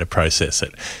know how to process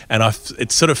it. And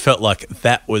it sort of felt like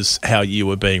that was how you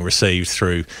were being received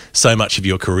through so much of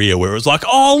your career, where it was like,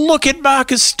 oh, look at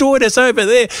Marcus Stoinis over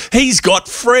there. He's got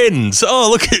friends. Oh,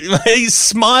 look at him. He's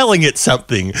smiling at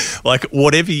something. Like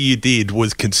whatever you did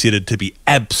was considered to be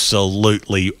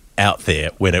absolutely out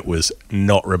there when it was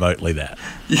not remotely that.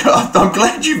 Yeah, I'm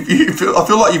glad you feel. I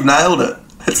feel like you've nailed it.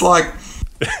 It's like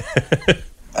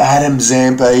Adam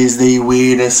Zampa is the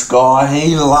weirdest guy.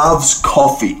 He loves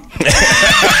coffee.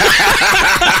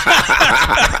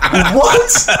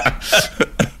 What?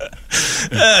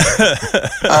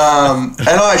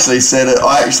 And I actually said it.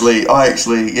 I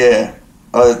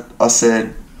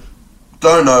said,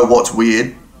 don't know what's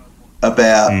weird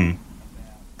about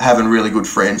having really good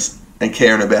friends and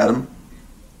caring about them,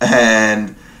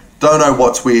 and don't know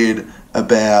what's weird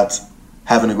about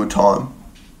having a good time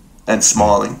and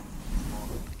smiling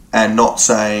and not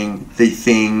saying the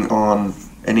thing on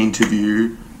an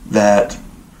interview that,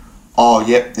 oh,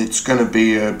 yep, it's going to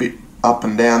be a bit up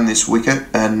and down this wicket,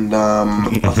 and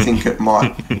I think it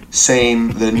might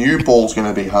seem the new ball's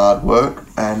going to be hard work,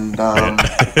 and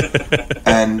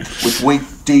if we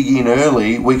dig in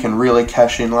early, we can really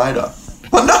cash in later.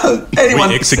 But no, anyone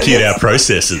we execute our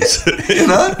processes. You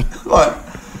know, like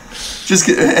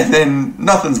and then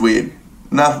nothing's weird.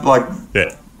 Nothing like.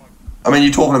 Yeah. I mean,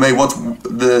 you're talking to me. What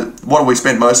do we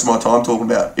spend most of my time talking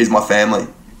about? Is my family,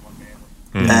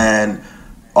 and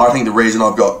I think the reason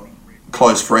I've got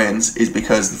close friends is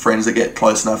because the friends that get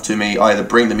close enough to me, I either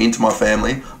bring them into my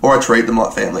family or I treat them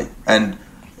like family. And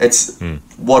it's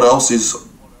what else is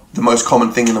the most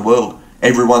common thing in the world?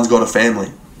 Everyone's got a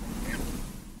family.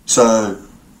 So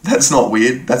that's not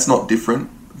weird. That's not different.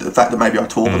 The fact that maybe I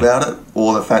talk about it,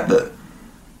 or the fact that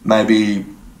maybe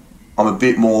I'm a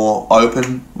bit more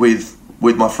open with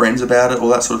my friends about it, all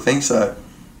that sort of thing. So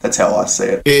that's how I see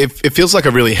it. It feels like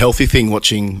a really healthy thing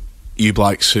watching you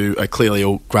blokes who are clearly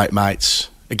all great mates.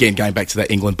 Again, going back to that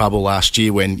England bubble last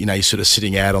year when, you know, you're sort of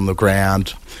sitting out on the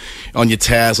ground, on your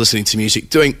towels, listening to music,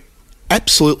 doing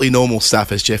absolutely normal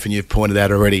stuff, as Jeff and you've pointed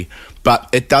out already. But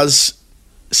it does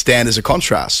stand as a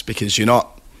contrast because you're not,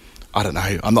 I don't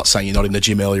know, I'm not saying you're not in the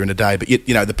gym earlier in the day, but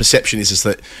you know, the perception is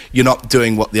that you're not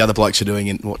doing what the other blokes are doing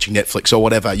and watching Netflix or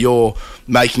whatever. You're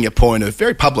making a point of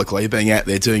very publicly being out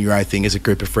there doing your own thing as a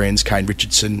group of friends. Kane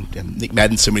Richardson, Nick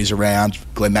Maddinson when he's around,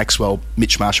 Glenn Maxwell,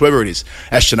 Mitch Marsh, whoever it is,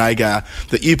 Ashton Agar,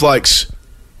 that you blokes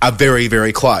are very,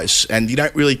 very close and you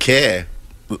don't really care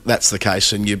that that's the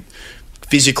case, and you're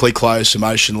physically close,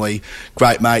 emotionally,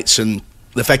 great mates, and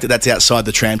the fact that that's outside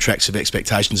the tram tracks of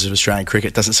expectations of Australian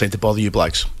cricket doesn't seem to bother you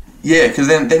blokes. Yeah, because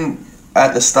then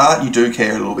at the start you do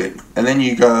care a little bit, and then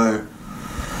you go,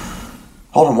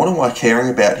 hold on, what am I caring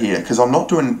about here? Because you're not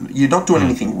doing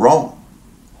anything wrong,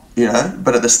 you know.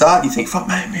 But at the start you think, fuck,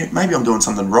 maybe I'm doing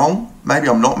something wrong. Maybe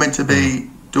I'm not meant to be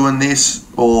doing this,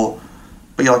 but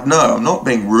you're like, no, I'm not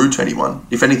being rude to anyone.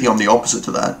 If anything, I'm the opposite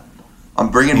to that. I'm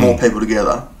bringing more people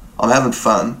together. I'm having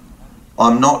fun.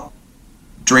 I'm not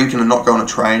drinking and not going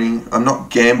to training. I'm not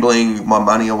gambling my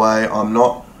money away. I'm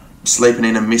not sleeping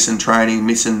in and missing training,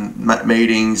 missing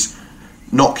meetings,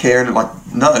 not caring. Like,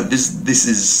 no, this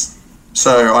is.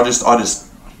 So I just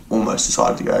almost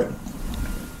decided to go,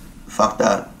 fuck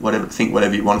that, think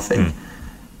whatever you want to think.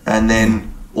 And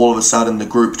then all of a sudden the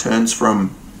group turns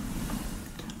from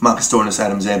Marcus Stoinis,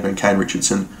 Adam Zampa and Kane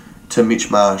Richardson to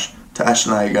Mitch Marsh, to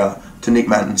Ashton Agar, to Nick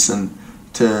Maddinson,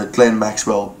 to Glenn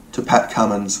Maxwell, to Pat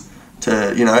Cummins,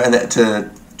 to, you know, and to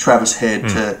Travis Head,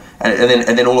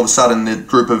 and then all of a sudden the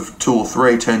group of 2 or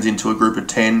 3 turns into a group of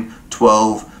 10,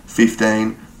 12,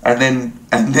 15, and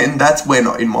then that's when,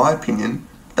 in my opinion,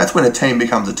 that's when a team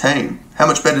becomes a team. How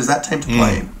much better is that team to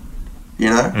play in? You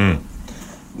know?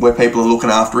 Where people are looking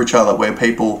after each other, where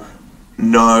people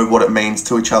know what it means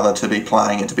to each other to be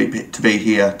playing and to be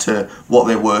here, to what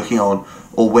they're working on,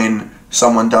 or when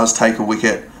someone does take a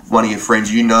wicket, one of your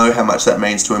friends, you know how much that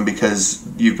means to them because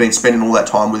you've been spending all that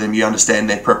time with them. You understand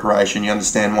their preparation, you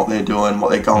understand what they're doing, what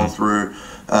they're going through,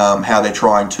 how they're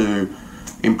trying to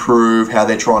improve, how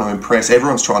they're trying to impress.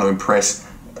 Everyone's trying to impress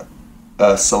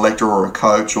a selector or a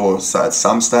coach, or so at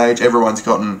some stage. Everyone's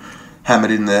gotten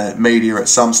hammered in the media at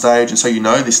some stage, and so you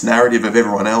know this narrative of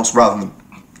everyone else rather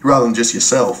than just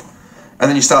yourself. And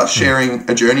then you start sharing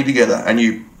a journey together and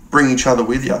you bring each other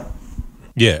with you.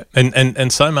 Yeah,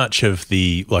 and so much of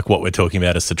the, like what we're talking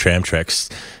about is the tram tracks,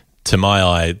 to my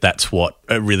eye, that's what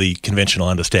a really conventional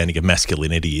understanding of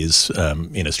masculinity is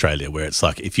in Australia, where it's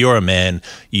like, if you're a man,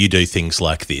 you do things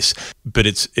like this. But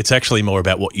it's actually more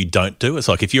about what you don't do. It's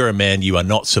like, if you're a man, you are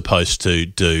not supposed to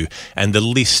do, and the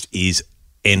list is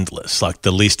endless. Like, the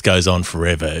list goes on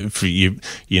forever.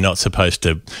 You're not supposed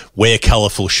to wear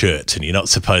colourful shirts, and you're not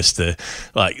supposed to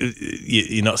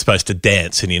you're not supposed to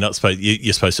dance, and you're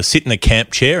supposed to sit in a camp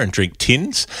chair and drink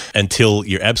tins until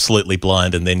you're absolutely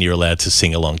blind, and then you're allowed to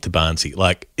sing along to Barnsey.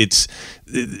 Like, it's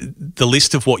the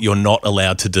list of what you're not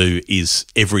allowed to do is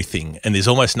everything, and there's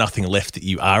almost nothing left that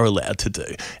you are allowed to do.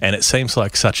 And it seems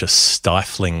like such a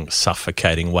stifling,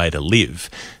 suffocating way to live,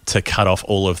 to cut off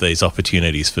all of these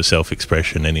opportunities for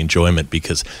self-expression and enjoyment,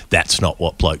 because that's not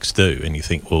what blokes do. And you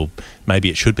think, well, maybe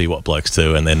it should be what blokes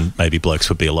do, and then maybe blokes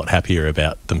would be a lot happier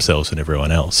about themselves and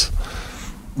everyone else.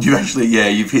 You actually,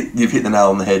 you've hit the nail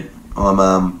on the head.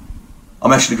 I'm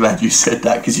actually glad you said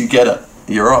that, because you get it.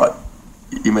 You're right.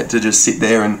 You're meant to just sit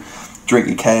there and drink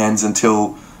your cans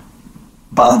until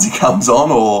Barnsey comes on,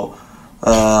 or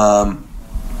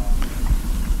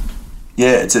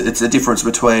it's a difference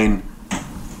between.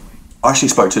 I actually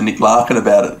spoke to Nick Larkin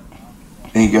about it,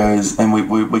 and he goes, and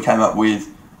we came up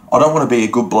with, I don't want to be a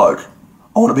good bloke.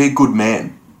 I want to be a good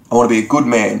man. I want to be a good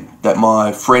man that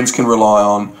my friends can rely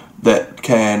on, that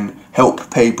can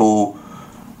help people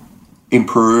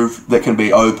improve, that can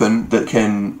be open, that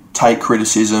can take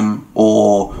criticism,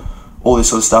 or all this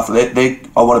sort of stuff.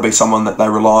 I want to be someone that they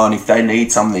rely on if they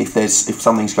need something, if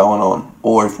something's going on,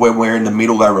 or if when we're in the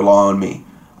middle, they rely on me.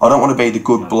 I don't want to be the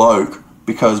good bloke,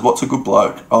 because what's a good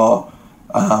bloke?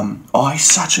 He's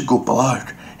such a good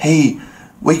bloke.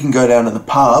 We can go down to the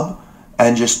pub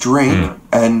and just drink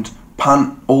and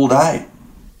punt all day.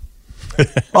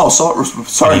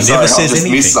 Sorry, I just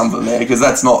missed something there, because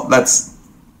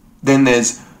then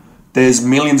there's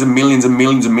millions and millions and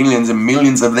millions and millions and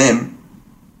millions of them.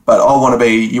 But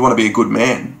you want to be a good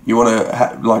man. You want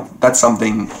to that's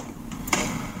something.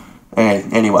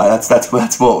 Anyway, that's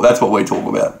what we talk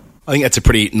about. I think that's a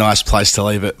pretty nice place to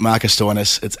leave it. Marcus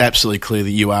Stoinis, it's absolutely clear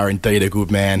that you are indeed a good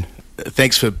man.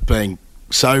 Thanks for being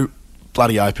so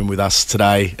bloody open with us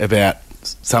today about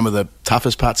some of the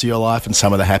toughest parts of your life and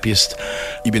some of the happiest.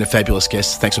 You've been a fabulous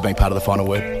guest. Thanks for being part of the Final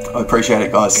Word. I appreciate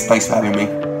it, guys. Thanks for having me.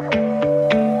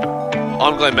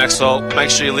 I'm Glenn Maxwell.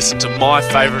 Make sure you listen to my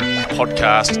favourite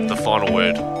podcast, The Final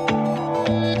Word.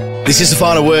 This is The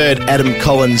Final Word. Adam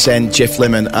Collins and Jeff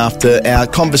Lemon, after our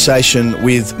conversation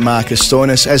with Marcus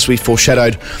Stoinis, as we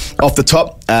foreshadowed off the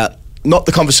top. Not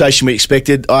the conversation we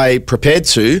expected. I prepared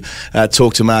to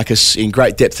talk to Marcus in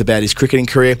great depth about his cricketing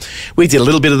career. We did a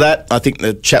little bit of that. I think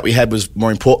the chat we had was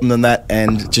more important than that,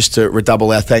 and just to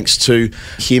redouble our thanks to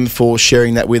him for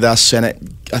sharing that with us. And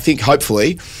I think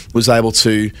hopefully was able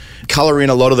to colour in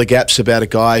a lot of the gaps about a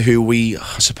guy who we,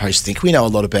 I suppose, think we know a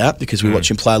lot about, because we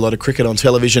watch him play a lot of cricket on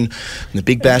television and the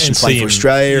Big Bash and play for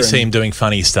Australia. You see him doing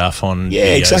funny stuff on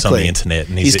videos on the internet.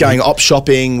 And he's going op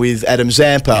shopping with Adam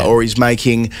Zampa, or he's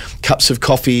making cups of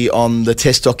coffee on the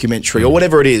Test documentary, or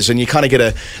whatever it is, and you kind of get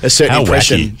a certain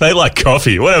impression. Wacky. They like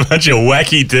coffee. What a bunch of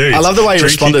wacky dudes. I love the way he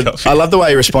responded. I love the way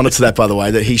he responded to that, by the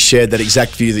way, that he shared that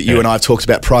exact view that you and I have talked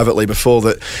about privately before,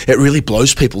 that it really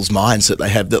blows people's minds that they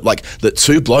have that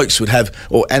two blokes would have,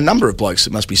 or a number of blokes,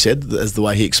 it must be said, as the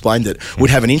way he explained it,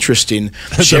 would have an interest in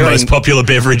sharing the most popular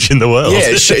beverage in the world.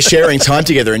 Yeah, sharing time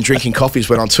together and drinking coffees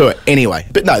when on tour. Anyway,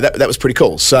 but no, that was pretty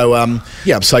cool. So I'm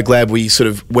so glad we sort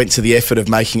of went to the effort of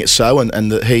making it so,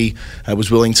 and that he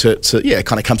was willing to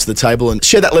kind of come to the table and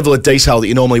share that level of detail that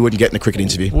you normally wouldn't get in a cricket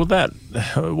interview. Well,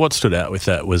 what stood out with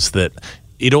that was that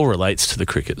it all relates to the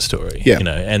cricket story,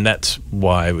 and that's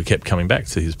why we kept coming back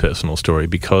to his personal story,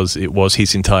 because it was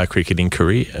his entire cricketing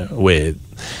career where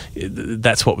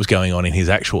that's what was going on in his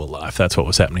actual life. That's what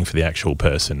was happening for the actual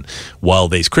person while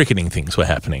these cricketing things were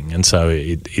happening. And so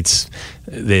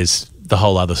there's the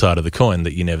whole other side of the coin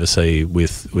that you never see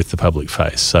with the public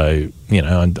face. So,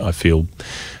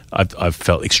 I've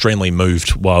felt extremely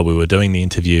moved while we were doing the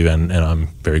interview, and I'm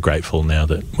very grateful now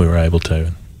that we were able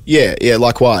to. Yeah,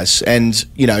 likewise. And,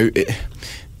 I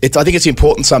think it's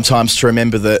important sometimes to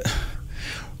remember that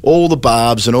all the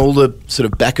barbs and all the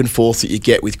sort of back and forth that you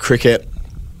get with cricket,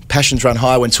 passions run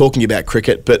high when talking about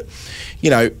cricket, but,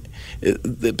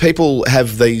 people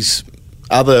have these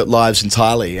other lives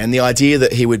entirely, and the idea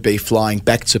that he would be flying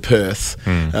back to Perth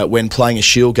when playing a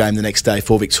Shield game the next day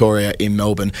for Victoria in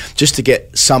Melbourne, just to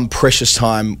get some precious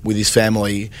time with his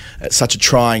family at such a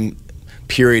trying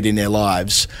period in their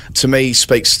lives, to me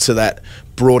speaks to that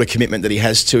broader commitment that he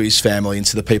has to his family and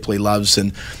to the people he loves.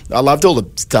 And I loved all the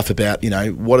stuff about,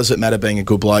 what does it matter being a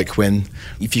good bloke when,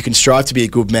 if you can strive to be a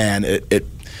good man, it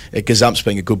gazump's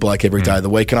being a good bloke every day of the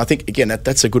week. And I think, again,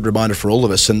 that's a good reminder for all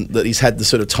of us, and that he's had the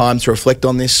sort of time to reflect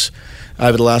on this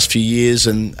over the last few years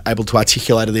and able to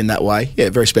articulate it in that way. Yeah,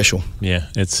 very special. Yeah,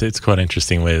 it's quite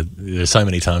interesting where there's so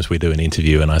many times we do an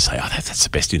interview and I say, that's the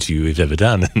best interview we've ever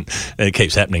done. And it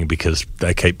keeps happening because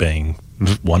they keep being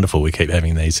wonderful. We keep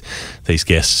having these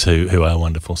guests who are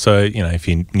wonderful. So, if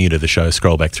you're new to the show,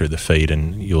 scroll back through the feed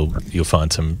and you'll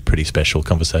find some pretty special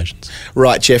conversations.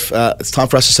 Right, Jeff, it's time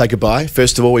for us to say goodbye.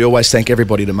 First of all, we always thank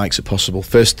everybody that makes it possible.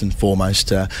 First and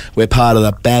foremost, we're part of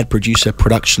the Bad Producer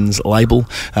Productions label,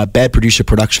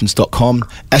 badproducerproductions.com.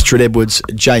 Astrid Edwards,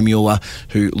 Jay Mueller,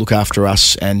 who look after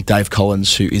us, and Dave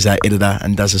Collins, who is our editor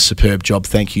and does a superb job.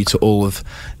 Thank you to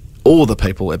all the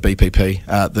people at BPP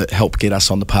that help get us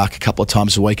on the park a couple of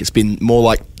times a week. It's been more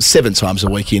like 7 times a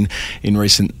week in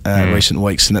recent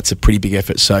weeks, and that's a pretty big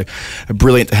effort. So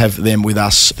brilliant to have them with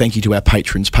us. Thank you to our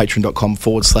patrons,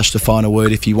 patreon.com/The Final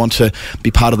Word. If you want to be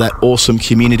part of that awesome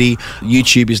community,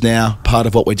 YouTube is now part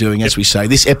of what we're doing, as we say.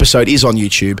 This episode is on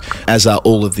YouTube, as are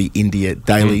all of the India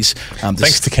dailies.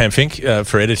 Thanks to Cam Fink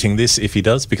for editing this, if he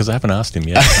does, because I haven't asked him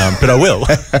yet, but I will.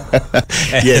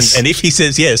 Yes. And if he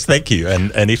says yes, thank you.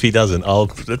 And if he doesn't,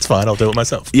 that's fine, I'll do it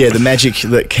myself. Yeah, the magic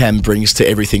that Cam brings to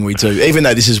everything we do. Even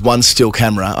though this is one still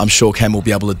camera, I'm sure Cam will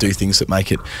be able to do things that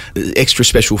make it extra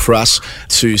special for us.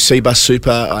 To Cbus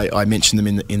Super, I mentioned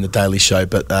them in the Daily Show,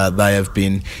 but they have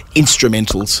been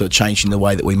instrumental to changing the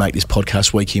way that we make this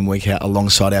podcast week in, week out,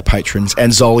 alongside our patrons,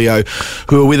 and Zolio,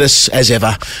 who are with us as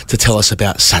ever to tell us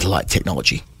about satellite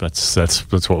technology. That's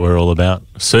what we're all about.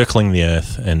 Circling the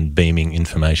Earth and beaming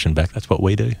information back. That's what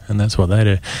we do, and that's what they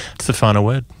do. It's the final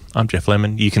word. I'm Jeff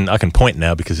Lemon. I can point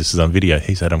now because this is on video.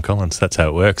 He's Adam Collins. That's how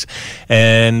it works.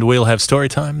 And we'll have story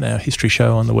time, our history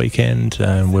show on the weekend,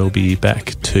 and we'll be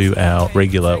back to our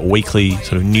regular weekly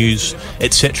sort of news,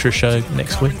 etc. show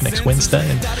next Wednesday.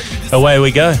 And away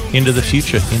we go into the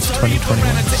future, into 2021.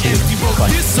 See you. Bye.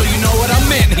 So you know what I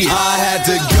meant here. I had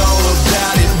to go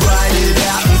about it, write it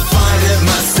out.